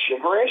literally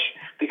gibberish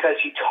because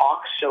he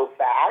talks so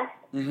fast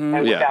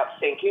and without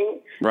thinking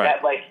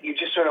that like you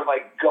just sort of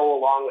like go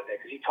along with it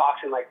because he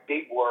talks in like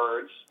big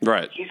words.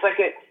 Right. He's like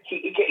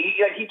he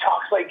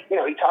talks like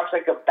he talks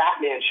like a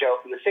Batman show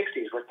from the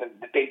 '60s with the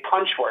big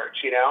punch words.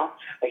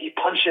 Like he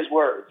punches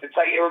words. It's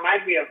like it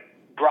reminds me of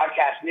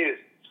broadcast news.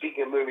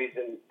 Speaking of movies,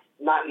 and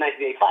not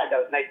 1985, that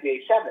was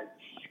 1987.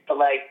 But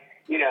like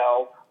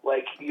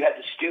like you had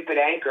the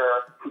stupid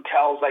anchor who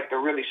tells like the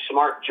really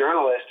smart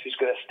journalist who's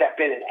going to step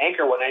in and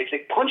anchor one night. He's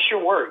like, punch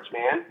your words,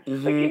 man.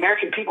 Like the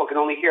American people can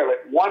only hear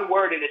like one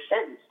word in a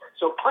sentence.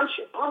 So punch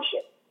it.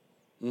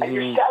 And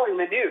you're selling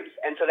the news.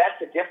 And so that's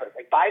the difference.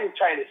 Like Biden's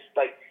trying to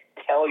like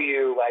tell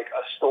you like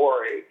a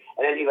story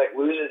and then he like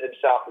loses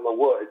himself in the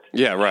woods.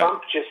 Yeah, right.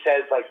 Trump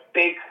says like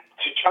big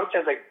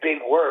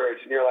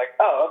words and you're like,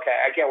 oh, okay,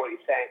 I get what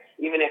he's saying.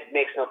 Even if it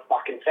makes no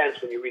fucking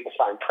sense when you read the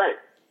fine print.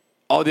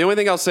 Oh, the only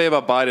thing I'll say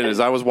about Biden is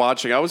I was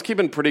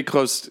keeping pretty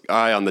close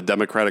eye on the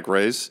Democratic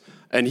race,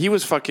 and he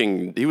was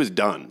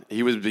done.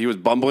 He was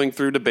bumbling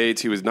through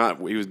debates. He was not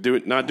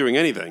doing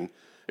anything.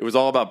 It was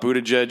all about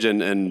Buttigieg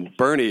and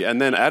Bernie, and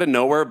then out of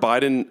nowhere,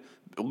 Biden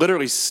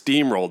literally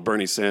steamrolled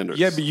Bernie Sanders.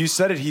 Yeah, but you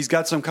said it. He's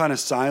got some kind of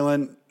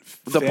silent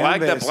that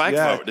black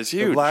vote is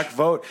huge. The black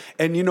vote,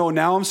 and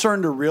now I'm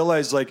starting to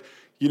realize like.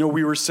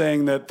 We were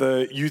saying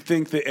that you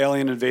think the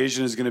alien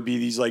invasion is going to be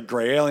these like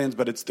gray aliens,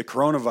 but it's the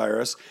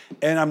coronavirus.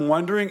 And I'm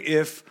wondering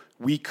if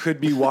we could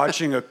be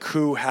watching a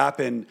coup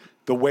happen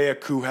the way a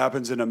coup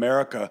happens in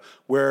America,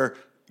 where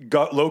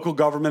local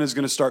government is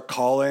going to start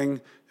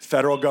calling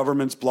federal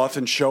government's bluff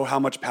and show how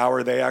much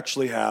power they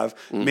actually have,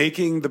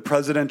 making the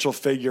presidential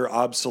figure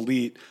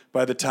obsolete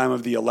by the time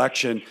of the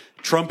election.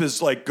 Trump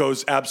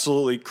goes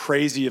absolutely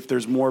crazy if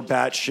there's more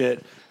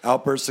batshit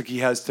outbursts like he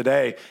has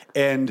today.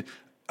 And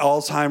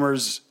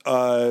Alzheimer's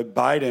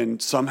Biden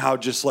somehow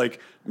just like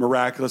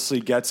miraculously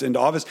gets into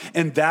office.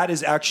 And that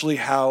is actually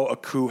how a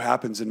coup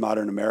happens in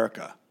modern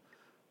America.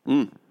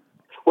 Well,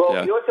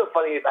 you know what's so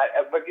funny about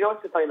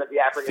the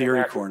African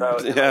American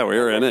vote? Yeah, we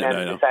were in it.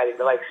 And deciding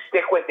to like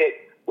stick with it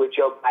with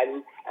Joe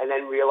Biden and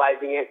then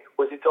realizing it's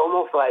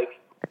almost like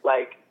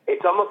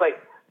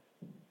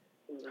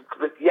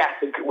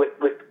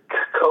with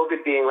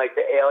COVID being like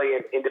the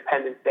alien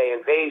Independence Day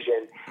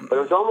invasion, but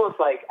it was almost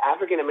like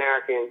African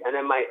Americans and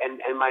then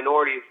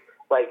minorities,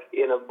 like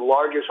in a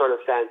larger sort of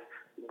sense,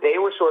 they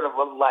were sort of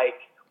like,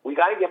 we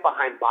got to get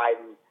behind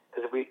Biden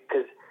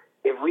because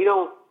if we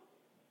don't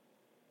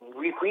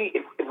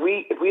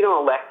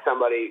elect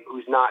somebody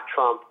who's not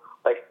Trump,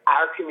 like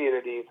our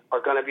communities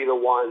are going to be the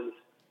ones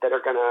that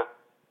are going to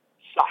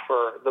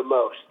suffer the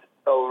most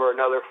over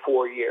another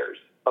 4 years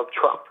of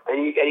Trump.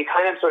 And you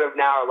kind of sort of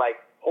now are like,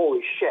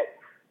 holy shit,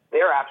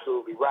 they're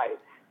absolutely right.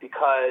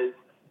 Because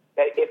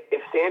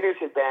if Sanders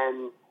had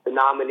been the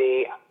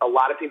nominee, a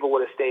lot of people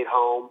would have stayed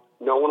home.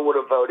 No one would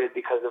have voted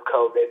because of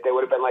COVID. They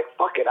would have been like,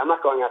 fuck it, I'm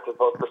not going out to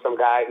vote for some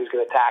guy who's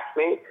going to tax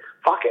me.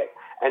 Fuck it.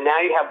 And now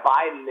you have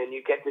Biden, and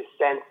you get this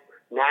sense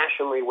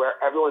nationally where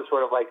everyone's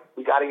sort of like,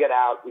 we got to get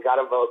out, we got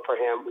to vote for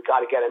him, we got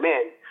to get him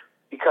in.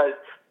 Because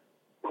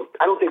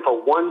I don't think for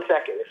 1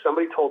 second, if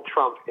somebody told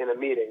Trump in a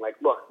meeting, like,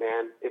 look,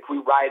 man, if we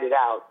ride it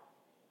out,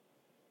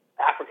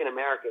 African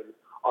Americans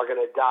are going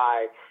to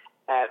die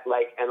at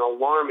like an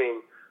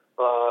alarming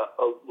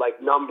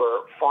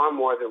number, far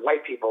more than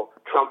white people,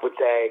 Trump would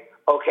say,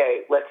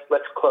 okay, let's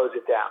close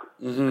it down.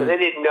 Because they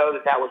didn't know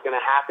that was going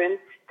to happen.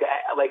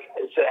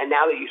 And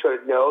now that you sort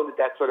of know that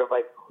that's sort of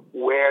like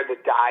where the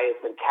die has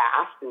been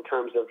cast in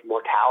terms of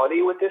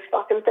mortality with this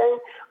fucking thing,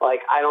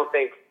 like I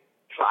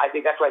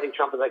think that's why I think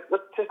Trump is like,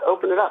 let's just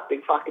open it up,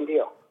 big fucking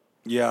deal.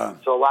 Yeah.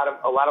 So a lot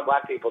of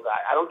black people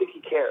die. I don't think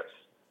he cares.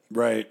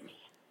 Right.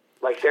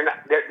 Like they're not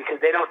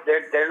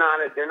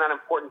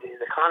important to his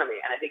economy,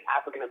 and I think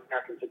African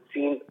Americans have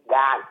seen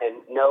that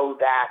and know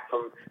that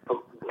from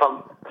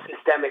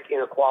systemic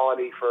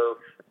inequality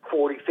for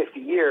 40, 50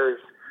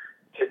 years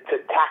to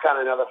tack on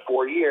another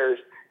 4 years.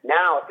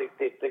 Now, if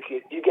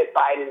you get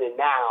Biden in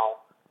now,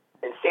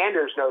 and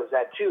Sanders knows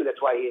that too.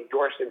 That's why he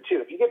endorsed him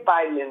too. If you get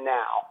Biden in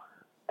now,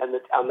 and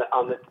on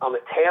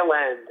the tail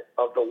end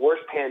of the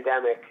worst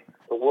pandemic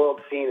the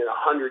world's seen in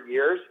 100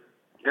 years.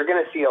 You're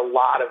going to see a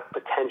lot of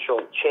potential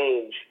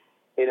change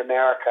in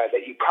America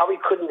that you probably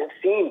couldn't have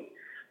seen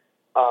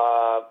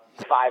 5-6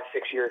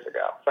 years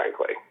ago,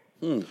 frankly.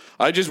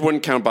 I just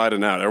wouldn't count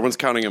Biden out. Everyone's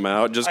counting him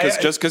out just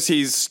because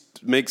he's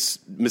makes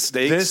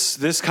mistakes.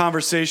 This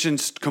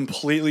conversation's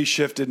completely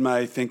shifted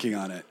my thinking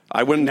on it.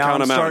 I wouldn't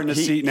count him out.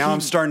 I'm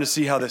starting to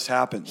see how this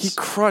happens. He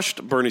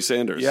crushed Bernie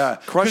Sanders. Yeah,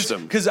 crushed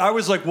him. Because I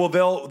was like, well,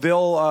 they'll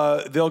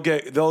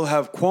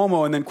have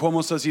Cuomo, and then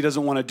Cuomo says he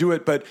doesn't want to do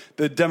it, but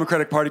the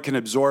Democratic Party can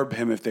absorb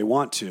him if they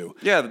want to.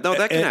 Yeah, no,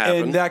 that can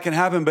happen. And that can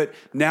happen. But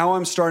now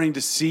I'm starting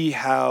to see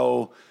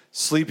how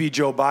sleepy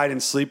Joe Biden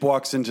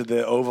sleepwalks into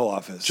the Oval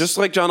Office. Just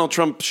like Donald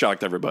Trump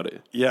shocked everybody.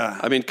 Yeah.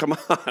 I mean, come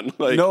on.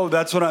 Like, no,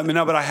 that's what I mean.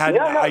 No, but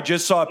I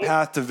just saw a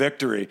path to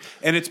victory,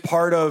 and it's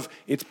part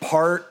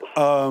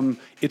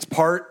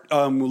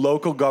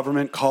local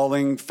government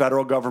calling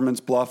federal government's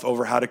bluff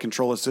over how to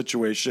control a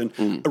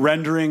situation,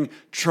 rendering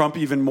Trump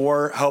even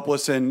more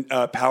helpless and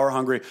power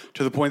hungry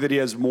to the point that he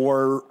has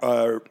more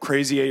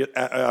crazy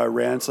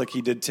rants like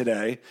he did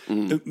today,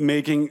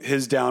 making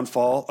his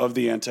downfall of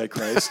the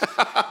Antichrist.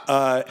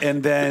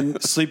 And then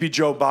sleepy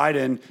Joe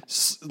Biden,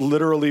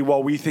 literally,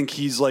 while we think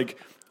he's like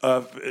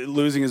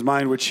losing his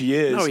mind, which he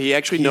is. No, he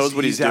actually knows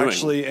what he's doing.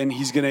 Actually, and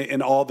he's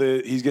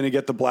gonna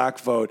get the black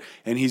vote,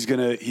 and he's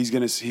gonna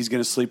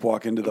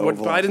sleepwalk into the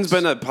Oval Biden's Office.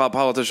 been a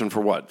politician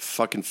for what,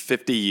 fucking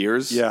 50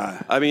 years?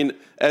 Yeah. I mean,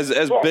 as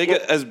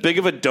big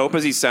of a dope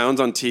as he sounds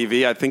on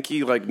TV, I think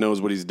he like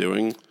knows what he's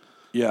doing.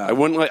 Yeah, I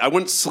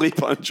wouldn't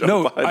sleep on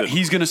Joe Biden.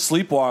 He's gonna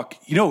sleepwalk.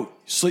 You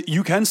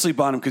can sleep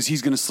on him because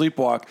he's gonna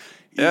sleepwalk.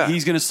 Yeah.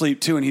 He's going to sleep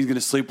too, and he's going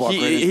to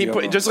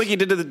sleepwalk. Just like he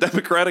did to the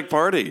Democratic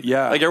Party.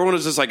 Yeah, like everyone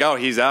was just like, "Oh,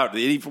 he's out."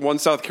 He won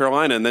South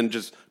Carolina and then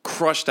just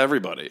crushed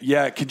everybody.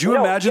 Yeah, could you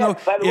imagine though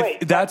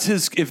if that's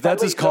his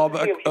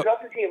callback? You could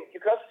also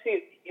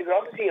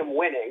see him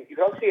winning. You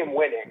could also see him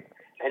winning,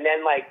 and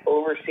then like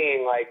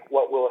overseeing like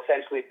what will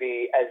essentially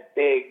be as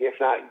big, if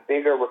not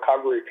bigger,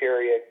 recovery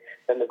period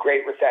than the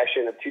Great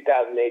Recession of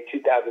 2008,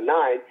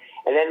 2009,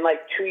 and then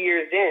like 2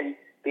 years in,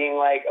 being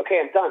like,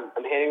 okay, I'm done.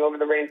 I'm handing over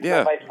the reins to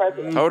the vice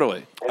president.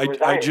 Totally.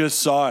 I just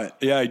saw it.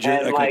 Yeah, I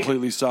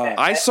completely saw it.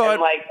 I saw it.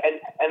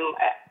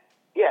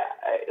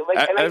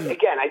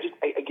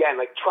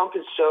 Trump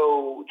is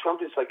so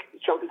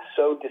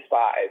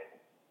despised.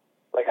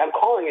 Like, I'm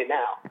calling it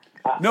now.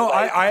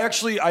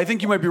 I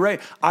think you might be right.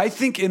 I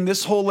think in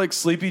this whole like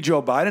sleepy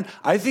Joe Biden,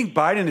 I think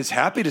Biden is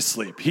happy to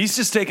sleep. He's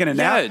just taking a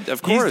nap. Yeah,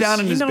 of course. He's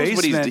down in his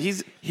basement.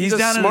 He's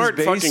down a smart in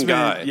his basement. fucking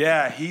guy.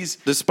 Yeah,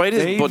 despite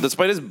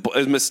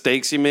his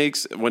mistakes he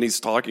makes when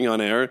he's talking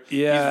on air.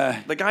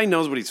 Yeah, the guy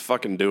knows what he's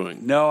fucking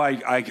doing. No,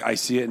 I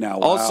see it now.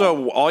 Wow.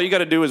 Also, all you got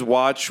to do is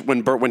watch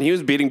when he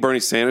was beating Bernie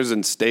Sanders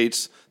in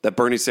states that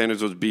Bernie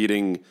Sanders was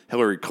beating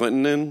Hillary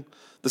Clinton in.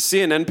 The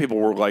CNN people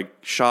were like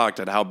shocked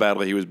at how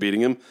badly he was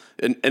beating him,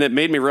 and it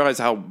made me realize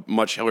how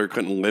much Hillary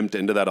Clinton limped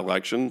into that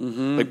election.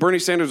 Mm-hmm. Like Bernie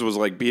Sanders was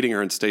like beating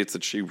her in states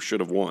that she should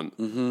have won.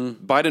 Mm-hmm.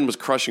 Biden was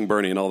crushing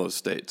Bernie in all those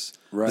states.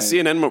 Right. The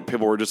CNN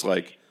people were just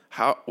like,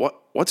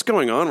 what's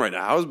going on right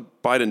now? How is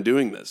Biden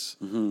doing this?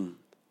 Mm-hmm.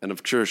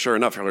 And sure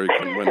enough, Hillary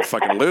Clinton went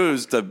fucking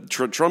lose to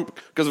Trump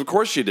because of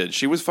course she did.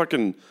 She was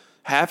fucking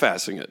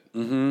half-assing it.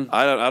 Mm-hmm.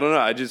 I don't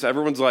know.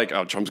 Everyone's like,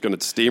 oh, Trump's going to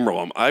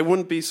steamroll him. I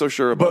wouldn't be so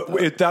sure about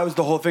that. That was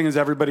the whole thing. Is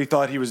everybody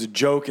thought he was a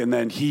joke, and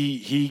then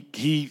he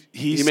made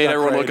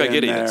everyone look like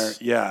idiots.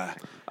 There. Yeah.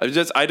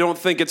 I don't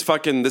think it's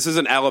fucking. This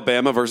isn't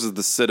Alabama versus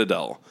the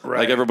Citadel, right,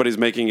 like everybody's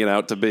making it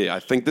out to be. I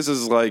think this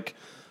is like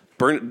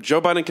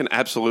Joe Biden can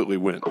absolutely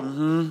win.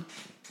 Mm-hmm.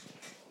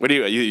 What do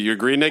you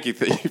agree, Nick? You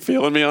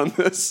feeling me on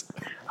this?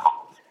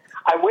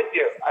 I'm with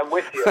you. I mean,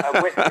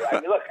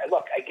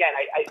 look. Again,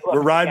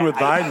 we're riding with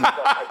Biden.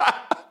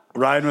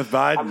 Riding with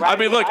Biden. I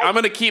mean, look, I'm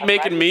going to keep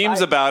making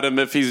memes about him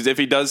if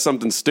he does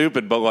something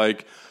stupid, but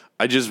like,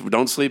 I just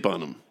don't sleep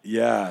on him.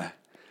 Yeah.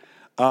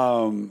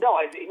 No.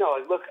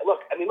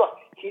 Look. I mean, look.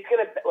 He's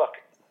gonna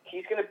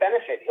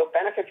benefit. He'll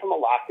benefit from a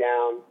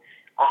lockdown.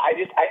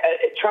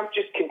 Trump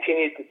just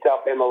continues to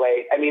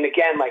self-immolate. I mean,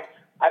 again, like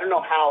I don't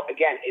know how.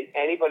 Again, in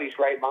anybody's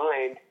right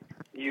mind,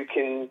 you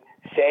can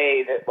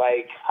say that,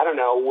 like, I don't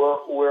know,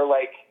 we're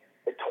like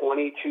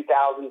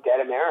 22,000 dead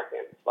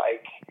Americans.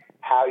 Like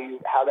how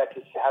that's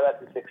a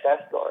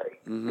success story.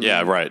 Mm-hmm.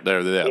 Yeah, right.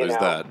 There's that. Again,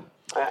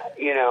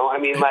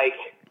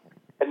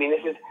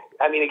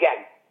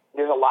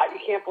 there's a lot you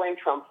can't blame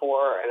Trump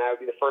for, and I would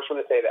be the first one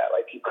to say that.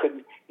 Like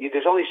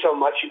there's only so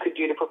much you could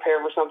do to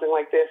prepare for something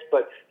like this,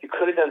 but you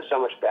could have done so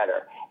much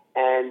better.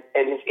 And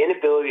his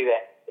inability to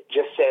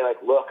just say,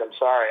 like, look, I'm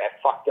sorry, I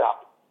fucked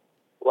up.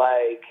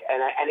 Like, and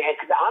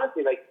because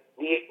honestly, like,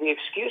 the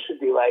excuse would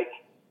be like,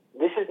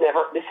 this has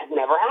never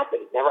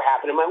happened. Never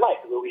happened in my life.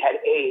 I mean, we had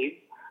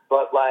AIDS,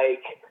 but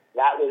like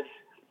that was,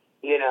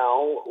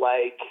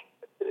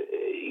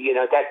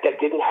 that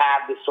didn't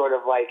have this sort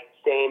of like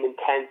same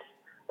intense.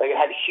 Like it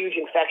had huge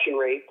infection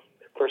rates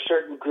for a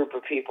certain group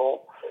of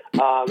people,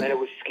 and it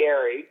was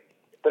scary.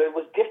 But it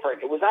was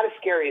different. It was not as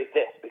scary as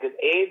this because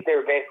AIDS, they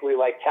were basically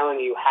like telling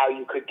you how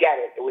you could get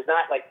it. It was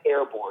not like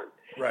airborne.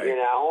 Right.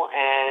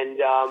 And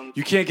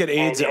you can't get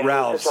AIDS at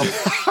Ralph's.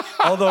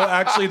 Although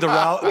actually the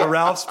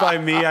Ralph's by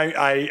me,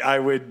 I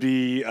would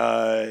be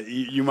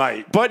you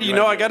might. But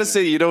I got to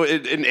say,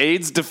 in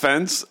AIDS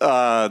defense,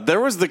 there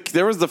was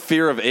the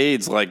fear of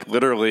AIDS, like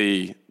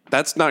literally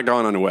that's not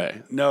gone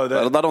away. No,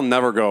 that'll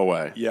never go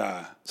away.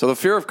 Yeah. So the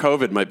fear of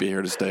COVID might be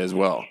here to stay as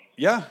well.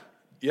 Yeah.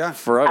 Yeah.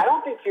 Forever. I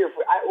don't think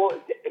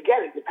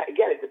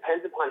it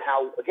depends upon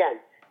how. Again,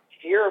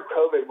 fear of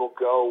COVID will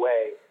go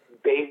away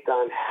based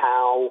on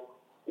how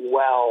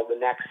well the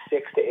next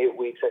 6 to 8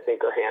 weeks, I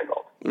think, are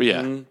handled.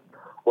 Yeah. Mm-hmm.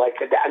 Like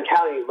I'm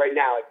telling you right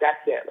now, like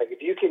that's it. Like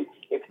if you can,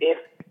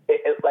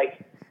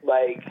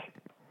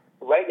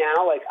 right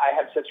now, like, I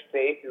have such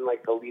faith in,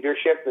 like, the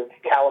leadership of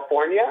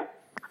California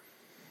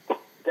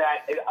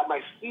that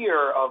my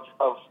fear of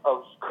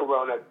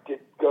Corona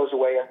goes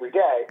away every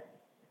day.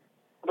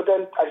 But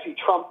then I see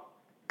Trump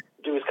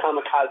do his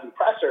kamikaze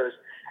pressers,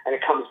 and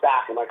it comes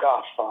back. I'm like,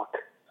 oh, fuck.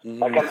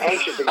 Like, I'm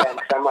anxious again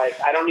because I'm like,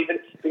 I don't even,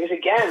 because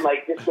again,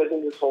 like, this goes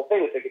into this whole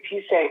thing. It's like, if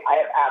he's saying I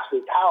have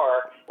absolute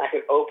power and I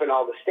can open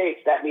all the states,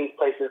 that means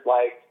places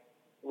like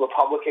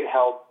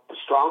Republican-held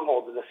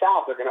strongholds in the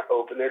South are going to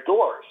open their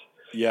doors.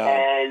 Yeah.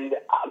 And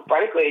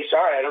frankly,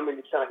 sorry, I don't mean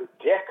to sound like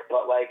a dick,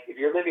 but, like, if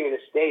you're living in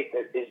a state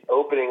that is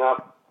opening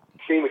up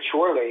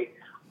prematurely,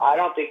 I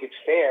don't think it's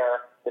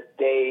fair that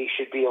they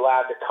should be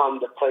allowed to come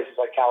to places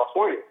like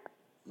California.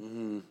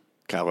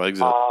 Cal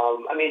exit.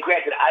 I mean,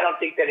 granted, I don't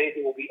think that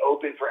anything will be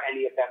open for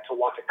any of them to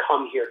want to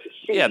come here to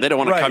see. Yeah, they don't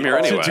want to come here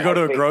anyway. To go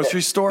to a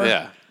grocery store?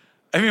 Yeah.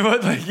 I mean,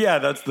 but like, yeah,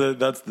 that's the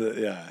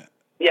yeah.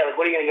 Yeah, like,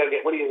 what are you gonna go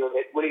get? What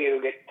are you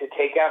gonna get to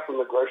take out from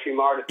the grocery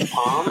mart at the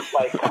Palm?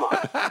 Like, come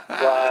on.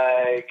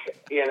 Like,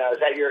 you know, is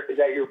that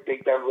your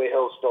big Beverly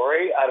Hills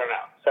story? I don't know.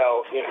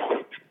 So, you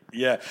know.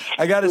 Yeah,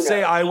 I got to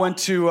say, I went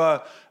to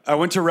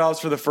Ralph's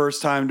for the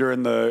first time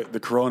during the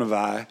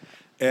coronavirus,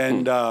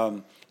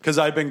 and because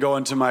I've been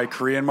going to my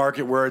Korean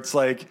market where it's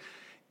like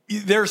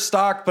they're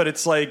stocked, but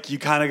it's like you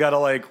kind of got to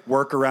like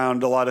work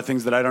around a lot of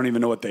things that I don't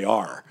even know what they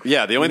are.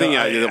 Yeah, the only thing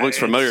that looks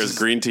familiar is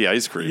green tea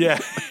ice cream. Yeah,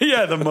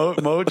 yeah, the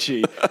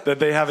mochi that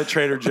they have at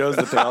Trader Joe's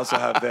that they also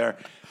have there.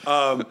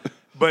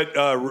 But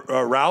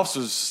Ralph's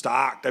was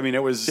stocked. I mean,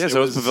 it was. Yeah, so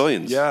it was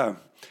Pavilions. Yeah,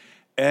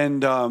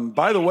 and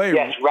by the way,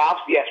 yes,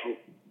 Ralph's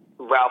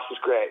is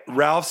great.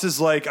 Ralph's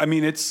is like, I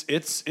mean,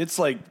 it's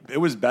like it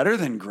was better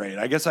than great.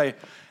 I guess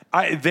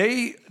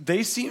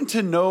they seem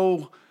to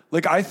know.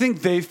 Like, I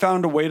think they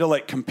found a way to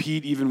like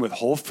compete even with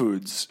Whole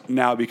Foods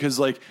now because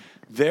like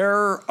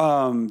they're like,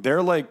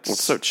 well,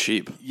 it's so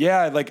cheap.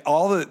 Yeah, like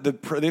all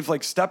they've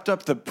like stepped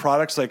up the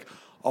products, like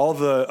all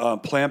the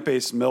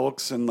plant-based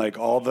milks and like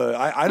all the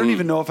I don't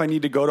even know if I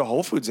need to go to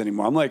Whole Foods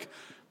anymore. I'm like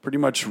pretty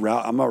much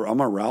Ralph. I'm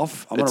a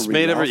Ralph. It's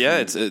made every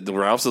the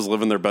Ralphs is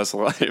living their best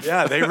life.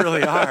 Yeah, they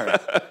really are.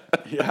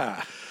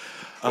 Yeah.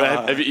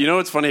 You know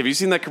what's funny? Have you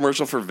seen that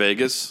commercial for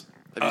Vegas?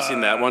 Have you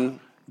seen that one?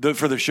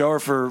 For the show or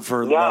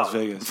for Las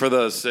Vegas? For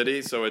the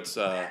city. So it's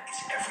That is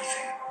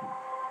everything.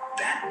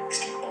 That is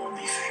the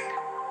only thing.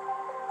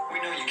 We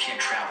know you can't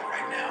travel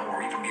right now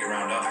or even be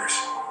around others.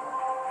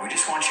 We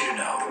just want you to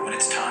know that when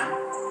it's time,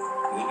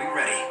 we'll be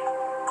ready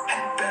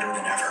and better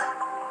than ever.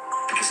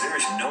 Because there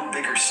is no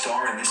bigger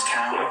star in this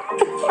town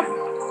than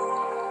you.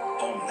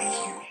 Only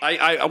you.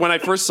 I when I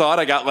first saw it,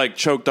 I got like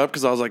choked up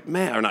because I was like,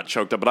 man, or not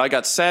choked up, but I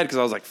got sad because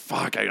I was like,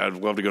 fuck, I'd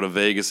love to go to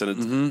Vegas.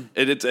 And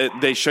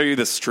they show you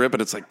the strip,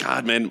 and it's like,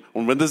 God, man,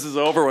 when this is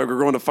over, we're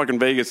going to fucking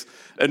Vegas.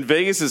 And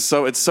Vegas is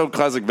it's so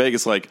classic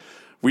Vegas, like,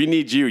 we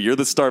need you. You're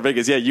the star of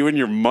Vegas. Yeah, you and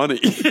your money.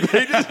 They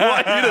just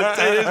want you to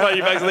take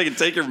you back so they can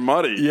take your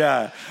money.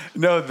 Yeah.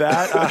 No,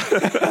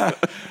 that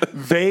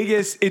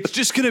Vegas, it's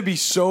just going to be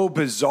so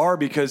bizarre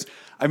because,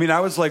 I mean, I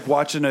was like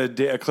watching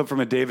a clip from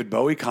a David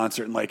Bowie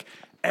concert and like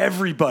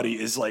everybody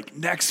is like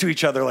next to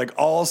each other, like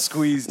all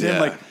squeezed in. Yeah.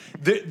 Like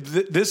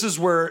this is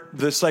where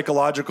the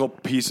psychological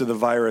piece of the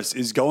virus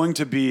is going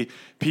to be.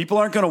 People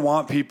aren't going to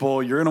want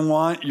people. You're going to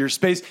want your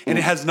space. And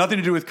it has nothing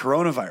to do with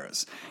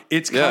coronavirus.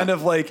 It's kind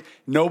of like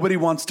nobody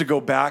wants to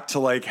go back to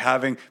like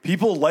having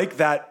people like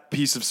that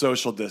piece of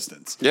social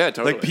distance. Yeah,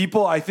 totally. Like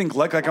people, I think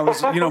like I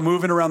was,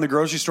 moving around the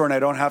grocery store and I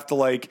don't have to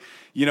like,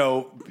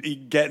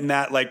 get in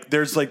that, like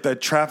there's like the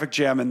traffic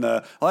jam and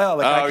the,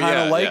 I kind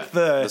of like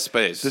the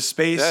space. The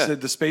space,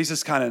 the space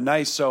is kind of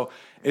nice. So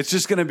it's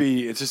just going to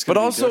be, But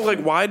also like,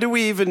 why do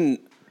we even,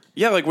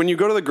 like when you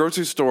go to the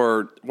grocery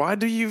store, why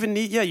do you even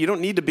need, you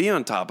don't need to be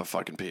on top of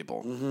fucking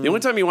people. The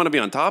only time you want to be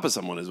on top of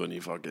someone is when you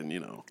fucking,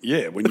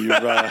 Yeah, when you,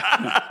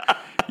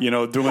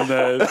 doing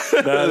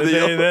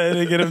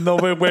they get no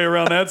way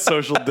around that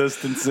social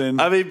distancing.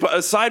 I mean,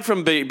 aside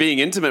from being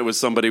intimate with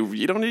somebody,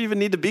 you don't even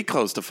need to be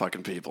close to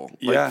fucking people.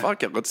 Like,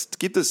 fuck it, let's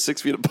keep this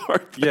 6 feet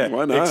apart. Yeah,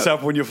 why not?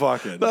 Except when you're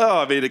fucking. No,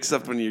 I mean,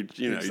 except when you're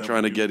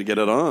trying to get it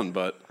on,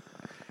 but.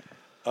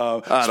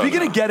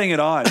 Speaking of getting it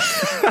on,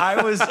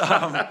 I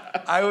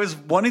was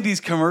one of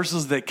these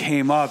commercials that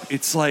came up.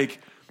 It's like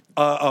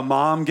a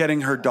mom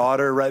getting her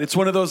daughter ready. It's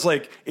one of those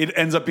like it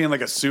ends up being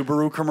like a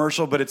Subaru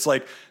commercial, but it's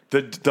like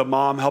the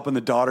mom helping the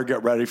daughter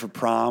get ready for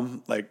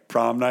prom, like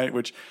prom night,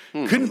 which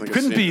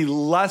couldn't be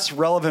less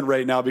relevant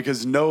right now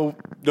because no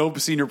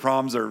senior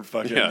proms are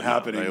fucking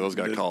happening. Those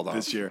got called off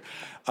this year.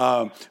 We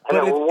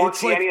won't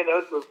see any of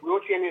those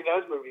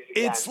movies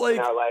again. It's like,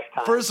 in our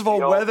lifetime. First of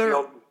all, whether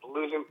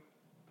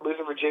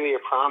losing virginity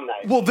at prom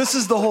night. Well, this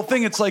is the whole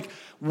thing. It's like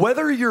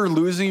whether you're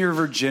losing your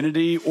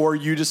virginity or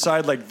you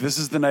decide like this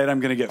is the night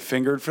I'm going to get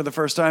fingered for the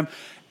first time,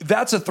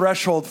 that's a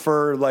threshold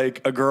for like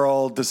a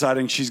girl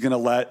deciding she's going to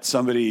let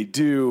somebody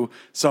do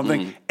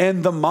something.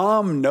 And the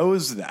mom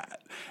knows that.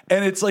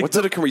 And it's like, what's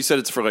it? You said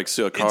it's for like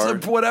a car?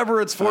 It's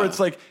whatever it's for. It's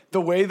like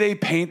the way they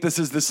paint this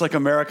is this like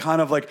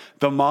Americana of like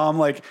the mom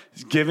like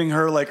giving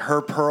her like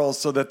her pearls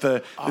so that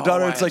the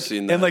daughter, it's like,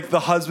 and like the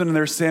husband, and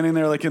they're standing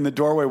there like in the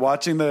doorway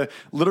watching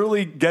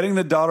literally getting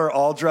the daughter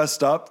all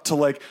dressed up to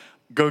like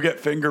go get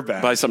finger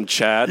banged by some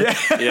Chad.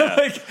 Yeah.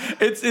 Like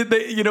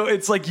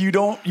it's like you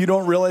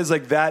don't realize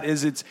like that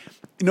is it's.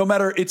 No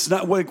matter, it's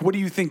not like, what do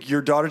you think?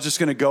 Your daughter's just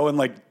going to go and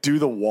like do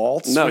the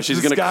waltz? No,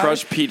 she's going to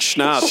crush Pete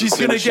Schnapps. She's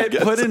going to get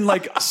put in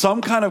like some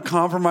kind of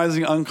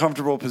compromising,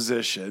 uncomfortable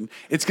position.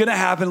 It's going to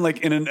happen like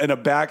in a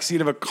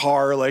backseat of a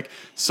car, like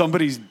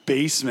somebody's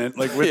basement,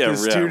 like with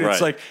this dude. Right. It's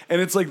like, and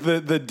it's like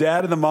the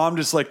dad and the mom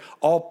just like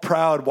all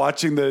proud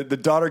watching the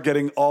daughter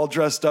getting all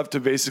dressed up to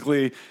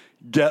basically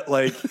get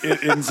like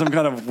in some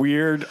kind of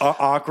weird,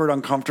 awkward,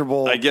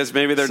 uncomfortable. I guess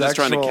maybe they're just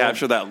trying to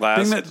capture that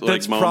last thing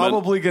that's moment.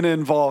 Probably going to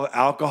involve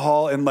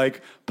alcohol and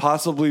like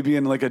possibly be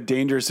in like a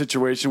dangerous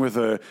situation with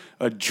a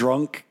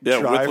drunk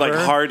driver. With like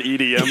hard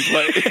EDM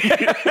play.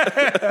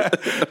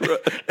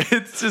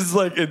 It's just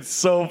like it's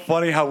so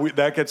funny how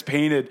that gets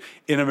painted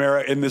in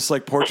America in this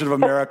like portrait of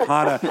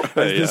Americana as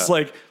this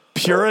like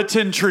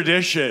Puritan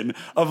tradition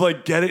of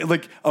like getting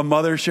like a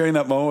mother sharing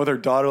that moment with her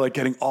daughter, like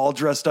getting all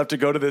dressed up to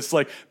go to this,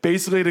 like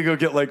basically to go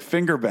get like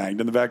finger banged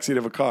in the backseat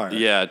of a car.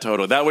 Yeah,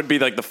 totally. That would be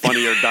like the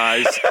Funny or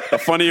Dies. The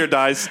Funny or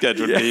Dies sketch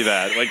would be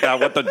that. Like that,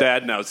 what the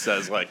dad now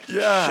says, like,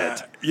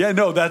 shit. Yeah,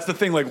 no, that's the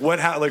thing. Like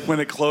like when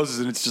it closes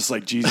and it's just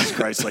like, Jesus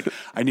Christ, like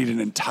I need an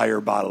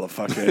entire bottle of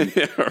fucking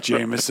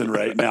Jameson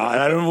right now.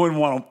 And I don't even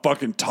want to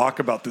fucking talk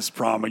about this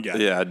prom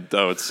again. Yeah,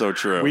 no, it's so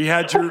true. We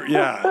had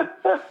to,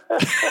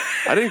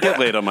 I didn't get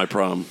laid on my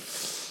prom.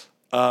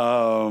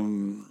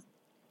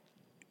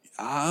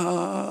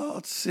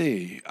 Let's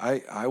see.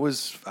 I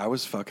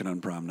was fucking on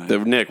prom night.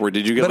 Nick,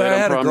 did you get laid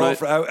on prom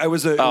night? I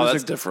was a.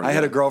 That's different. I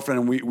had a girlfriend,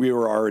 and we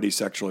were already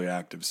sexually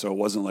active, so it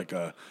wasn't like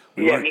a.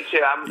 Me too.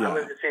 I'm in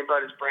the same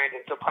boat as Brandon.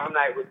 So prom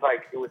night was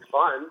like it was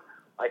fun.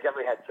 Like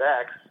everybody had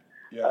sex.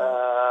 Yeah.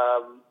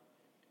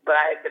 But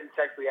I had been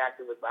sexually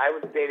active with. I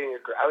was dating a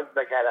girl. I was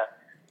like had a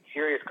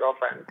serious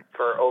girlfriend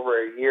for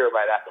over a year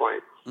by that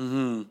point.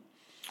 Mm-hmm.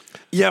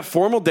 Yeah,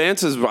 formal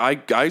dances.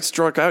 I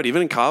struck out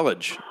even in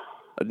college.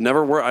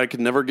 I could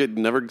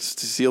never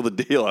seal the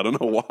deal. I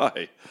don't know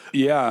why.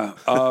 Yeah.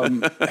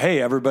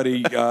 Hey,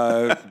 everybody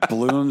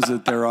blooms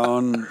at their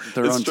own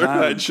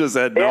time. I just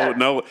had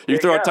no. You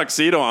throw a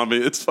tuxedo on me,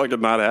 it's fucking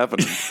not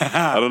happening.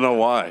 I don't know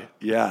why.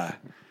 Yeah.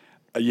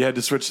 You had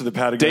to switch to the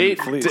Patagonia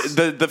fleece.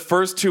 The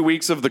first 2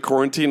 weeks of the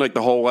quarantine, like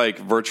the whole like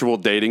virtual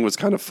dating was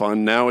kind of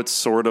fun. Now it's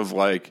sort of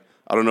like,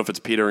 I don't know if it's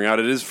petering out.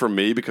 It is for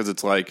me because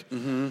it's like,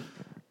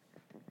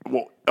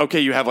 well, okay,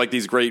 you have like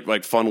these great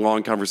like fun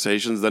long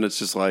conversations. Then it's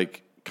just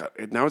like,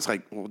 now it's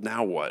like, well,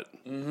 now what?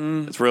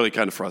 It's really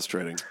kind of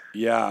frustrating.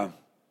 Yeah.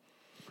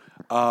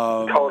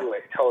 Totally.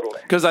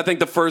 Because I think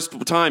the first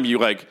time you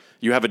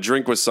have a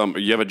drink with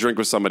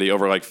somebody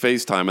over like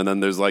FaceTime, and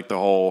then there's like the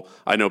whole,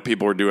 I know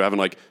people are having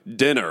like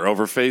dinner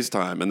over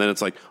FaceTime, and then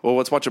it's like, well,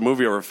 let's watch a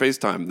movie over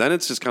FaceTime. Then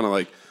it's just kind of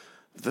like,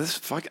 this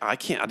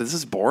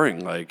is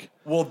boring. Like,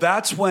 well,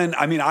 that's when,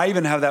 I mean, I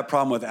even have that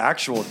problem with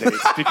actual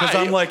dates because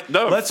I'm like,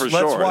 let's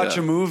watch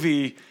a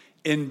movie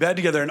in bed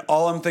together, and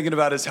all I'm thinking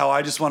about is how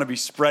I just want to be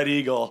spread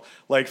eagle,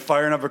 like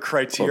firing up a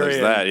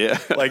Criterion,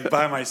 like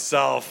by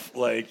myself,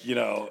 like, you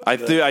know.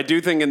 I do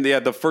think in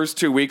the first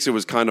 2 weeks it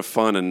was kind of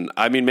fun, and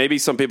I mean maybe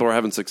some people are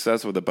having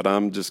success with it, but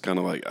I'm just kind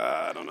of like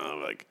I don't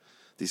know, like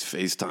these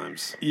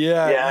FaceTimes.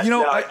 Yeah. You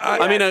know,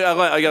 I mean,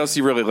 I guess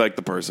you really like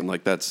the person,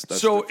 like that's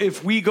so.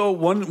 If we go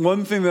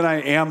one thing that I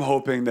am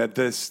hoping that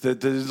this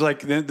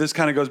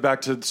kind of goes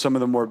back to some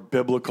of the more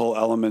biblical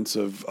elements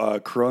of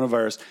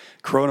coronavirus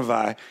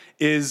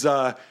is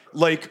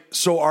like,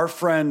 so our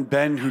friend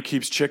Ben, who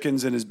keeps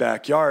chickens in his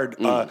backyard,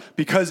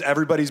 because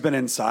everybody's been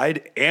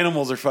inside,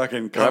 animals are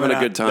fucking coming having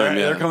out. A good time.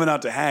 They're coming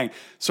out to hang.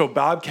 So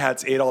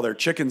bobcats ate all their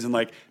chickens, and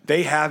like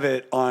they have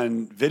it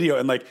on video,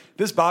 and like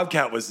this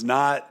bobcat was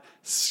not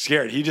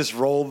scared. He just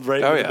rolled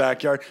right into the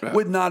backyard. Yeah.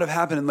 Would not have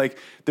happened. And like,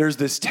 there's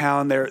this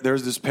town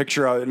there's this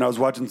picture out, and I was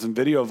watching some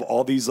video of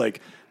all these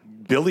like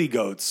billy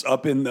goats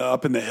up in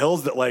the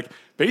hills that like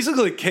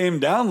basically came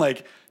down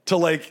like to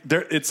like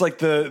there. It's like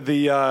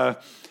the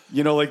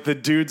you know, like the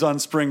dudes on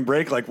spring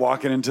break, like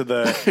walking into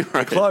the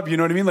club, you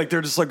know what I mean? Like, they're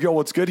just like, yo,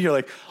 what's good here?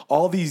 Like,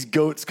 all these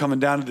goats coming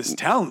down to this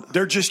town,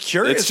 they're just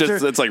curious.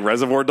 It's like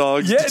Reservoir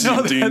Dogs. Yeah,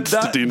 no,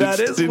 that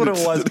is what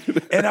it was.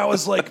 And I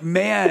was like,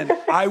 man,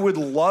 I would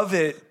love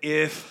it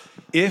if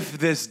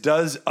this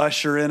does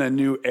usher in a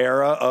new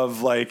era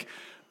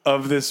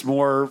of this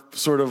more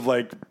sort of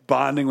like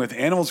bonding with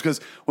animals,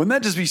 because wouldn't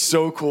that just be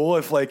so cool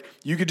if like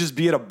you could just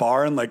be at a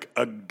bar and like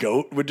a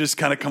goat would just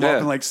kind of come up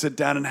and like sit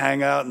down and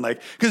hang out, and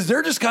like, because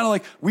they're just kind of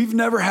like, we've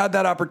never had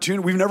that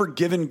opportunity. We've never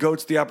given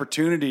goats the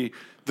opportunity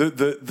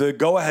the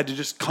go ahead to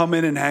just come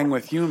in and hang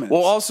with humans.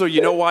 Well, also,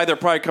 you know why they're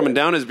probably coming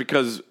down is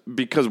because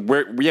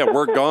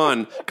we're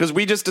gone because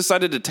we just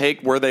decided to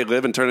take where they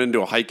live and turn it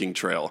into a hiking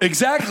trail.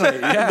 Exactly.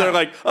 Yeah. They're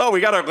like, oh,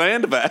 we got our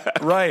land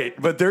back. Right.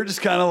 But they're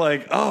just kind of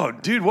like, oh,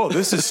 dude, whoa,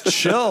 this is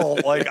chill.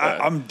 Like,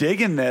 I'm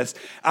digging this.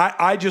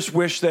 I just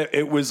wish that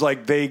it was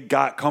like they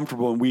got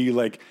comfortable and we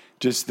like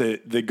just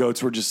the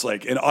goats were just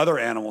like, and other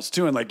animals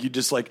too. And like, you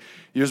just like,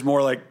 there's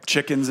more like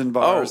chickens and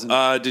bars.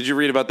 Did you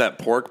read about that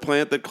pork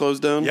plant that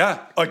closed down?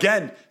 Yeah.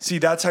 Again, see,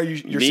 that's how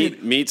you're seeing.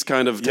 Meat's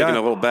kind of taking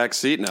a little back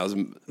seat now.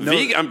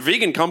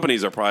 Vegan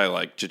companies are probably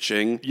like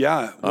cha-ching.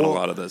 Yeah. On a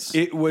lot of this.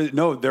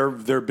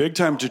 They're big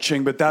time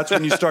cha-ching, but that's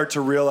when you start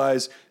to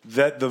realize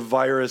that the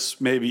virus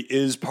maybe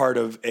is part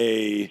of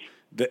the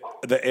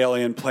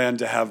alien plan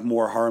to have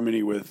more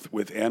harmony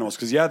with animals.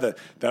 Because,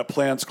 that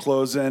plant's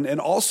closing. And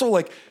also,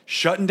 like,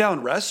 shutting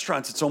down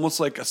restaurants. It's almost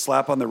like a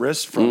slap on the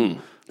wrist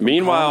from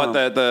Meanwhile,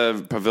 at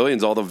the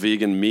pavilions, all the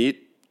vegan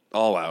meat,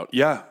 all out.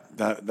 Yeah,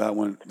 that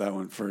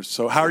went first.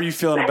 So how are you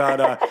feeling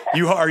about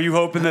are you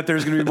hoping that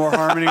there's going to be more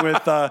harmony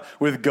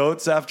with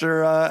goats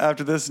after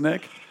this,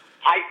 Nick?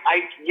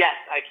 Yes,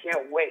 I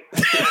can't wait.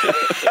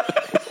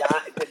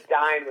 to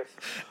dine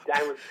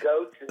with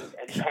goats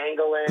and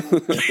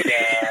pangolin,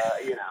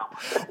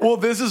 Well,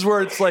 this is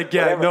where it's like,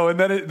 and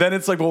then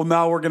it's like, well,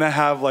 now we're gonna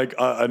have like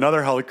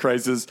another health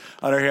crisis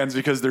on our hands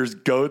because there's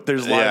live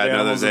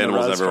animals,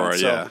 everywhere.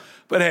 So,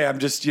 but hey, I'm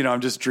just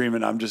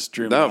dreaming.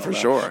 No, for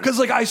sure. Because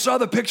like I saw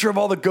the picture of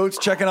all the goats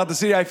checking out the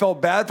city. I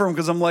felt bad for them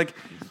because I'm like,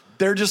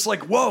 they're just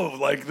like, whoa,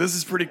 like this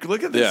is pretty.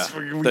 Look at this.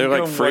 Yeah. They're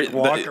like free.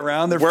 Walk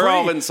around. We're free.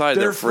 All inside.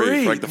 They're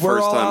free. For like the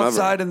first time ever. We're all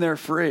outside and they're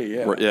free.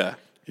 Yeah.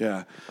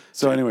 Yeah.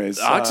 So, anyways,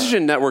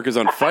 Oxygen Network is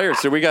on fire.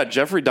 So we got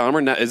Jeffrey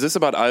Dahmer. Now, is this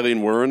about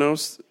Eileen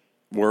Wuornos,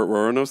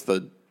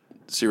 the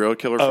serial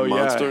killer from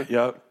Monster?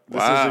 Yep.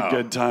 This is a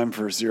good time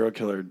for serial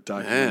killer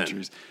documentaries.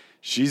 Man.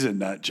 She's a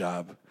nut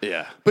job.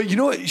 Yeah. But you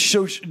know what?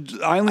 So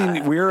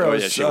Eileen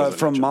Wuornos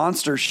from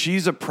Monster,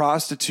 she's a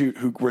prostitute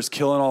who was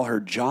killing all her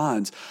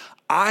Johns.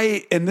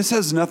 And this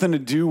has nothing to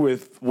do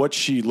with what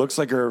she looks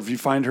like or if you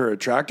find her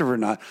attractive or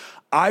not.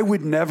 I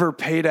would never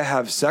pay to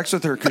have sex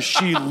with her because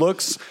she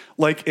looks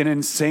like an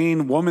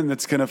insane woman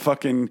that's going to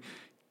fucking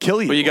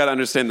kill you. But you got to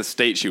understand the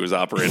state she was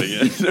operating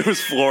in. It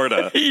was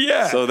Florida.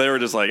 Yeah. So they were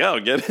just like, oh,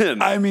 get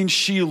in. I mean,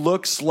 she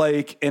looks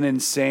like an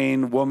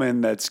insane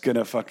woman that's going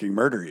to fucking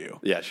murder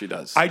you. Yeah, she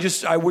does.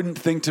 I wouldn't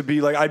think to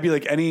be like, I'd be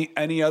like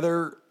any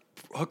other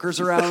hookers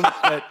around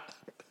that.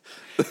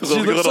 She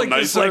looks like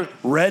this like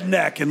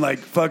redneck and like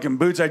fucking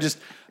boots.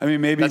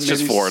 Maybe that's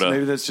just Florida.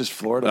 Maybe that's just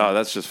Florida. No,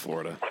 that's just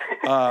Florida.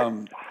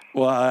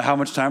 Well, how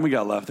much time we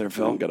got left there,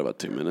 Phil? We've got about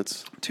 2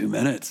 minutes. 2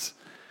 minutes.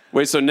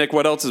 Wait, so Nick,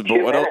 what else has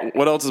been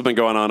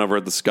going on over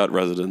at the Scott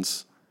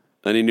residence?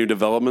 Any new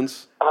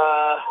developments?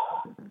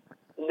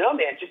 No,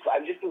 man.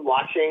 I've just been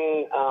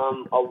watching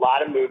a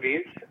lot of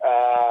movies.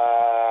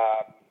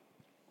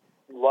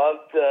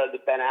 Loved the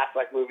Ben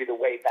Affleck movie, The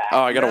Way Back.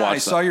 Oh, I gotta watch that. I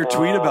saw your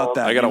tweet about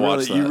that. I gotta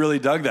watch that. You really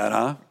dug that,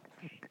 huh?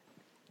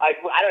 I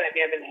don't know.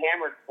 I've been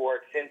hammered for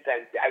it since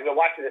then. I've been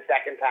watching it the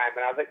second time,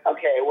 and I was like,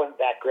 okay, it wasn't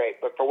that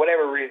great. But for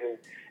whatever reason,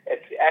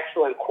 it's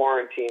excellent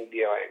quarantine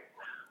viewing.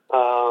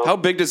 How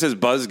big does his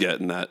buzz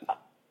get in that?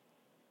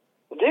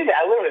 Dude,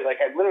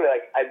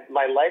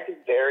 my life is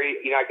very,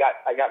 I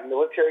got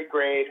military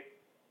grade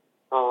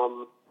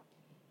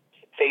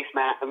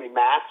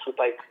masks with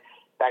like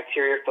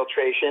bacteria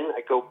filtration.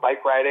 I go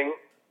bike riding.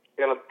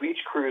 I got a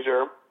beach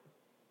cruiser.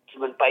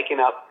 I've been biking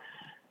up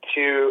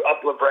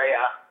La Brea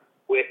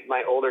with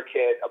my older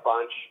kid a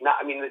bunch.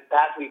 The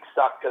past week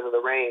sucked because of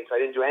the rain, so I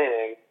didn't do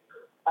anything.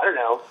 I don't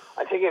know.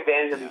 I'm taking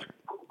advantage of these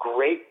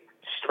great,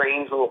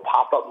 strange little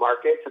pop-up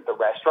markets at the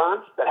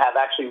restaurants that have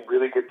actually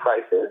really good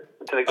prices.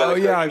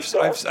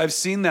 I've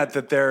seen that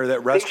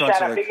restaurants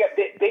are like...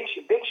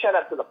 Big shout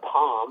out to the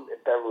Palm in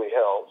Beverly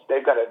Hills.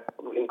 They've got an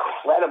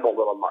incredible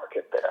little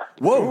market there.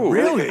 Whoa,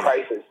 really? Good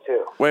prices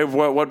too. Wait,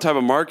 what type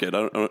of market?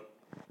 I don't.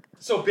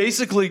 So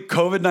basically,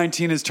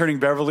 COVID-19 is turning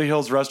Beverly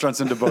Hills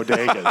restaurants into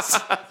bodegas.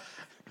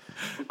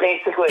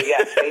 Basically,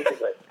 yes.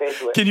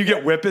 Basically. Can you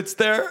get whippets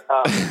there?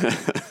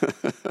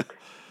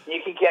 You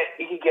could get,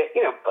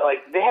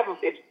 they have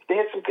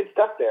some good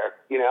stuff there,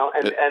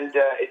 and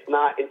it's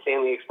not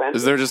insanely expensive.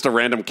 Is there just a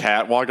random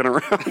cat walking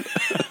around?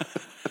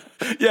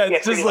 Yeah,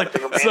 it's just like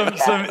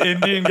some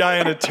Indian guy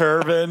in a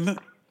turban.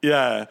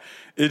 Yeah.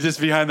 It's just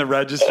behind the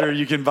register.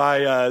 You can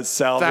buy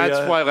salvia.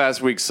 That's why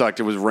last week sucked.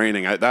 It was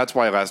raining. That's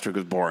why last week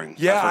was boring.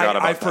 Yeah,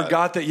 I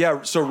forgot that.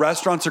 Yeah, so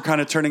restaurants are kind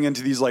of turning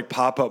into these like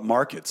pop-up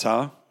markets,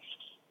 huh?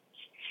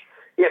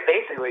 Yeah,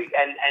 basically.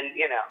 And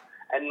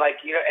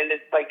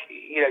it's like,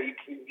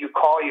 you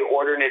call, you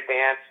order in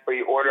advance, or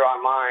you order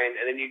online,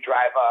 and then you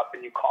drive up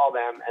and you call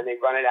them, and they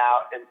run it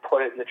out and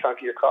put it in the trunk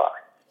of your car.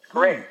 It's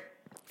great.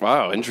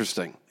 Wow,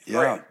 interesting.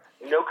 Yeah.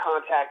 No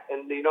contact,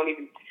 and you don't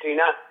even, so you're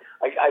not,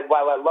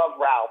 while I love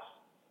Ralph's,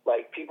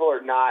 like, people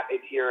are not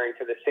adhering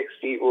to the 6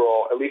 feet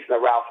rule, at least in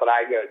the Ralph that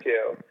I go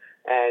to.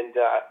 And,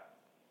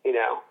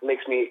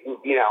 makes me,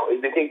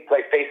 they think,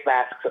 like, face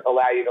masks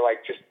allow you to,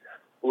 like, just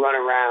run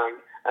around.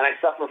 and I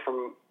suffer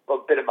from a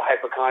bit of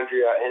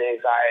hypochondria and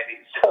anxiety,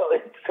 so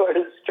it's sort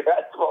of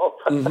stressful.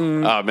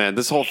 Oh man,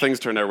 this whole thing's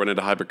turned everyone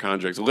into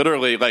hypochondriacs.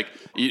 Literally, like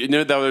you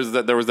know,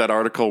 there was that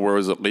article where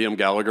Liam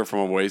Gallagher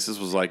from Oasis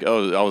was like,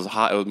 "Oh, I was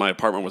hot. My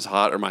apartment was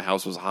hot, or my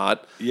house was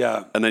hot."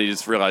 Yeah, and then he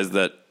just realized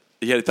that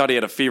he thought he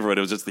had a fever, but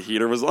it was just the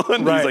heater was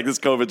on. Right. He's like, "This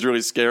COVID's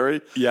really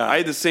scary." Yeah, I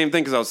had the same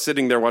thing because I was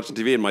sitting there watching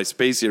TV and my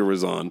space heater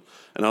was on,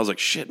 and I was like,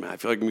 "Shit, man, I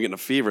feel like I'm getting a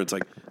fever." It's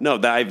like, no,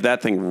 I have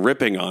that thing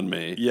ripping on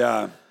me.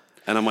 Yeah.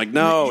 And I'm like,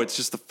 no, it's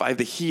just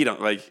the heat.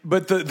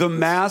 But the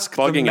mask,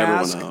 bugging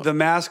everyone out. The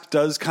mask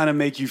does kind of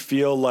make you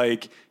feel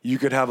like you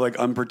could have like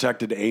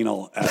unprotected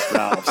anal at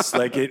Ralph's.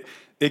 Like it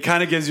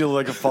kind of gives you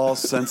like a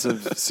false sense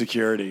of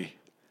security.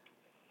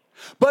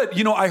 But,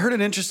 you know, I heard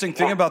an interesting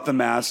thing about the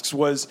masks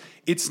was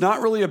it's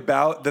not really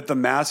about that the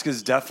mask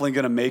is definitely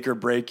going to make or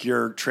break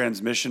your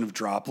transmission of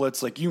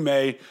droplets. Like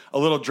a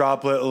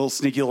little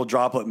sneaky little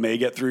droplet may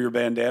get through your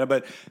bandana,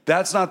 but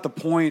that's not the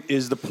point.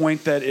 Is the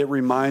point that it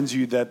reminds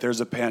you that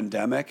there's a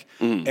pandemic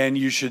and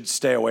you should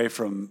stay away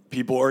from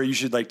people, or you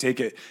should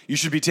you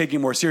should be taking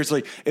it more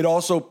seriously. It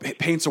also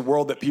paints a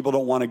world that people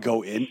don't want to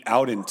go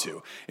out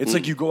into. It's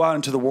like you go out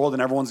into the world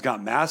and everyone's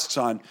got masks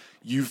on.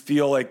 You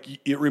feel like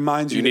it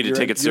reminds you need to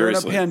take it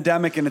seriously. You're in a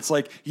pandemic, and it's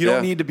like you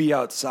don't need to be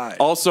outside.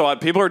 Also,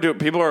 people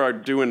are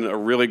doing a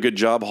really good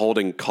job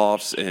holding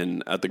coughs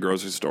in at the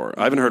grocery store.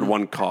 I haven't heard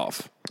one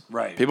cough.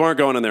 Right. People aren't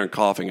going in there and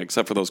coughing,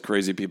 except for those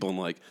crazy people in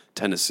like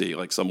Tennessee.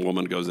 Like some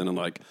woman goes in and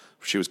like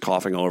she was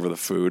coughing all over the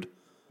food.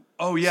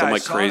 Oh yeah,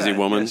 some crazy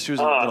woman. Yeah, she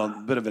was a little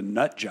bit of a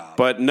nut job.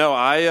 But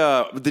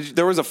no,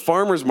 there was a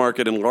farmer's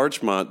market in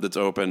Larchmont that's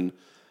open,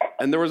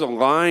 and there was a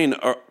line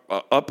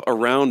up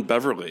around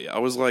Beverly. I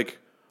was like,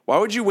 why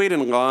would you wait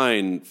in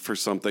line for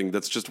something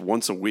that's just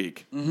once a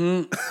week?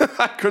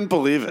 Mm-hmm. I couldn't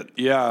believe it.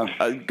 Yeah.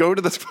 Go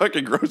to this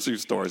fucking grocery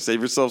store.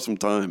 Save yourself some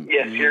time.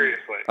 Yeah,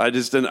 seriously. I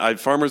just didn't.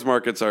 Farmers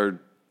markets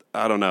are,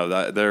 I don't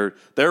know.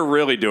 They're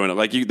really doing it.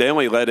 Like they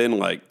only let in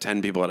like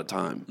 10 people at a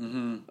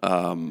time.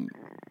 Mm-hmm.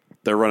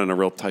 They're running a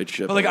real tight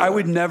ship. But like I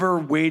would never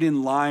wait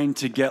in line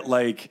to get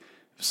like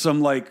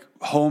some like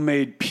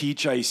homemade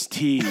peach iced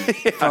tea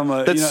from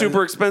that's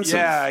super expensive.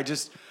 Yeah,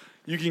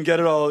 you can get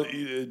it all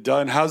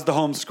done. How's the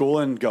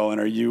homeschooling going?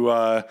 Are you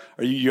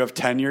have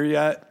tenure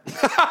yet?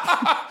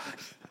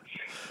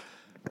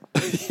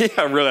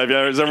 Yeah, really.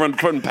 Is everyone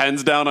putting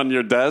pens down on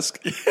your desk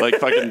like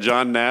fucking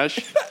John Nash?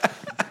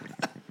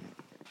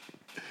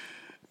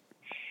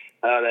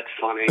 Oh, that's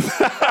funny.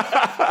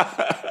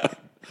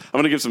 I'm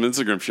gonna give some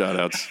Instagram shout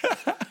outs.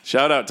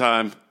 Shout out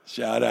time.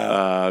 Shout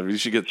out. We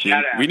should get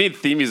we need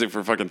theme music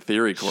for fucking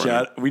Theory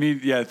Corner.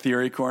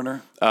 Theory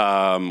Corner.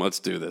 Let's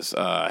do this.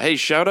 Hey,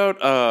 shout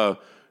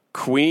out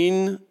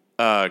Queen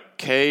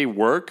K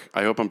Work.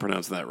 I hope I'm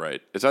pronouncing that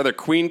right. It's either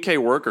Queen K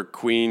Work or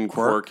Queen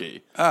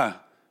Quirky.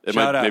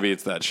 Maybe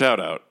it's that. Shout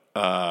out.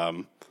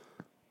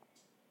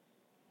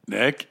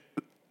 Nick.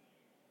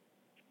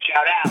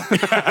 Shout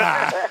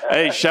out.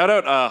 Hey, shout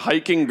out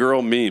Hiking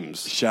Girl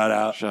Memes. Shout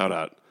out. Shout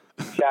out.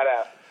 Shout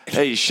out.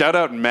 Hey, shout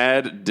out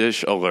Mad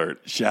Dish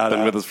Alert.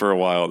 Been with us for a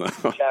while now.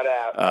 Shout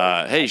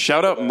out. Hey,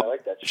 shout out.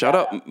 Shout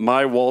out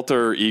My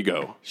Walter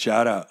Ego.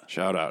 Shout out.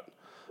 Shout out.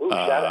 Ooh,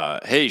 shout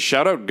out. Hey,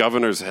 shout out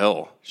Governor's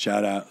Hill.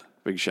 Shout out.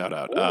 Big shout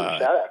out. Ooh,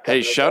 shout out.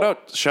 Hey, shout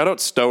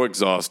out Stow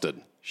Exhausted.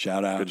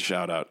 Shout out. Good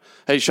shout out.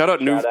 Hey, shout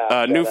out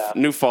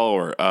new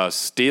follower,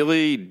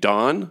 Steely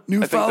Dawn.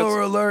 New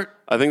follower alert.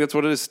 I think that's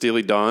what it is,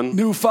 Steely Dawn.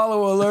 New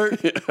follower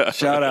alert.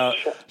 Shout out.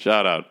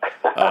 Shout out.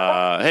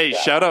 Hey,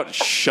 shout out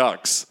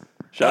Shucks.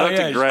 Shout out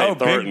to Greg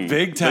Thornton.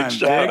 Big time.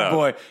 Big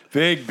boy.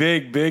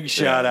 Big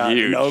shout out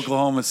in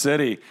Oklahoma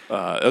City.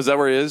 Is that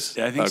where he is?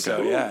 Yeah, I think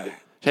so, yeah.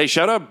 Hey,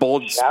 shout out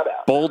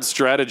Bold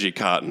Strategy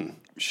Cotton.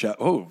 Shout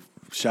out.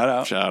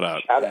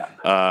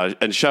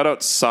 And shout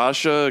out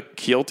Sasha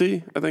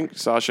Kielty, I think.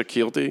 Sasha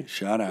Kielty.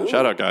 Shout out.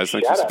 Shout out, guys.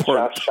 Thanks for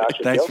supporting.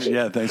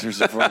 Thanks for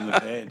supporting the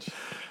page.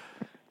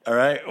 All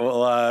right.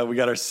 Well, we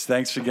got our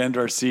thanks again to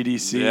our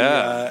CDC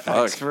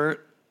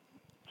expert.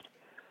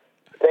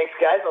 Thanks,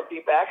 guys. I'll be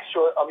back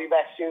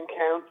soon,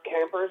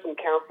 campers and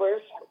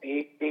counselors.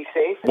 Be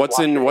safe. What's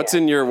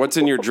in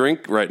your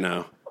drink right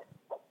now?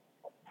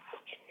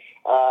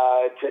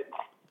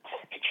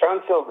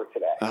 Patron Silver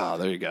today. Oh,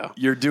 there you go.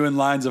 You're doing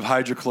lines of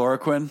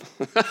hydrochloroquine.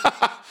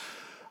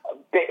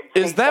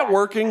 Is that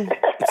working?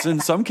 It's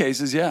in some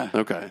cases, yeah.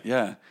 Okay.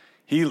 Yeah.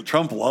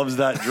 Trump loves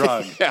that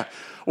drug. Yeah.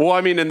 Well,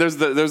 I mean, and there's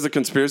the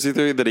conspiracy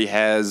theory that he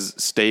has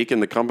stake in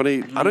the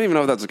company. I don't even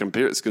know if that's a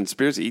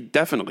conspiracy. He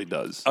definitely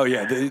does. Oh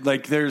yeah, he's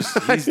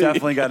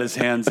definitely got his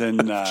hands in.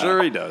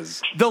 Sure, he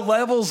does. The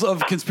levels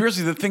of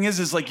conspiracy. The thing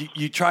is like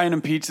you try and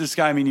impeach this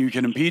guy. I mean, you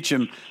can impeach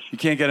him. You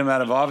can't get him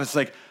out of office.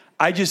 Like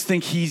I just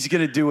think he's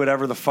going to do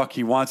whatever the fuck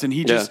he wants, and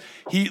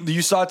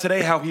you saw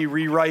today how he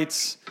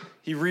rewrites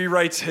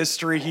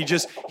history.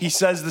 He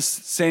says the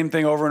same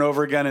thing over and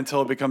over again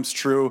until it becomes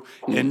true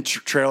in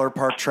trailer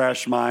park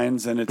trash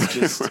minds, and it's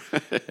just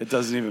it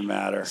doesn't even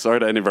matter. Sorry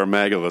to any of our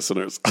MAGA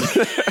listeners.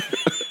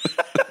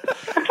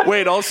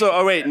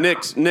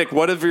 Nick,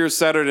 what have your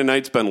Saturday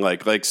nights been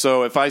like? Like,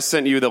 so if I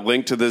sent you the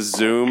link to this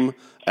Zoom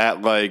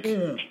at like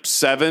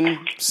 7,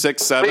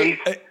 6, 7.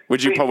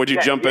 Would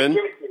you jump in?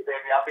 Give it to me,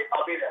 baby.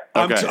 I'll be there.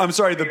 Okay. I'm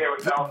sorry. Be there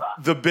with bells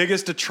on. The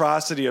biggest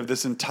atrocity of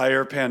this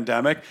entire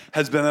pandemic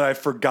has been that I've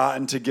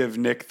forgotten to give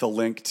Nick the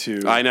link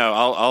to. I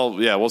know.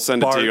 We'll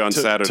send it to you on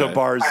Saturday. To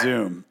Bar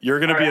Zoom. You're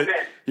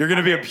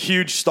gonna be a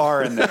huge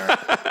star in there.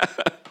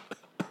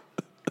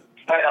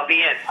 All right, I'll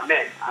be in.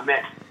 I'm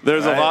in.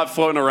 There's a lot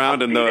floating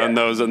around in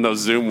those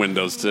Zoom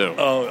windows too.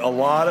 Oh, a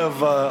lot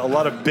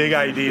of big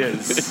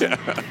ideas.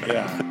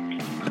 Yeah.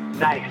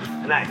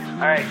 Nice.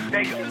 All right,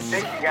 thank you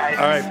guys.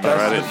 All right,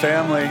 best of the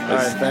family. All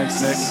right,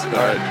 thanks, Nick.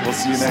 All right, we'll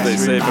see you next week.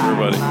 Stay safe,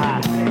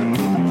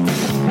 everybody.